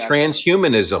part of the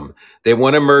transhumanism. They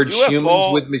want to merge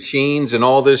humans with machines and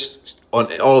all this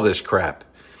crap.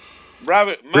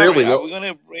 Robert, really? Are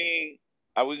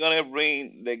we gonna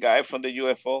bring the guy from the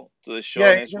UFO to the show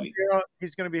next week?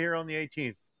 He's gonna be here on the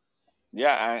 18th.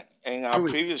 Yeah, in our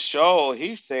previous show,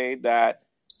 he said that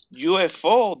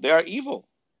UFO, they are evil.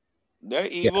 They're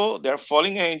evil. Yeah. They're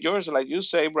falling angels, like you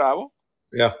say, Bravo.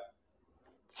 Yeah.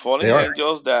 Falling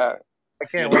angels that I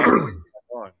can't wait. I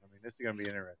mean, this is going to be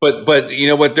interesting. But you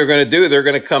know what they're going to do? They're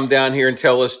going to come down here and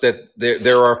tell us that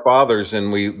they're our fathers,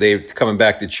 and they're coming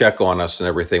back to check on us and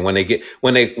everything.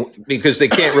 Because they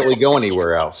can't really go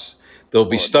anywhere else. They'll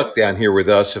be stuck down here with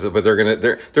us, but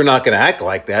they're not going to act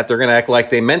like that. They're going to act like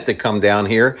they meant to come down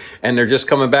here, and they're just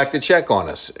coming back to check on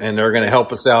us, and they're going to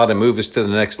help us out and move us to the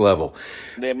next level.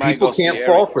 People can't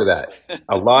fall for that.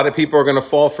 A lot of people are going to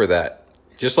fall for that.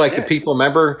 Just like the people,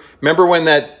 remember when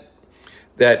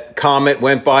that comet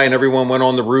went by and everyone went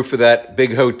on the roof of that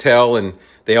big hotel and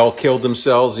they all killed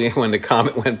themselves when the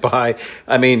comet went by?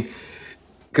 I mean,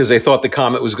 because they thought the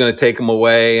comet was going to take them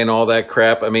away and all that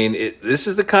crap. I mean, this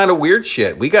is the kind of weird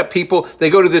shit. We got people, they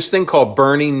go to this thing called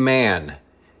Burning Man.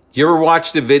 You ever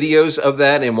watch the videos of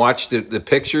that and watch the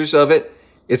pictures of it?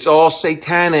 It's all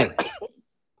satanic.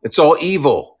 It's all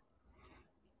evil.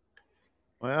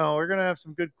 Well, we're going to have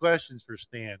some good questions for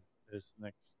Stan this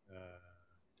next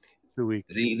 2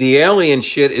 weeks. The alien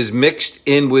shit is mixed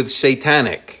in with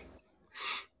satanic.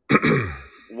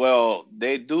 Well,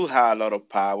 they do have a lot of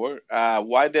power.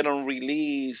 Why they don't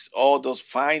release all those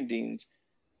findings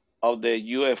of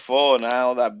the UFO and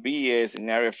all that BS in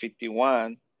Area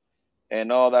 51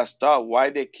 and all that stuff. Why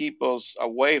they keep us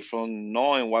away from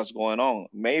knowing what's going on?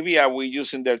 Maybe are we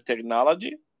using their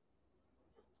technology?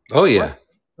 Oh yeah.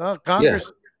 Well,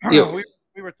 Congress. Yeah.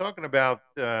 We were talking about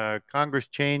Congress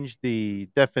changed the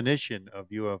definition of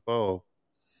UFO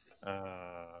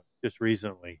just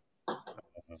recently.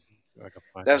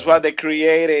 That's why they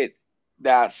created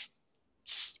that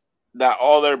that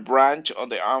other branch of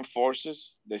the armed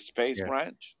forces, the space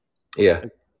branch. Yeah.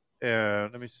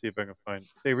 Let me see if I can find.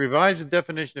 They revised the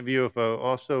definition of UFO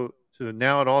also, so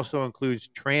now it also includes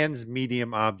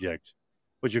transmedium objects,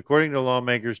 which, according to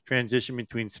lawmakers, transition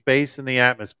between space and the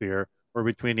atmosphere, or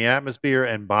between the atmosphere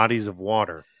and bodies of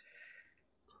water.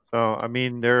 So, I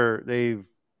mean, they've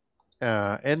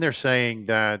and they're saying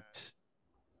that.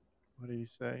 What did he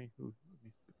say? Let me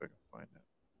see if I can find that.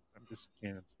 I'm just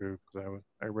scanning through because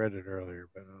I read it earlier,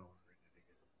 but I don't want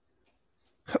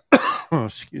to read it again. Oh,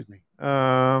 excuse me.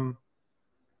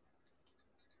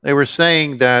 They were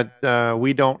saying that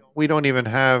we don't even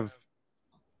have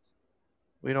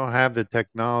the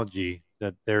technology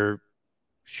that they're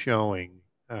showing,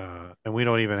 and we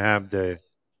don't even have the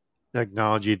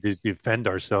technology to defend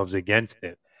ourselves against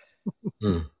it.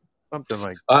 Something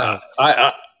like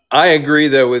I agree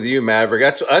though with you,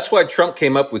 Maverick. That's why Trump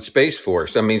came up with Space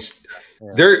Force. I mean,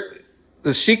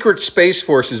 the secret Space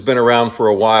Force has been around for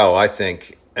a while, I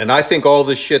think. And I think all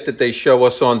the shit that they show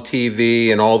us on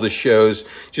TV and all the shows,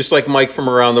 just like Mike from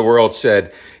Around the World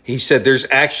said, he said there's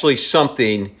actually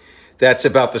something that's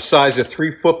about the size of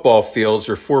 3 football fields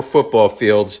or 4 football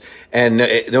fields. And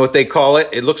you know what they call it?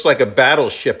 It looks like a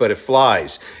battleship, but it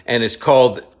flies. And it's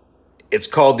called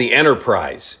the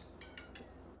Enterprise.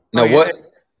 Now, what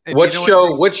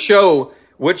show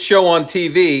on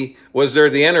TV was there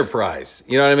the Enterprise?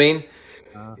 You know what I mean?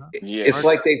 It's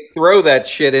like they throw that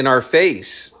shit in our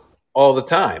face all the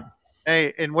time.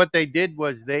 Hey, and what they did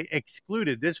was they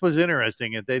excluded. This was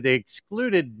interesting. They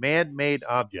excluded man-made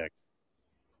objects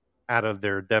out of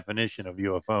their definition of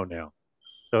UFO now.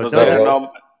 So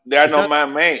they are not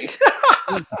man-made.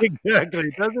 Exactly,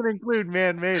 it doesn't include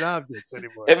man-made objects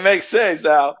anymore. It makes sense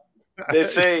now. They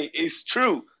say it's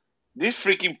true. These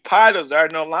freaking pilots are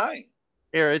not lying.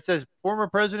 Here it says former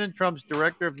President Trump's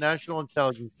director of national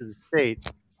intelligence to the state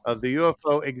of the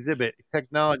UFO exhibit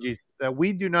technologies that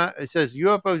we do not. It says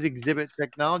UFOs exhibit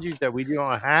technologies that we do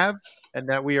not have and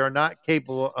that we are not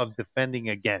capable of defending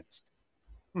against.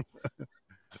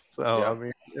 So I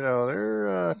mean,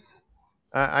 they're.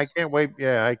 I can't wait.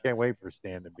 Yeah, I can't wait for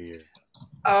Stan to be here.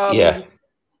 Yeah.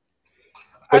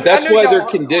 But that's why they're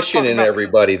conditioning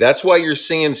everybody. That's why you're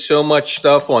seeing so much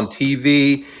stuff on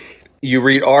TV. You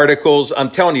read articles. I'm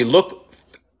telling you, look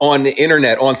on the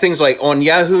internet, on things like on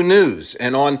Yahoo News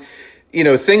and on,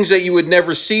 things that you would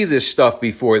never see this stuff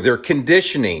before. They're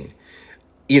conditioning.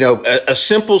 A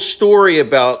simple story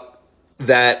about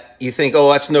that, you think, oh,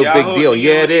 that's no big deal.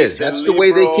 Yeah, it is. That's the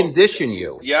way they condition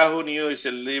you. Yahoo News is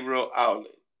a liberal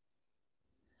outlet.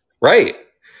 Right.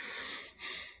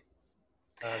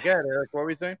 Go ahead, Eric. What were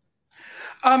you saying?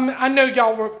 I know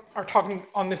y'all are talking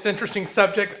on this interesting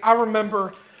subject. I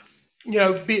remember,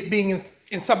 being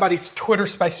in somebody's Twitter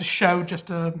Spaces show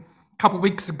just a couple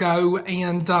weeks ago,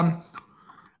 and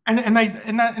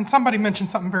somebody mentioned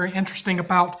something very interesting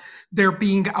about there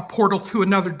being a portal to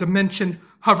another dimension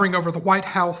hovering over the White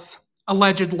House,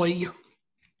 allegedly,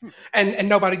 and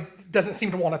nobody doesn't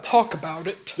seem to want to talk about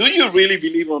it. Do you really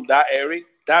believe on that, Eric?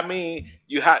 That means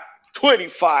you had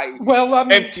 25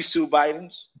 empty suit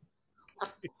Bidens.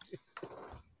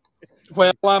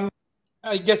 Well,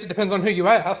 I guess it depends on who you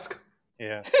ask.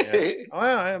 Yeah.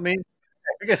 Well, I mean,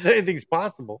 I guess anything's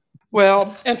possible.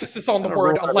 Well, emphasis on the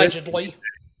word allegedly.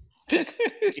 Yeah.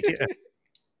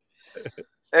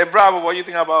 Hey, Bravo, what do you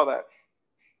think about that?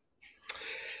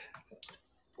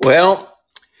 Well,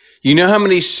 you know how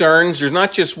many CERNs? There's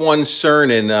not just one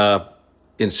CERN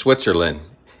in Switzerland.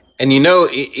 And you know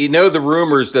the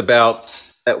rumors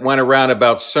that went around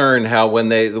about CERN, how when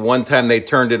the one time they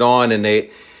turned it on and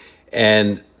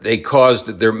they caused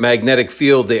their magnetic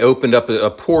field, they opened up a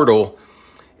portal,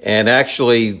 and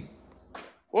actually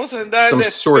wasn't that some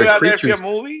sort of creatures,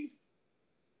 movie?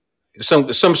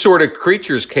 Some sort of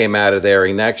creatures came out of there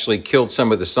and actually killed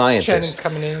some of the scientists. Shannon's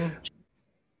coming in.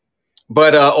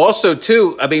 But also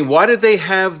too, I mean, why did they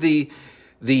have the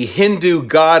Hindu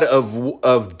god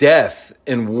of death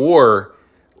and war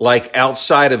like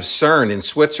outside of CERN in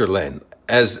Switzerland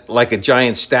as like a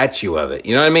giant statue of it?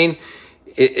 You know what I mean?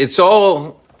 It's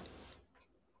all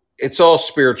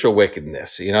spiritual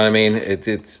wickedness. You know what I mean?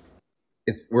 It's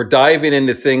we're diving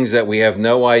into things that we have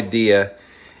no idea.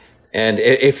 And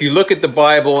if you look at the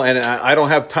Bible, and I don't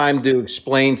have time to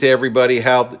explain to everybody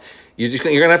how you're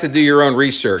going to have to do your own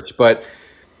research, but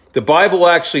the Bible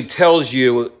actually tells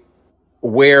you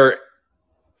where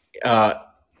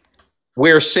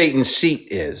Satan's seat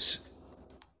is,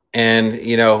 and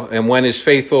and when his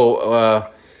faithful,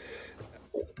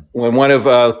 when one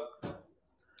of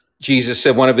Jesus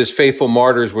said one of his faithful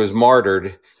martyrs was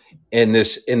martyred in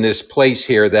this place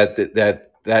here,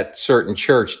 that certain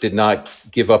church did not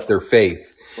give up their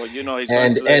faith. Well, he's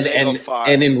going to the lake of fire.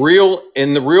 And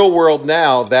in the real world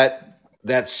now,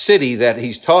 that city that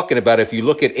he's talking about, if you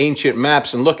look at ancient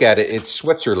maps and look at it, it's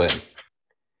Switzerland.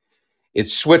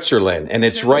 It's Switzerland, and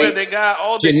it's right. They got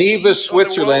all Geneva,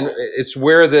 Switzerland. It's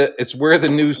where the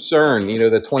new CERN,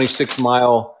 the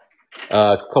 26-mile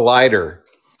collider,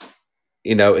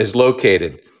 is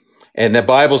located. And the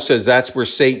Bible says that's where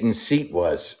Satan's seat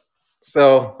was.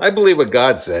 So I believe what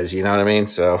God says, you know what I mean?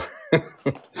 So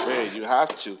hey, you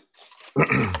have to.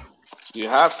 You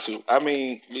have to. I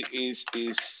mean, it's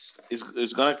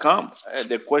going to come.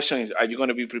 The question is, are you going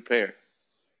to be prepared?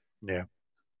 Yeah.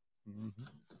 Mm-hmm.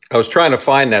 I was trying to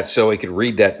find that so I could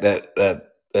read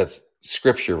that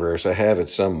scripture verse. I have it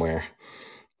somewhere.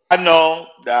 I know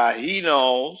that he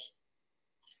knows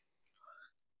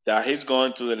that he's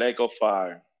going to the lake of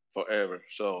fire forever.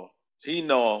 So he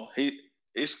knows he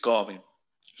is coming.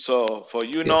 So for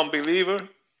you non-believer,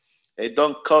 it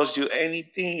don't cost you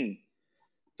anything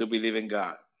to believe in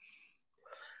God.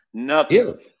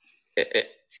 Nothing. Yeah.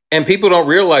 And people don't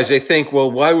realize, they think,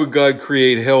 well, why would God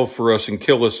create hell for us and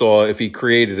kill us all if he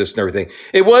created us and everything?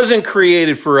 It wasn't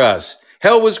created for us.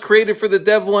 Hell was created for the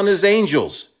devil and his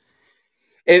angels.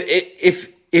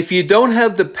 If you don't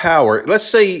have the power, let's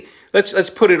say, let's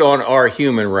put it on our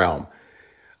human realm.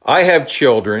 I have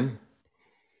children,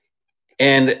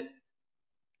 and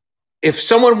if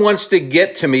someone wants to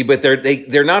get to me, but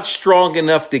they're not strong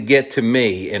enough to get to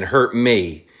me and hurt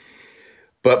me,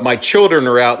 but my children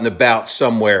are out and about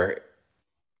somewhere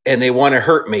and they want to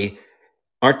hurt me,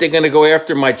 aren't they going to go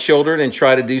after my children and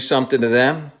try to do something to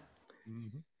them?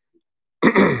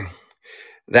 Mm-hmm.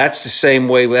 That's the same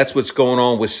way. That's what's going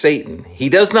on with Satan. He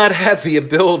does not have the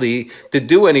ability to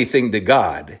do anything to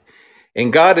God.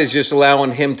 And God is just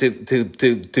allowing him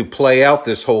to play out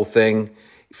this whole thing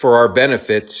for our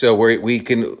benefit, so we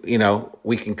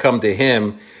can come to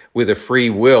him with a free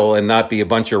will and not be a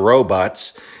bunch of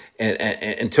robots and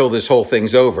until this whole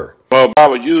thing's over. Well,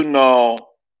 Baba,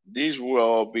 this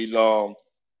world belongs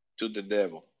to the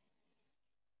devil.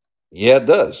 Yeah, it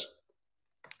does.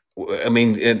 I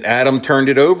mean, and Adam turned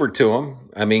it over to him.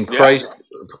 I mean,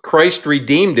 Christ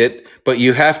redeemed it, but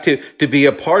you have to be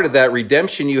a part of that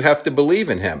redemption. You have to believe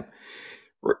in him.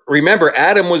 Remember,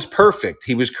 Adam was perfect.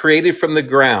 He was created from the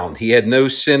ground. He had no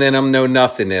sin in him, no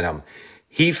nothing in him.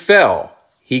 He fell.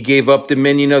 He gave up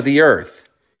dominion of the earth.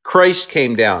 Christ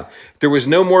came down. There was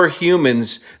no more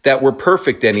humans that were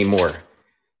perfect anymore.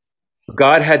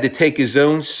 God had to take his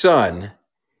own son,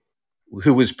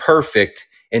 who was perfect,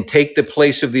 and take the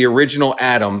place of the original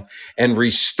Adam and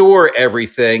restore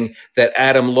everything that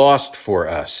Adam lost for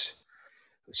us.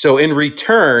 So in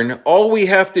return, all we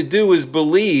have to do is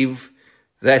believe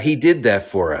that he did that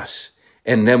for us,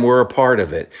 and then we're a part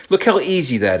of it. Look how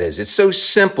easy that is. It's so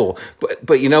simple,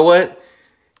 but you know what?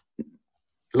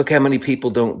 Look how many people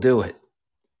don't do it.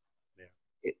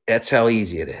 That's how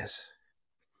easy it is.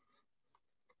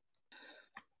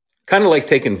 Kind of like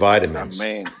taking vitamins.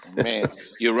 Man,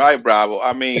 you're right, Bravo.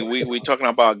 I mean, we're talking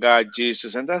about God,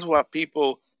 Jesus, and that's what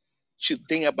people should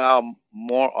think about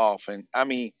more often. I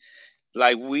mean,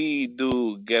 like, we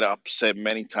do get upset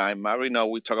many times. I already know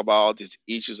we talk about all these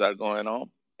issues that are going on,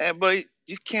 but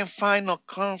you can't find no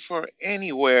comfort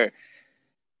anywhere,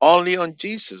 only on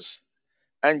Jesus.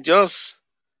 And just,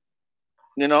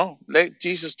 let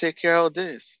Jesus take care of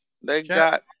this. Let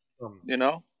God,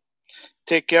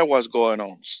 take care of what's going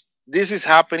on. This is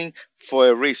happening for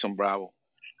a reason, Bravo.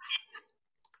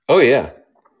 Oh, yeah.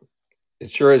 It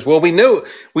sure is. Well, we knew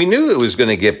it was going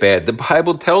to get bad. The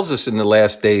Bible tells us in the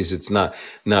last days it's not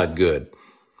good.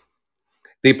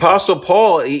 The Apostle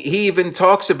Paul, he even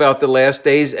talks about the last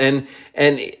days, and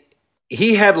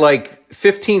he had like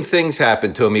 15 things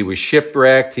happen to him. He was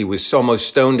shipwrecked. He was almost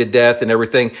stoned to death and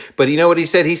everything. But you know what he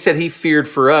said? He said he feared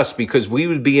for us because we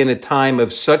would be in a time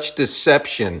of such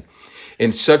deception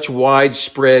and such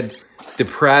widespread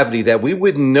depravity that we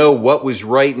wouldn't know what was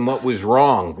right and what was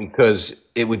wrong because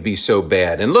it would be so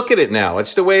bad. And look at it now.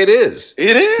 It's the way it is.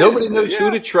 It is. Nobody knows who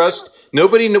to trust.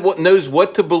 Nobody knows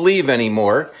what to believe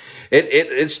anymore.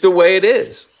 It's the way it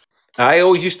is. I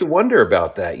always used to wonder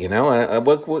about that,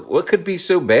 what could be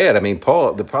so bad? I mean,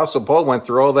 the Apostle Paul went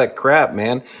through all that crap,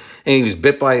 man, and he was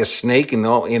bit by a snake and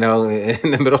all, in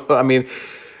the middle. I mean,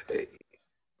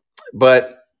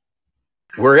 but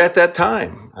we're at that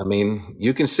time. I mean,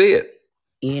 you can see it.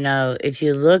 If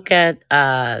you look at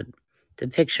the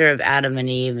picture of Adam and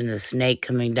Eve and the snake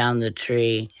coming down the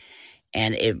tree,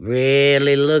 and it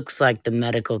really looks like the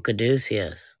medical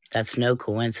caduceus. That's no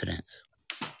coincidence.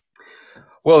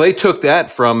 Well, they took that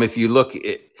from, if you look,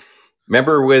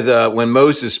 remember with when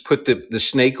Moses put the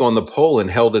snake on the pole and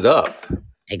held it up.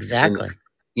 Exactly.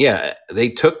 And, they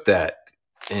took that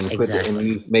and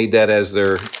and made that as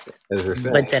their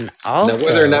thing. But then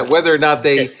also, now, whether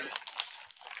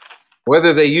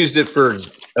they used it for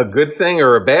a good thing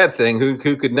or a bad thing, who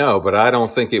could know? But I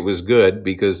don't think it was good,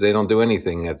 because they don't do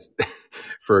anything that's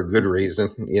for a good reason.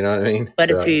 You know what I mean?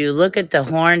 But if you look at the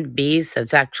horned beast,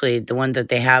 that's actually the one that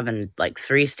they have in like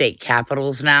 3 state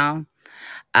capitals now.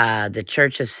 The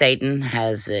Church of Satan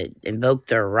has invoked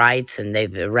their rights, and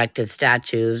they've erected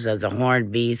statues of the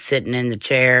horned beast sitting in the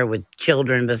chair with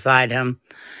children beside him.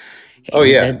 Oh,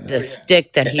 yeah. The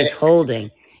stick that he's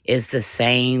holding is the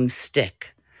same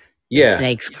stick. Yeah. The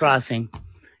snake's crossing.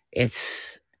 And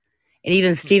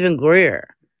even Stephen Greer,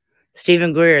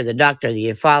 the doctor, the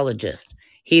ufologist,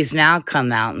 he's now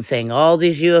come out and saying all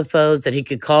these UFOs that he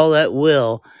could call at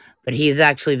will, but he's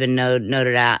actually been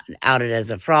outed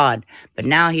as a fraud. But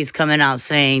now he's coming out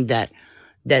saying that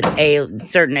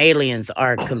certain aliens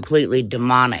are completely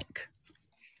demonic.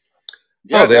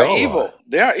 Yeah, they're evil.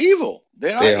 They are evil.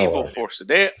 They are evil forces.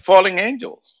 They're fallen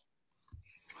angels.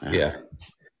 Yeah.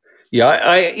 Yeah,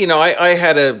 I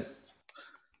had a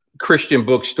Christian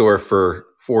bookstore for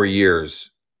 4 years,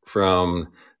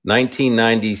 from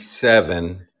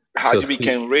 1997 you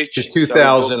became rich to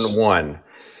 2001.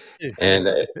 And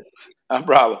I'm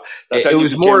bravo. That's it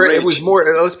was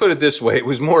more, let's put it this way, it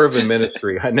was more of a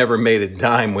ministry. I never made a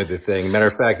dime with the thing. Matter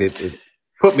of fact, it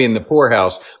put me in the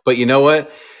poorhouse. But you know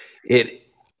what?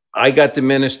 I got to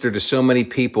minister to so many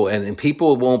people, and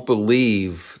people won't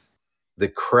believe the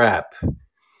crap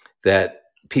that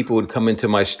people would come into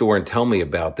my store and tell me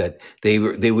about, that they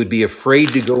would be afraid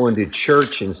to go into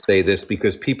church and say this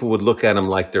because people would look at them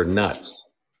like they're nuts.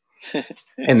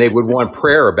 And they would want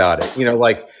prayer about it.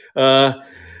 Like,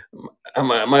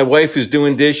 my wife is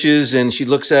doing dishes and she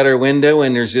looks out her window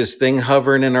and there's this thing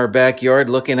hovering in our backyard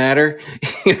looking at her.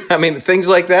 I mean, things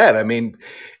like that. I mean,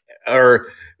 or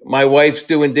my wife's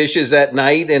doing dishes at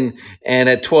night and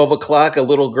at 12 o'clock, a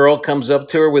little girl comes up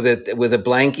to her with a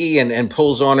blankie and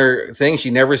pulls on her thing. She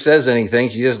never says anything.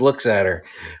 She just looks at her.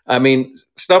 I mean,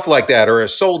 stuff like that. Or a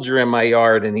soldier in my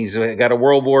yard and he's got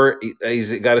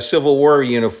he's got a Civil War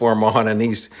uniform on and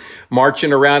he's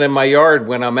marching around in my yard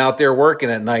when I'm out there working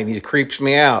at night, and he creeps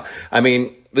me out. I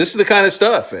mean, this is the kind of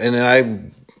stuff. And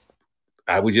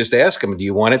I would just ask them, do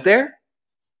you want it there?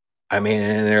 I mean,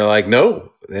 and they're like, no.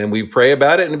 And we pray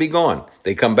about it and it'd be gone.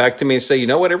 They come back to me and say, you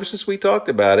know what, ever since we talked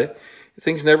about it,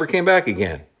 things never came back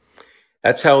again.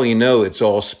 That's how it's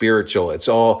all spiritual.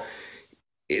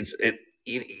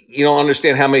 You don't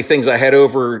understand how many things. I had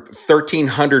over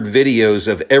 1,300 videos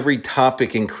of every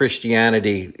topic in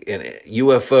Christianity, and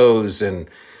UFOs and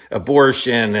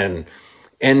abortion and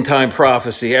end time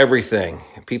prophecy, everything.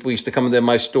 People used to come into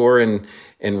my store and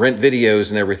rent videos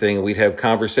and everything, and we'd have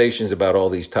conversations about all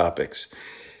these topics.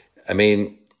 I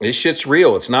mean, this shit's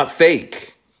real. It's not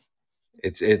fake.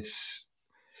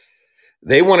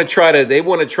 They want to try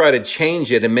to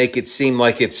change it and make it seem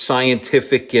like it's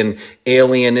scientific and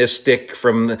alienistic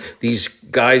from these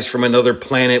guys from another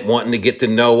planet wanting to get to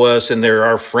know us, and they're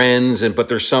our friends, but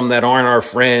there's some that aren't our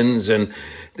friends, and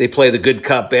they play the good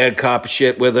cop, bad cop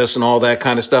shit with us and all that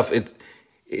kind of stuff.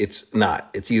 It's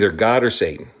not. It's either God or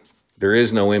Satan. There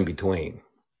is no in between.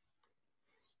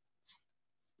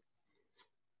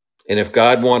 And if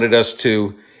God wanted us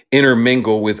to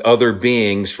intermingle with other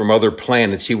beings from other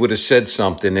planets, he would have said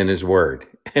something in his word,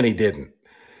 and he didn't.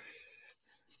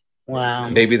 Wow.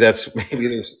 Maybe there's something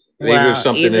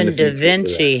even in the future. Da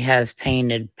Vinci has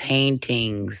painted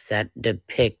paintings that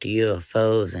depict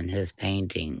UFOs in his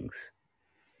paintings.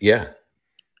 Yeah.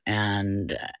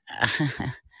 And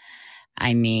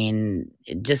I mean,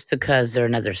 just because they're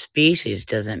another species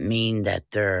doesn't mean that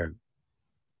they're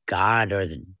God or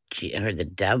the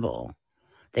devil.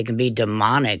 They can be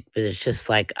demonic, but it's just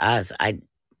like us.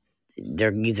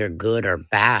 They're either good or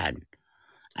bad.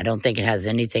 I don't think it has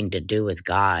anything to do with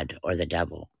God or the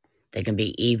devil. They can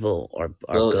be evil or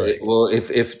good. Well,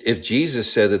 if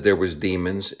Jesus said that there was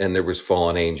demons and there was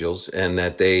fallen angels, and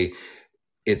that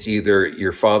it's either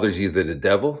your father's either the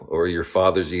devil or your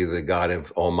father's either the God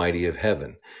of Almighty of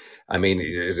heaven. I mean,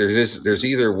 there's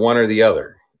either one or the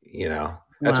other.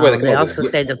 That's why they also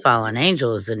say the fallen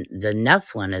angels and the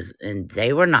Nephilim and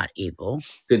they were not evil.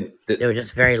 They were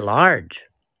just very large.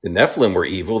 The Nephilim were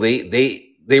evil.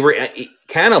 They were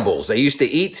cannibals. They used to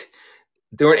eat.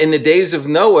 They were in the days of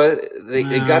Noah. They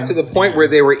got to the point where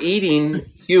they were eating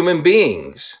human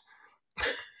beings.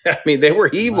 I mean, they were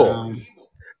evil.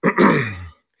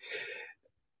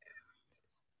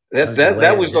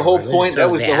 That was the whole point. That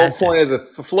was the whole point of the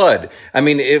flood. I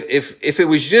mean, if it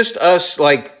was just us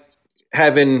like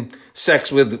having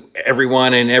sex with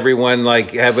everyone and everyone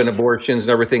like having abortions and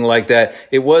everything like that,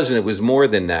 it wasn't. It was more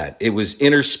than that. It was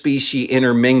interspecies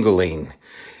intermingling.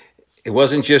 It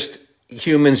wasn't just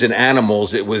humans and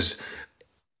animals. It was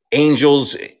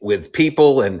angels with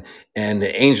people and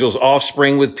angels'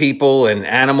 offspring with people and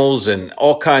animals, and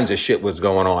all kinds of shit was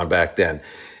going on back then.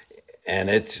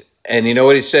 And you know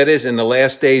what he said is, in the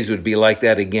last days would be like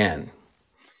that again.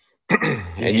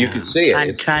 And you can see it.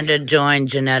 I'm trying to join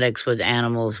genetics with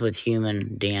animals with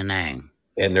human DNA.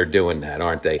 And they're doing that,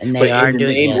 aren't they? And they are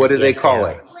doing it. What do they call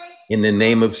it? In the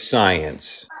name of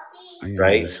science,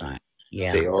 right?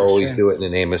 Yeah, they always do it in the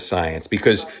name of science,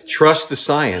 because trust the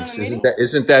science.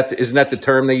 Isn't that the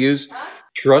term they use?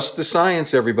 Trust the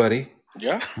science, everybody.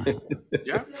 Yeah.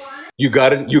 Yeah.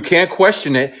 You can't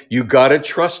question it. You got to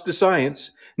trust the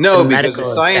science. No, because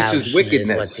the science is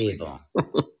wickedness. What's evil.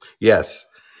 Yes.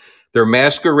 They're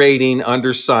masquerading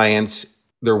under science,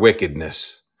 their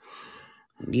wickedness.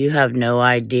 You have no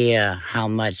idea how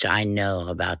much I know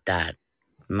about that.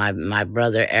 My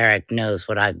brother Eric knows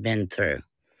what I've been through.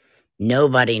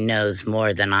 Nobody knows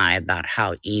more than I about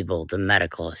how evil the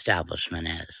medical establishment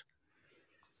is.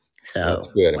 So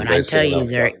when I tell you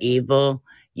they're evil,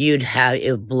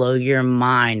 it would blow your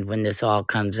mind when this all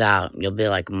comes out. You'll be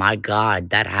like, my God,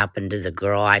 that happened to the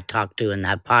girl I talked to in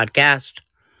that podcast.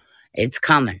 It's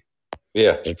coming.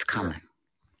 Yeah. It's coming.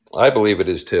 I believe it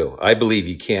is too. I believe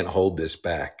you can't hold this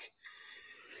back.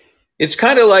 It's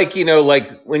kind of like,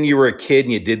 like when you were a kid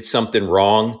and you did something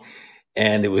wrong,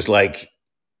 and it was like,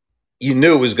 you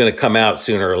knew it was going to come out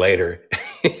sooner or later.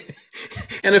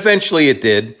 And eventually it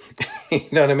did. You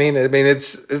know what I mean? I mean,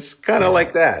 it's kind of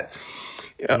like that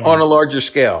on a larger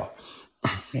scale.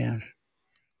 Yeah.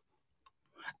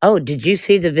 Oh, did you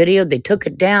see the video? They took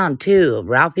it down too.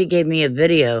 Ralphie gave me a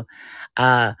video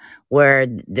where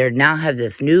they now have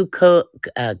this new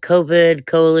COVID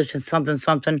coalition,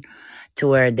 something, to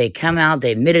where they come out,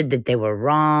 they admitted that they were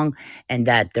wrong and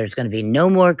that there's going to be no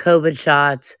more COVID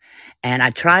shots. And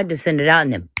I tried to send it out,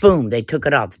 and then boom, they took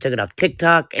it off. They took it off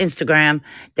TikTok, Instagram.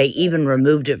 They even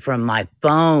removed it from my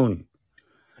phone.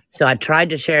 So I tried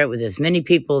to share it with as many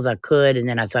people as I could, and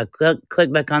then I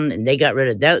click back on, and they got rid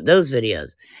of those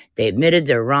videos. They admitted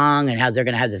they're wrong and how they're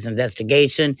going to have this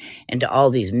investigation into all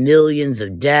these millions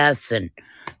of deaths and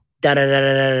that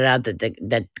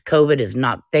COVID is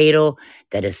not fatal,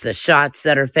 that it's the shots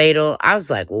that are fatal. I was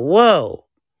like, whoa,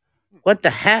 what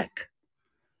the heck?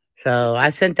 So I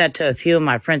sent that to a few of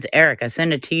my friends. Eric, I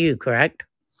sent it to you, correct?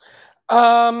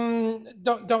 Don't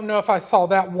know if I saw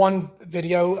that one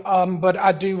video, but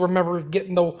I do remember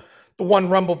getting the one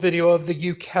Rumble video of the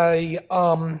UK,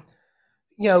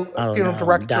 funeral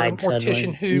director and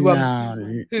mortician who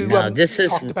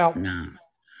talked about. No.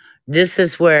 This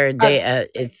is where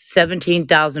it's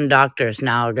 17,000 doctors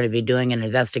now are going to be doing an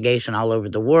investigation all over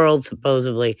the world,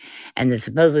 supposedly. And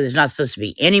supposedly there's not supposed to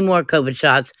be any more COVID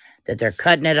shots, that they're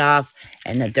cutting it off,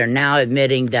 and that they're now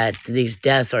admitting that these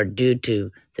deaths are due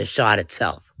to the shot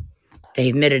itself. They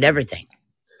admitted everything.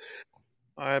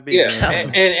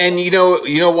 And you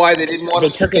know why they didn't want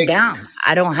to took it down.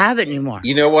 I don't have it anymore.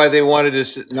 You know why they wanted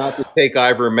us not to take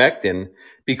ivermectin?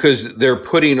 Because they're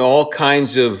putting all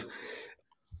kinds of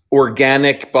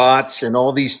organic bots and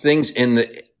all these things into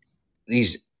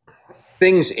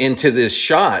this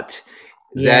shot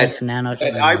that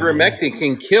ivermectin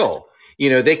can kill.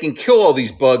 They can kill all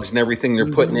these bugs and everything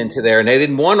they're putting into there. And they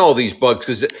didn't want all these bugs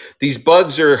because these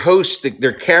bugs are hosts.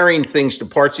 They're carrying things to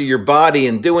parts of your body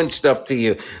and doing stuff to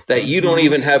you that you don't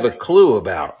even have a clue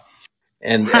about.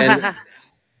 And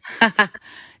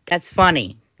that's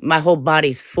funny. My whole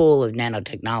body's full of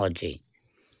nanotechnology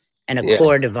and a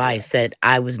core device that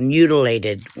I was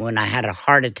mutilated when I had a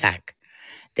heart attack.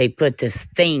 They put this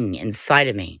thing inside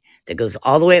of me that goes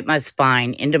all the way up my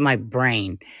spine, into my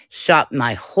brain, shot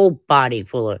my whole body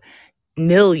full of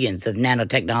millions of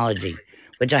nanotechnology,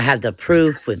 which I have the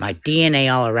proof with my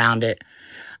DNA all around it.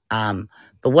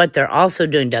 But what they're also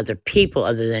doing to other people,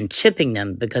 other than chipping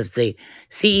them, because the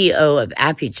CEO of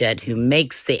Appijet, who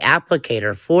makes the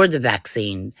applicator for the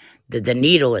vaccine, the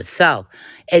needle itself.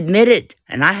 Admitted,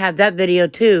 and I have that video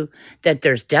too, that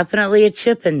there's definitely a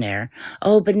chip in there.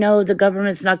 Oh, but no, the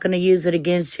government's not going to use it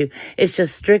against you. It's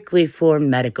just strictly for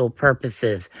medical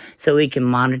purposes, so we can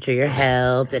monitor your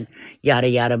health and yada,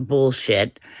 yada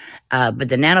bullshit. But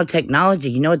the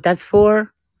nanotechnology, you know what that's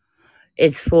for?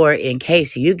 It's for in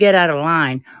case you get out of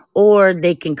line, or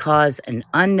they can cause an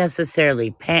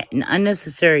unnecessary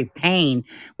pain,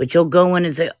 which you'll go in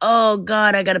and say, oh,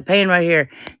 God, I got a pain right here.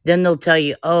 Then they'll tell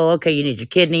you, oh, okay, you need your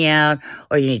kidney out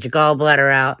or you need your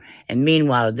gallbladder out. And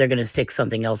meanwhile, they're going to stick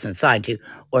something else inside you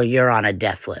or you're on a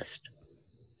death list.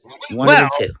 One of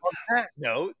the two. On that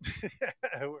note,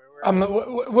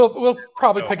 we'll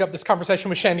probably pick up this conversation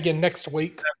with Shane again next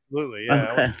week. Absolutely,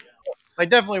 yeah. Okay. I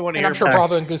definitely want to And hear I'm sure back.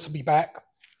 Bravo and Goose will be back.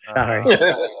 Sorry.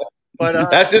 But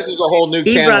this is a whole new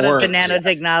he can brought of up the worms.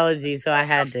 nanotechnology, so I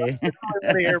had to. I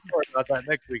want to hear more about that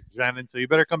next week, Shannon, so you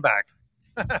better come back.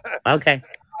 Okay.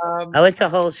 Oh, it's a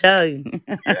whole show.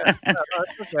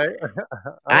 Okay.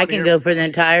 I can go for the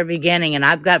entire beginning, and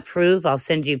I've got proof. I'll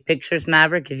send you pictures,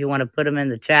 Maverick, if you want to put them in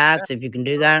the chats, if you can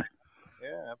do that.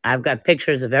 Yeah, I've got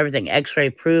pictures of everything, x-ray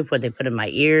proof, what they put in my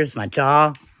ears, my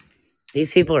jaw.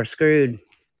 These people are screwed.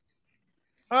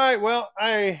 All right, well,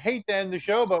 I hate to end the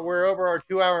show, but we're over our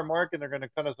 2-hour mark, and they're going to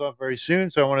cut us off very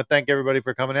soon. So I want to thank everybody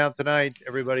for coming out tonight.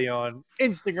 Everybody on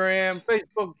Instagram,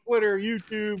 Facebook, Twitter,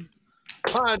 YouTube,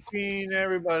 Podbean,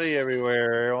 everybody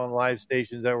everywhere on live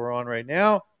stations that we're on right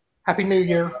now. Happy New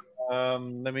Year.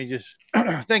 Let me just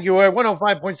thank you.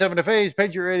 105.7 The Phase,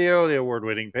 Patriot Radio, the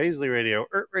award-winning Paisley Radio,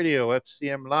 ERT Radio,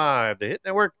 FCM Live, the Hit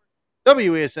Network,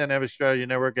 WESN Epic Strategy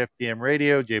Network, FTM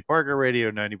Radio, J Parker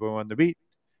Radio, 90.1 The Beat,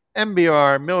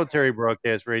 MBR, Military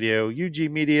Broadcast Radio, UG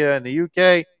Media in the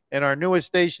UK, and our newest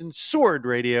station, Sword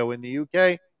Radio in the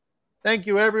UK. Thank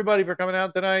you, everybody, for coming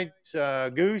out tonight.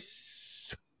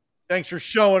 Goose, thanks for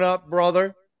showing up,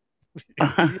 brother.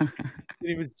 Didn't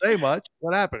even say much.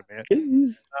 What happened, man?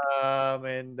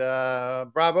 And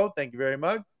Bravo, thank you very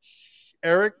much.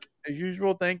 Eric, as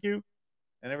usual, thank you.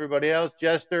 And everybody else,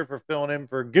 Jester, for filling in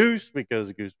for Goose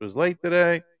because Goose was late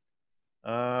today.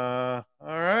 All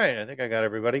right, I think I got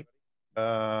everybody.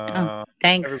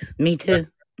 Thanks. Me too.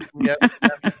 Yep.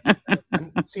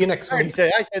 See you next week. I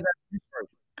said that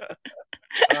first.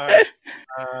 All right.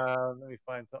 Let me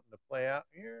find something to play out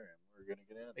here, and we're gonna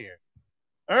get out of here.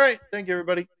 All right, thank you,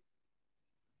 everybody.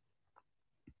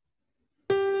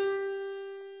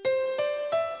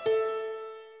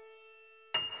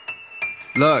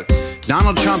 Look,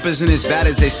 Donald Trump isn't as bad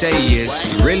as they say he is.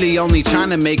 Really only trying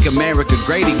to make America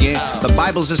great again. The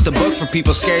Bible's just a book for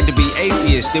people scared to be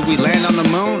atheists. Did we land on the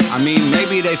moon? I mean,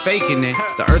 maybe they faking it.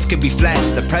 The earth could be flat,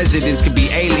 the presidents could be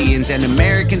aliens, and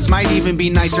Americans might even be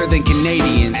nicer than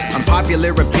Canadians.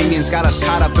 Unpopular opinions got us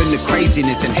caught up in the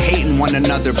craziness and hating one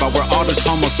another, but we're all just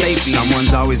homo sapiens.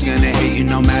 Someone's always gonna hate you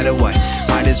no matter what.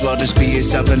 Might as well just be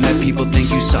yourself and let people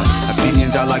think you suck.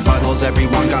 Opinions are like buttholes,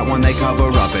 everyone got one they cover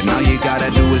up, and all you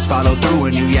gotta do is follow through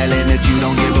and you yelling that you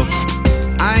don't give a.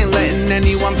 I ain't letting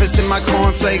anyone piss in my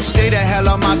cornflakes. Stay the hell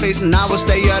on my face and I will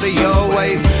stay out of your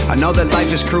way. I know that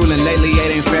life is cruel and lately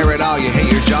it ain't fair at all. You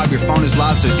hate your job, your phone is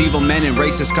lost, there's evil men and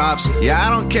racist cops. Yeah, I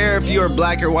don't care if you're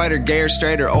black or white or gay or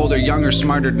straight or old or young or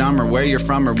smart or dumb or where you're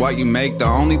from or what you make. The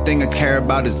only thing I care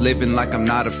about is living like I'm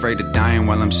not afraid of dying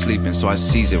while I'm sleeping, so I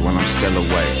seize it while I'm still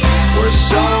awake. We're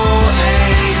so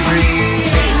angry,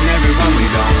 hating everyone we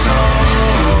don't know.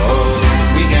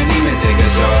 We can't even take a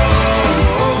joke.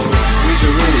 We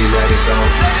should really let it go.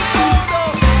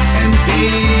 And be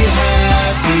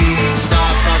happy.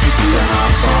 Stop talking to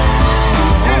our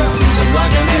phones. I'm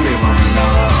blocking everyone we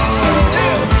know.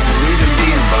 We've been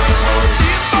being buttholes.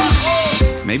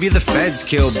 Maybe the feds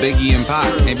killed Biggie and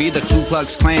Pac. Maybe the Ku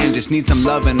Klux Klan just needs some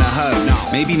love and a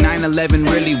hug. Maybe 9/11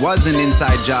 really was an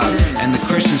inside job, and the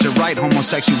Christians are right,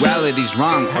 homosexuality's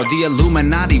wrong. Or the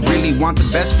Illuminati really want the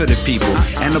best for the people,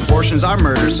 and abortions are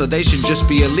murder, so they should just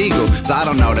be illegal. So I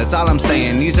don't know, that's all I'm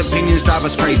saying. These opinions drive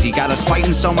us crazy. Got us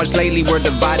fighting so much lately, we're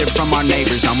divided from our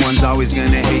neighbors. Someone's always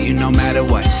gonna hate you no matter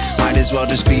what. Might as well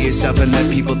just be yourself and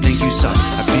let people think you suck.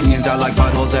 Opinions are like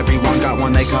buttholes, everyone got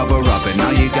one they cover up, and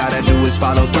all you gotta do is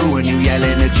follow through and you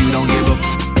yelling that you don't give a.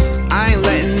 I ain't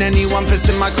letting anyone piss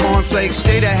in my cornflakes.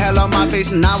 Stay the hell on my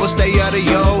face and I will stay out of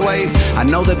your way. I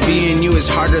know that being you is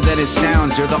harder than it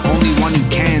sounds. You're the only one who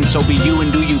can, so be you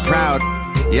and do you proud.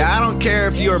 Yeah, I don't care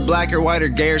if you're black or white or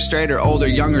gay or straight or old or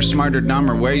young or smart or dumb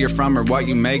or where you're from or what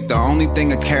you make. The only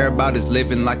thing I care about is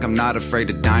living like I'm not afraid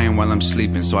of dying while I'm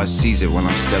sleeping, so I seize it while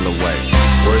I'm still awake.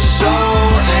 We're so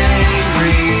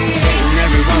angry, hating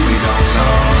everyone we don't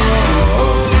know.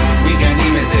 We can't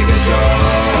even take a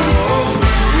joke.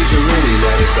 We should really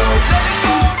let it go.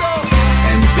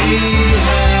 And be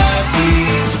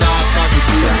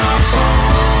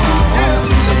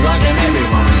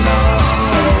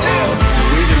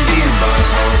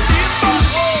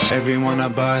everyone a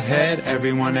butthead,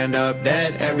 everyone end up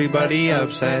dead, everybody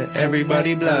upset,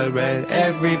 everybody blood red,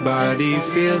 everybody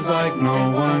feels like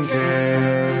no one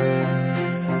cares.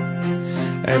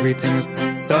 Everything is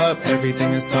f***ed up, everything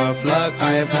is tough luck,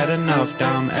 I have had enough,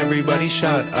 dumb, everybody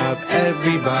shut up,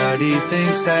 everybody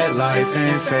thinks that life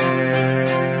ain't fair.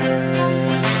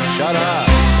 Shut up.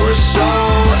 We're so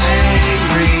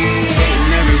angry, hating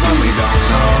everyone we don't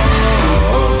know,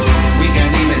 we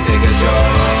can't even take a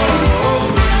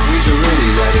joke, we should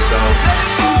really let it go,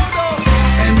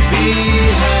 and be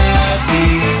happy,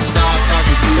 stop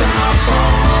talking on our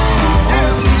phones,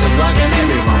 and blocking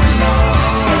everyone we know,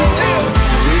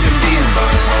 we've been being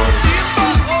buttholes.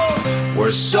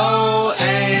 We're so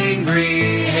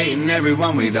angry, hating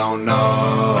everyone we don't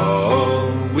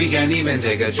know, we can't even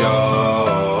take a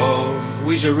joke,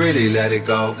 we should really let it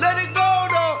go,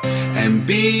 and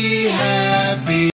be happy.